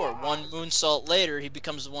said before, one moonsault later, he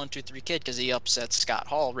becomes the 1, 2, 3 Kid because he upsets Scott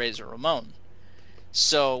Hall, Razor Ramon.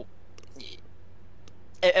 So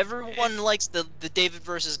everyone likes the David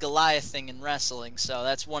versus Goliath thing in wrestling, so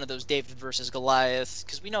that's one of those David versus Goliath,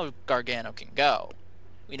 because we know Gargano can go.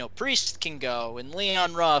 We know Priest can go, and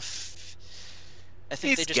Leon Ruff, I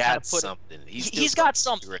think they just kind of put something. He's got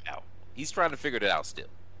something. He's trying to figure it out still.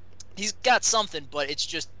 He's got something, but it's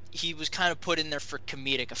just he was kind of put in there for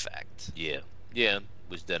comedic effect. Yeah,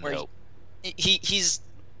 which doesn't help. He's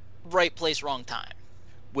right place, wrong time.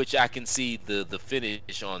 Which I can see the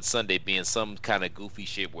finish on Sunday being some kind of goofy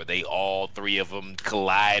shit where they all 3 of them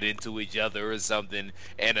collide into each other or something,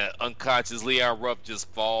 and an unconscious Leon Ruff just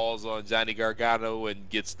falls on Johnny Gargano and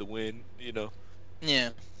gets the win.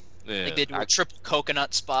 Yeah. Like they do a triple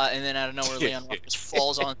coconut spot, and then out of nowhere Leon Ruff just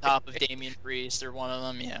falls on top of Damian Priest or one of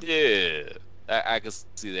them. Yeah. I can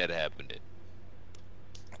see that happening.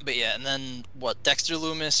 But yeah, and then what? Dexter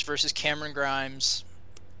Lumis versus Cameron Grimes.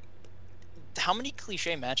 How many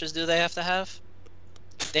cliche matches do they have to have?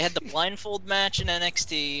 They had the blindfold match in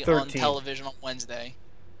NXT 13. on television on Wednesday.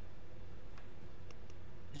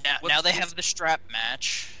 Now they have the strap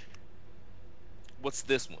match. What's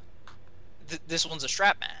this one? This one's a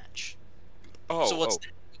strap match. Oh,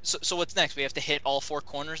 so what's next? We have to hit all 4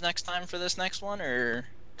 corners next time for this next one, or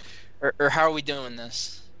how are we doing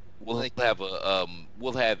this? We'll have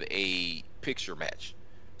a picture match.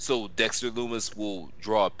 So Dexter Lumis will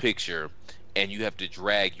draw a picture, and you have to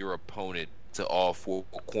drag your opponent to all 4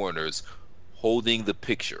 corners, holding the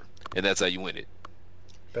picture, and that's how you win it.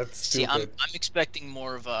 That's stupid. See, I'm expecting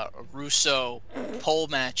more of a Russo pole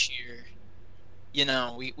match here. You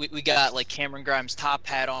know, we got like Cameron Grimes' top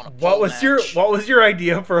hat on. What was your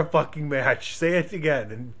idea for a fucking match? Say it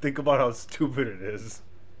again and think about how stupid it is.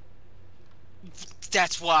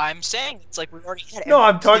 That's why I'm saying it's like we already had. No,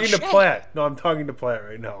 I'm talking to Platt. No, I'm talking to Platt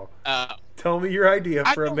right now. Tell me your idea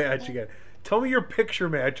for a match again. Tell me your picture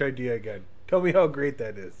match idea again. Tell me how great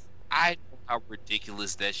that is. I know how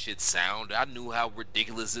ridiculous that shit sound. I knew how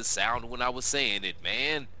ridiculous it sounded when I was saying it,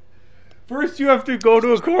 man. First, you have to go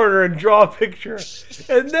to a corner and draw a picture,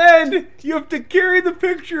 and then you have to carry the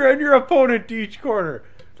picture and your opponent to each corner.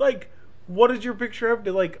 Like, what does your picture have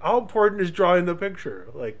to like? How important is drawing the picture?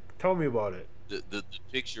 Like, tell me about it. The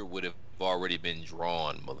picture would have already been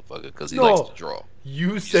drawn, motherfucker, because he likes to draw.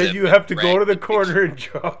 You said you have to go to the corner and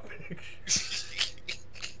draw a picture.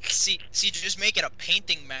 See, just make it a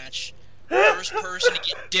painting match. First person to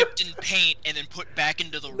get dipped in paint and then put back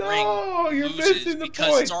into the ring. No, you're missing the because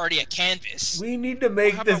point. It's already a canvas. We need to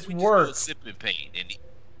make this work. Sipping paint and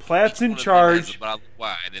Platt's in charge.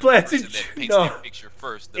 Platt's in charge. No, picture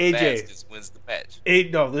first. The AJ fastest wins the match.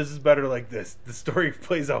 No, this is better like this. The story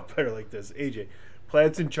plays out better like this. AJ,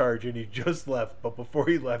 Platt's in charge and he just left, but before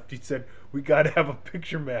he left, he said we got to have a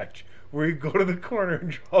picture match where you go to the corner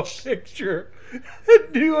and draw a picture.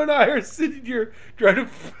 And you and I are sitting here trying to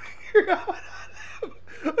figure out how to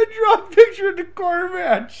have a draw picture in the corner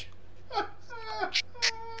match.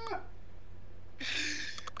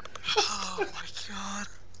 Oh my god.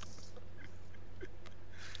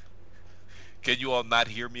 Can you all not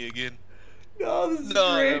hear me again? No, this is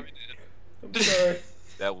great. I'm sorry.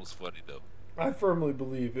 That was funny though. I firmly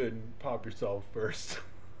believe in pop yourself first.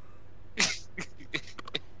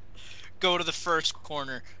 Go to the first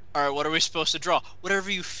corner. All right, what are we supposed to draw?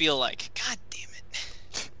 Whatever you feel like. God damn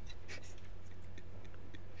it.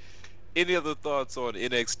 Any other thoughts on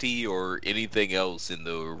NXT or anything else in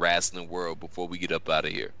the wrestling world before we get up out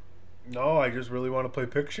of here? No, I just really want to play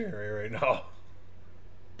Pictionary right now.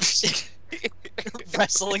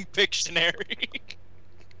 Wrestling Pictionary.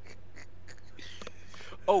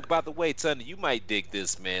 Oh, by the way, Tony, you might dig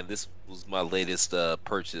this, man. This was my latest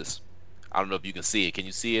purchase. I don't know if you can see it. Can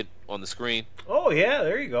you see it on the screen? Oh, yeah,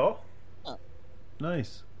 there you go. Oh.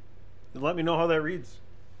 Nice. Let me know how that reads.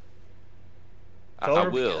 I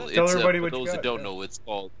will. Tell everybody for what those you got. that don't know, it's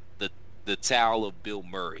called the Towel of Bill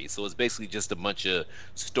Murray. So it's basically just a bunch of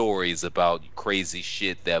stories about crazy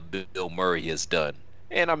shit that Bill Murray has done.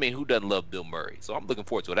 And I mean, who doesn't love Bill Murray? So I'm looking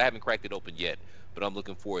forward to it. I haven't cracked it open yet, but I'm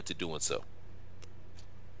looking forward to doing so.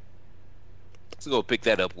 So go pick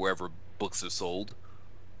that up wherever books are sold.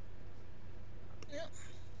 Yeah.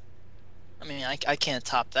 I mean, I can't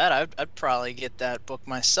top that. I'd probably get that book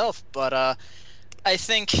myself, but I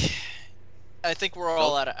think we're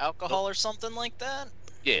all out of alcohol or something like that.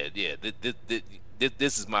 Yeah.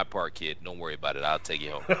 This is my part, kid. Don't worry about it. I'll take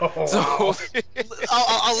you home. So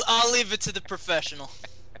I'll leave it to the professional.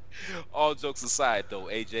 All jokes aside, though,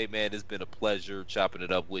 AJ, man, it's been a pleasure chopping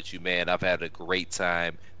it up with you, man. I've had a great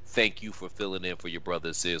time. Thank you for filling in for your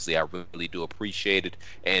brother. Seriously, I really do appreciate it.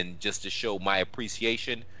 And just to show my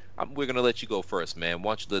appreciation, we're going to let you go first, man.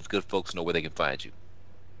 Why don't you let good folks know where they can find you?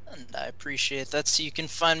 And I appreciate that. So you can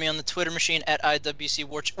find me on the Twitter machine at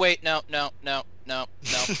IWC Wait, no.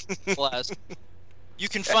 Blast. You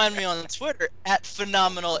can find me on Twitter at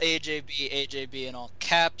PhenomenalAJB in all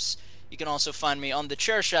caps. You can also find me on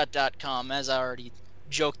thechairshot.com, as I already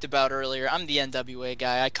joked about earlier. I'm the NWA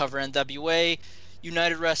guy. I cover NWA,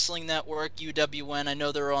 United Wrestling Network, UWN. I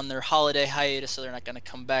know they're on their holiday hiatus, so they're not going to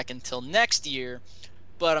come back until next year,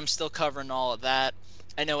 but I'm still covering all of that.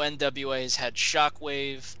 I know NWA has had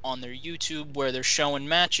Shockwave on their YouTube where they're showing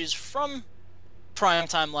matches from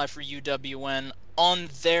Primetime Live for UWN on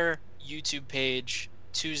their YouTube page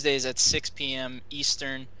Tuesdays at 6 p.m.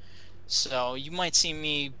 Eastern. So you might see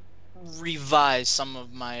me revise some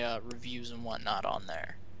of my reviews and whatnot on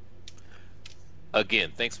there.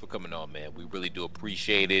 Again, thanks for coming on, man. We really do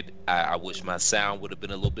appreciate it. I wish my sound would have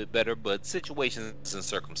been a little bit better, but situations and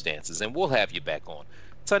circumstances, and we'll have you back on.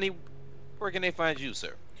 Tunney, where can they find you,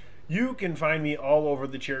 sir? You can find me all over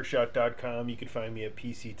thechairshot.com. You can find me at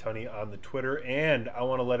PC Tunney on the Twitter, and I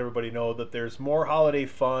want to let everybody know that there's more holiday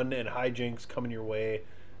fun and hijinks coming your way.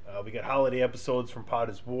 We got holiday episodes from Pod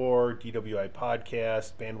is War, DWI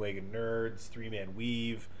Podcast, Bandwagon Nerds, Three Man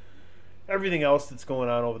Weave, everything else that's going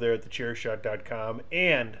on over there at thechairshot.com.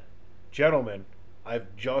 And, gentlemen,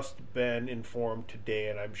 I've just been informed today,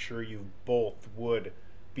 and I'm sure you both would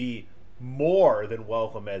be more than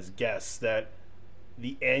welcome as guests, that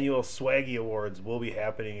the annual Swaggy Awards will be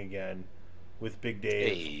happening again with Big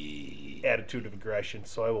Dave, Attitude of Aggression.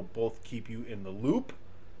 So I will both keep you in the loop.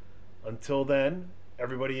 Until then,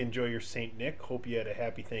 everybody enjoy your St. Nick. Hope you had a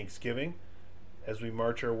happy Thanksgiving as we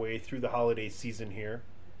march our way through the holiday season here.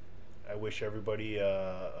 I wish everybody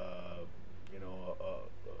a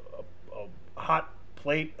hot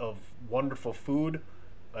plate of wonderful food,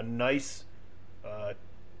 a nice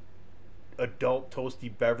adult toasty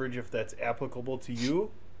beverage if that's applicable to you,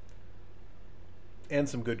 and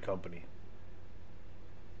some good company.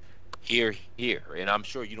 Here, and I'm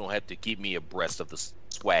sure you don't have to keep me abreast of the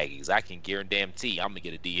swaggies. I can guarantee I'm gonna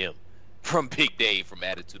get a DM from Big Dave from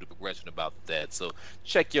Attitude of Aggression about that. So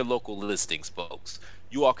check your local listings, folks.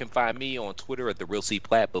 You all can find me on Twitter at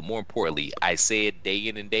 @TheRealCPlatt, but more importantly, I say it day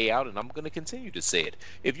in and day out, and I'm going to continue to say it.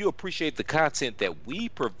 If you appreciate the content that we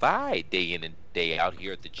provide day in and day out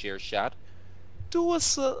here at The Chair Shot, do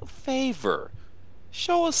us a favor.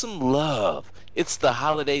 Show us some love. It's the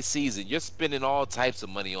holiday season. You're spending all types of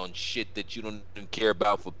money on shit that you don't even care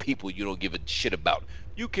about for people you don't give a shit about.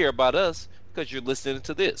 You care about us because you're listening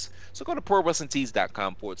to this. So go to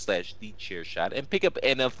ProWrestlingTees.com/TheChairShot and pick up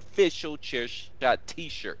an official Chair Shot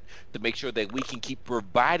t-shirt to make sure that we can keep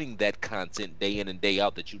providing that content day in and day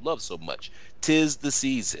out that you love so much. 'Tis the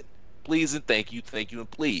season. Please and thank you,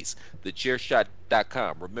 and please.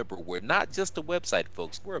 TheChairShot.com. Remember, we're not just a website,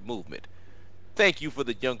 folks. We're a movement. Thank you for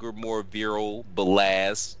the younger, more virile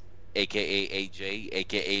Belaz, a.k.a. AJ,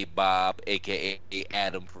 a.k.a. Bob, a.k.a.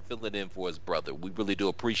 Adam, for filling in for his brother. We really do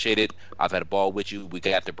appreciate it. I've had a ball with you. We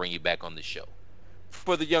got to bring you back on the show.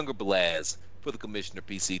 For the younger Belaz, for the Commissioner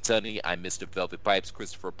PC Tunney, I'm Mr. Velvet Pipes,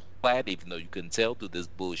 Christopher Platt, even though you couldn't tell through this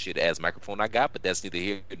bullshit ass microphone I got, but that's neither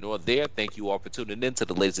here nor there. Thank you all for tuning in to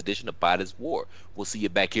the latest edition of Pod is War. We'll see you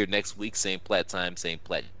back here next week, same Platt time, same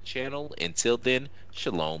Platt channel. Until then,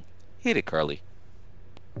 shalom. Hit it, Curly.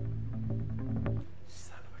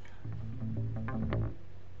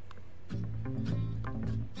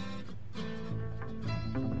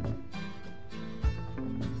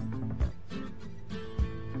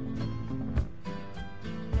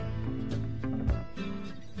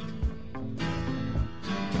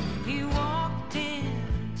 You walked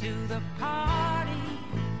into the party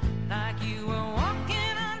like you were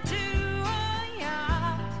walking onto a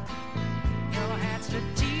yacht. Your hat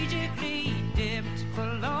strategically dipped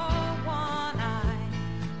below one eye.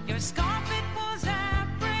 Your scarf, it was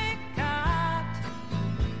apricot.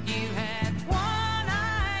 You had one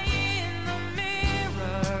eye in the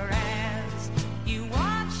mirror as you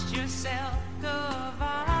watched yourself go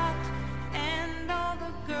out, and all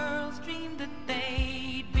the girls dreamed that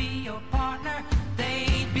they'd be your partner.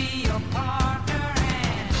 They'd be your partner,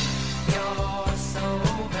 and you're so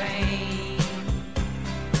vain.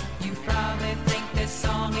 You probably think this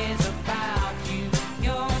song is about you.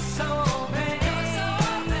 You're so vain.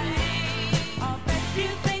 I'll bet you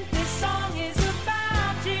think this song is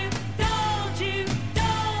about you. Don't you?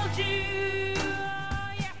 Don't you?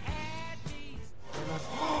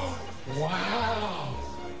 Wow.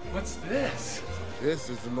 What's this? This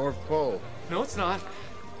is the North Pole. No, it's not.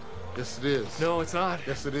 Yes, it is. No, it's not.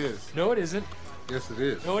 Yes, it is. No, it isn't. Yes, it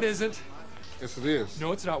is. No, it isn't. Yes, it is.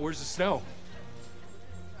 No, it's not. Where's the snow?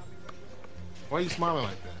 Why are you smiling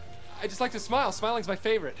like that? I just like to smile. Smiling's my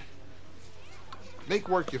favorite. Make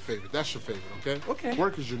work your favorite. That's your favorite, okay? Okay.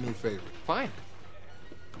 Work is your new favorite. Fine.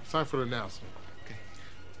 It's time for the announcement.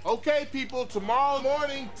 Okay, people, tomorrow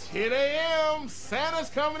morning, 10 a.m., Santa's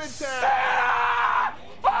coming to town. Santa!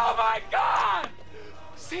 Oh, my God!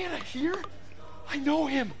 Santa here? I know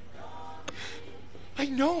him. I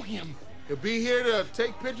know him. He'll be here to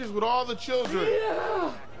take pictures with all the children.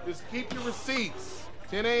 Yeah. Just keep your receipts.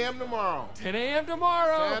 10 a.m. tomorrow. 10 a.m.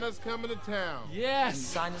 tomorrow. Santa's coming to town. Yes. Can you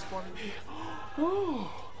sign this for me? Oh,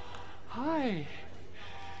 hi.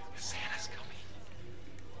 Santa's coming.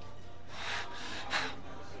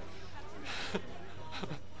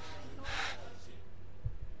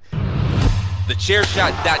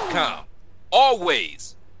 TheChairShot.com.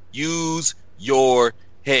 Always use your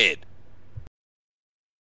head.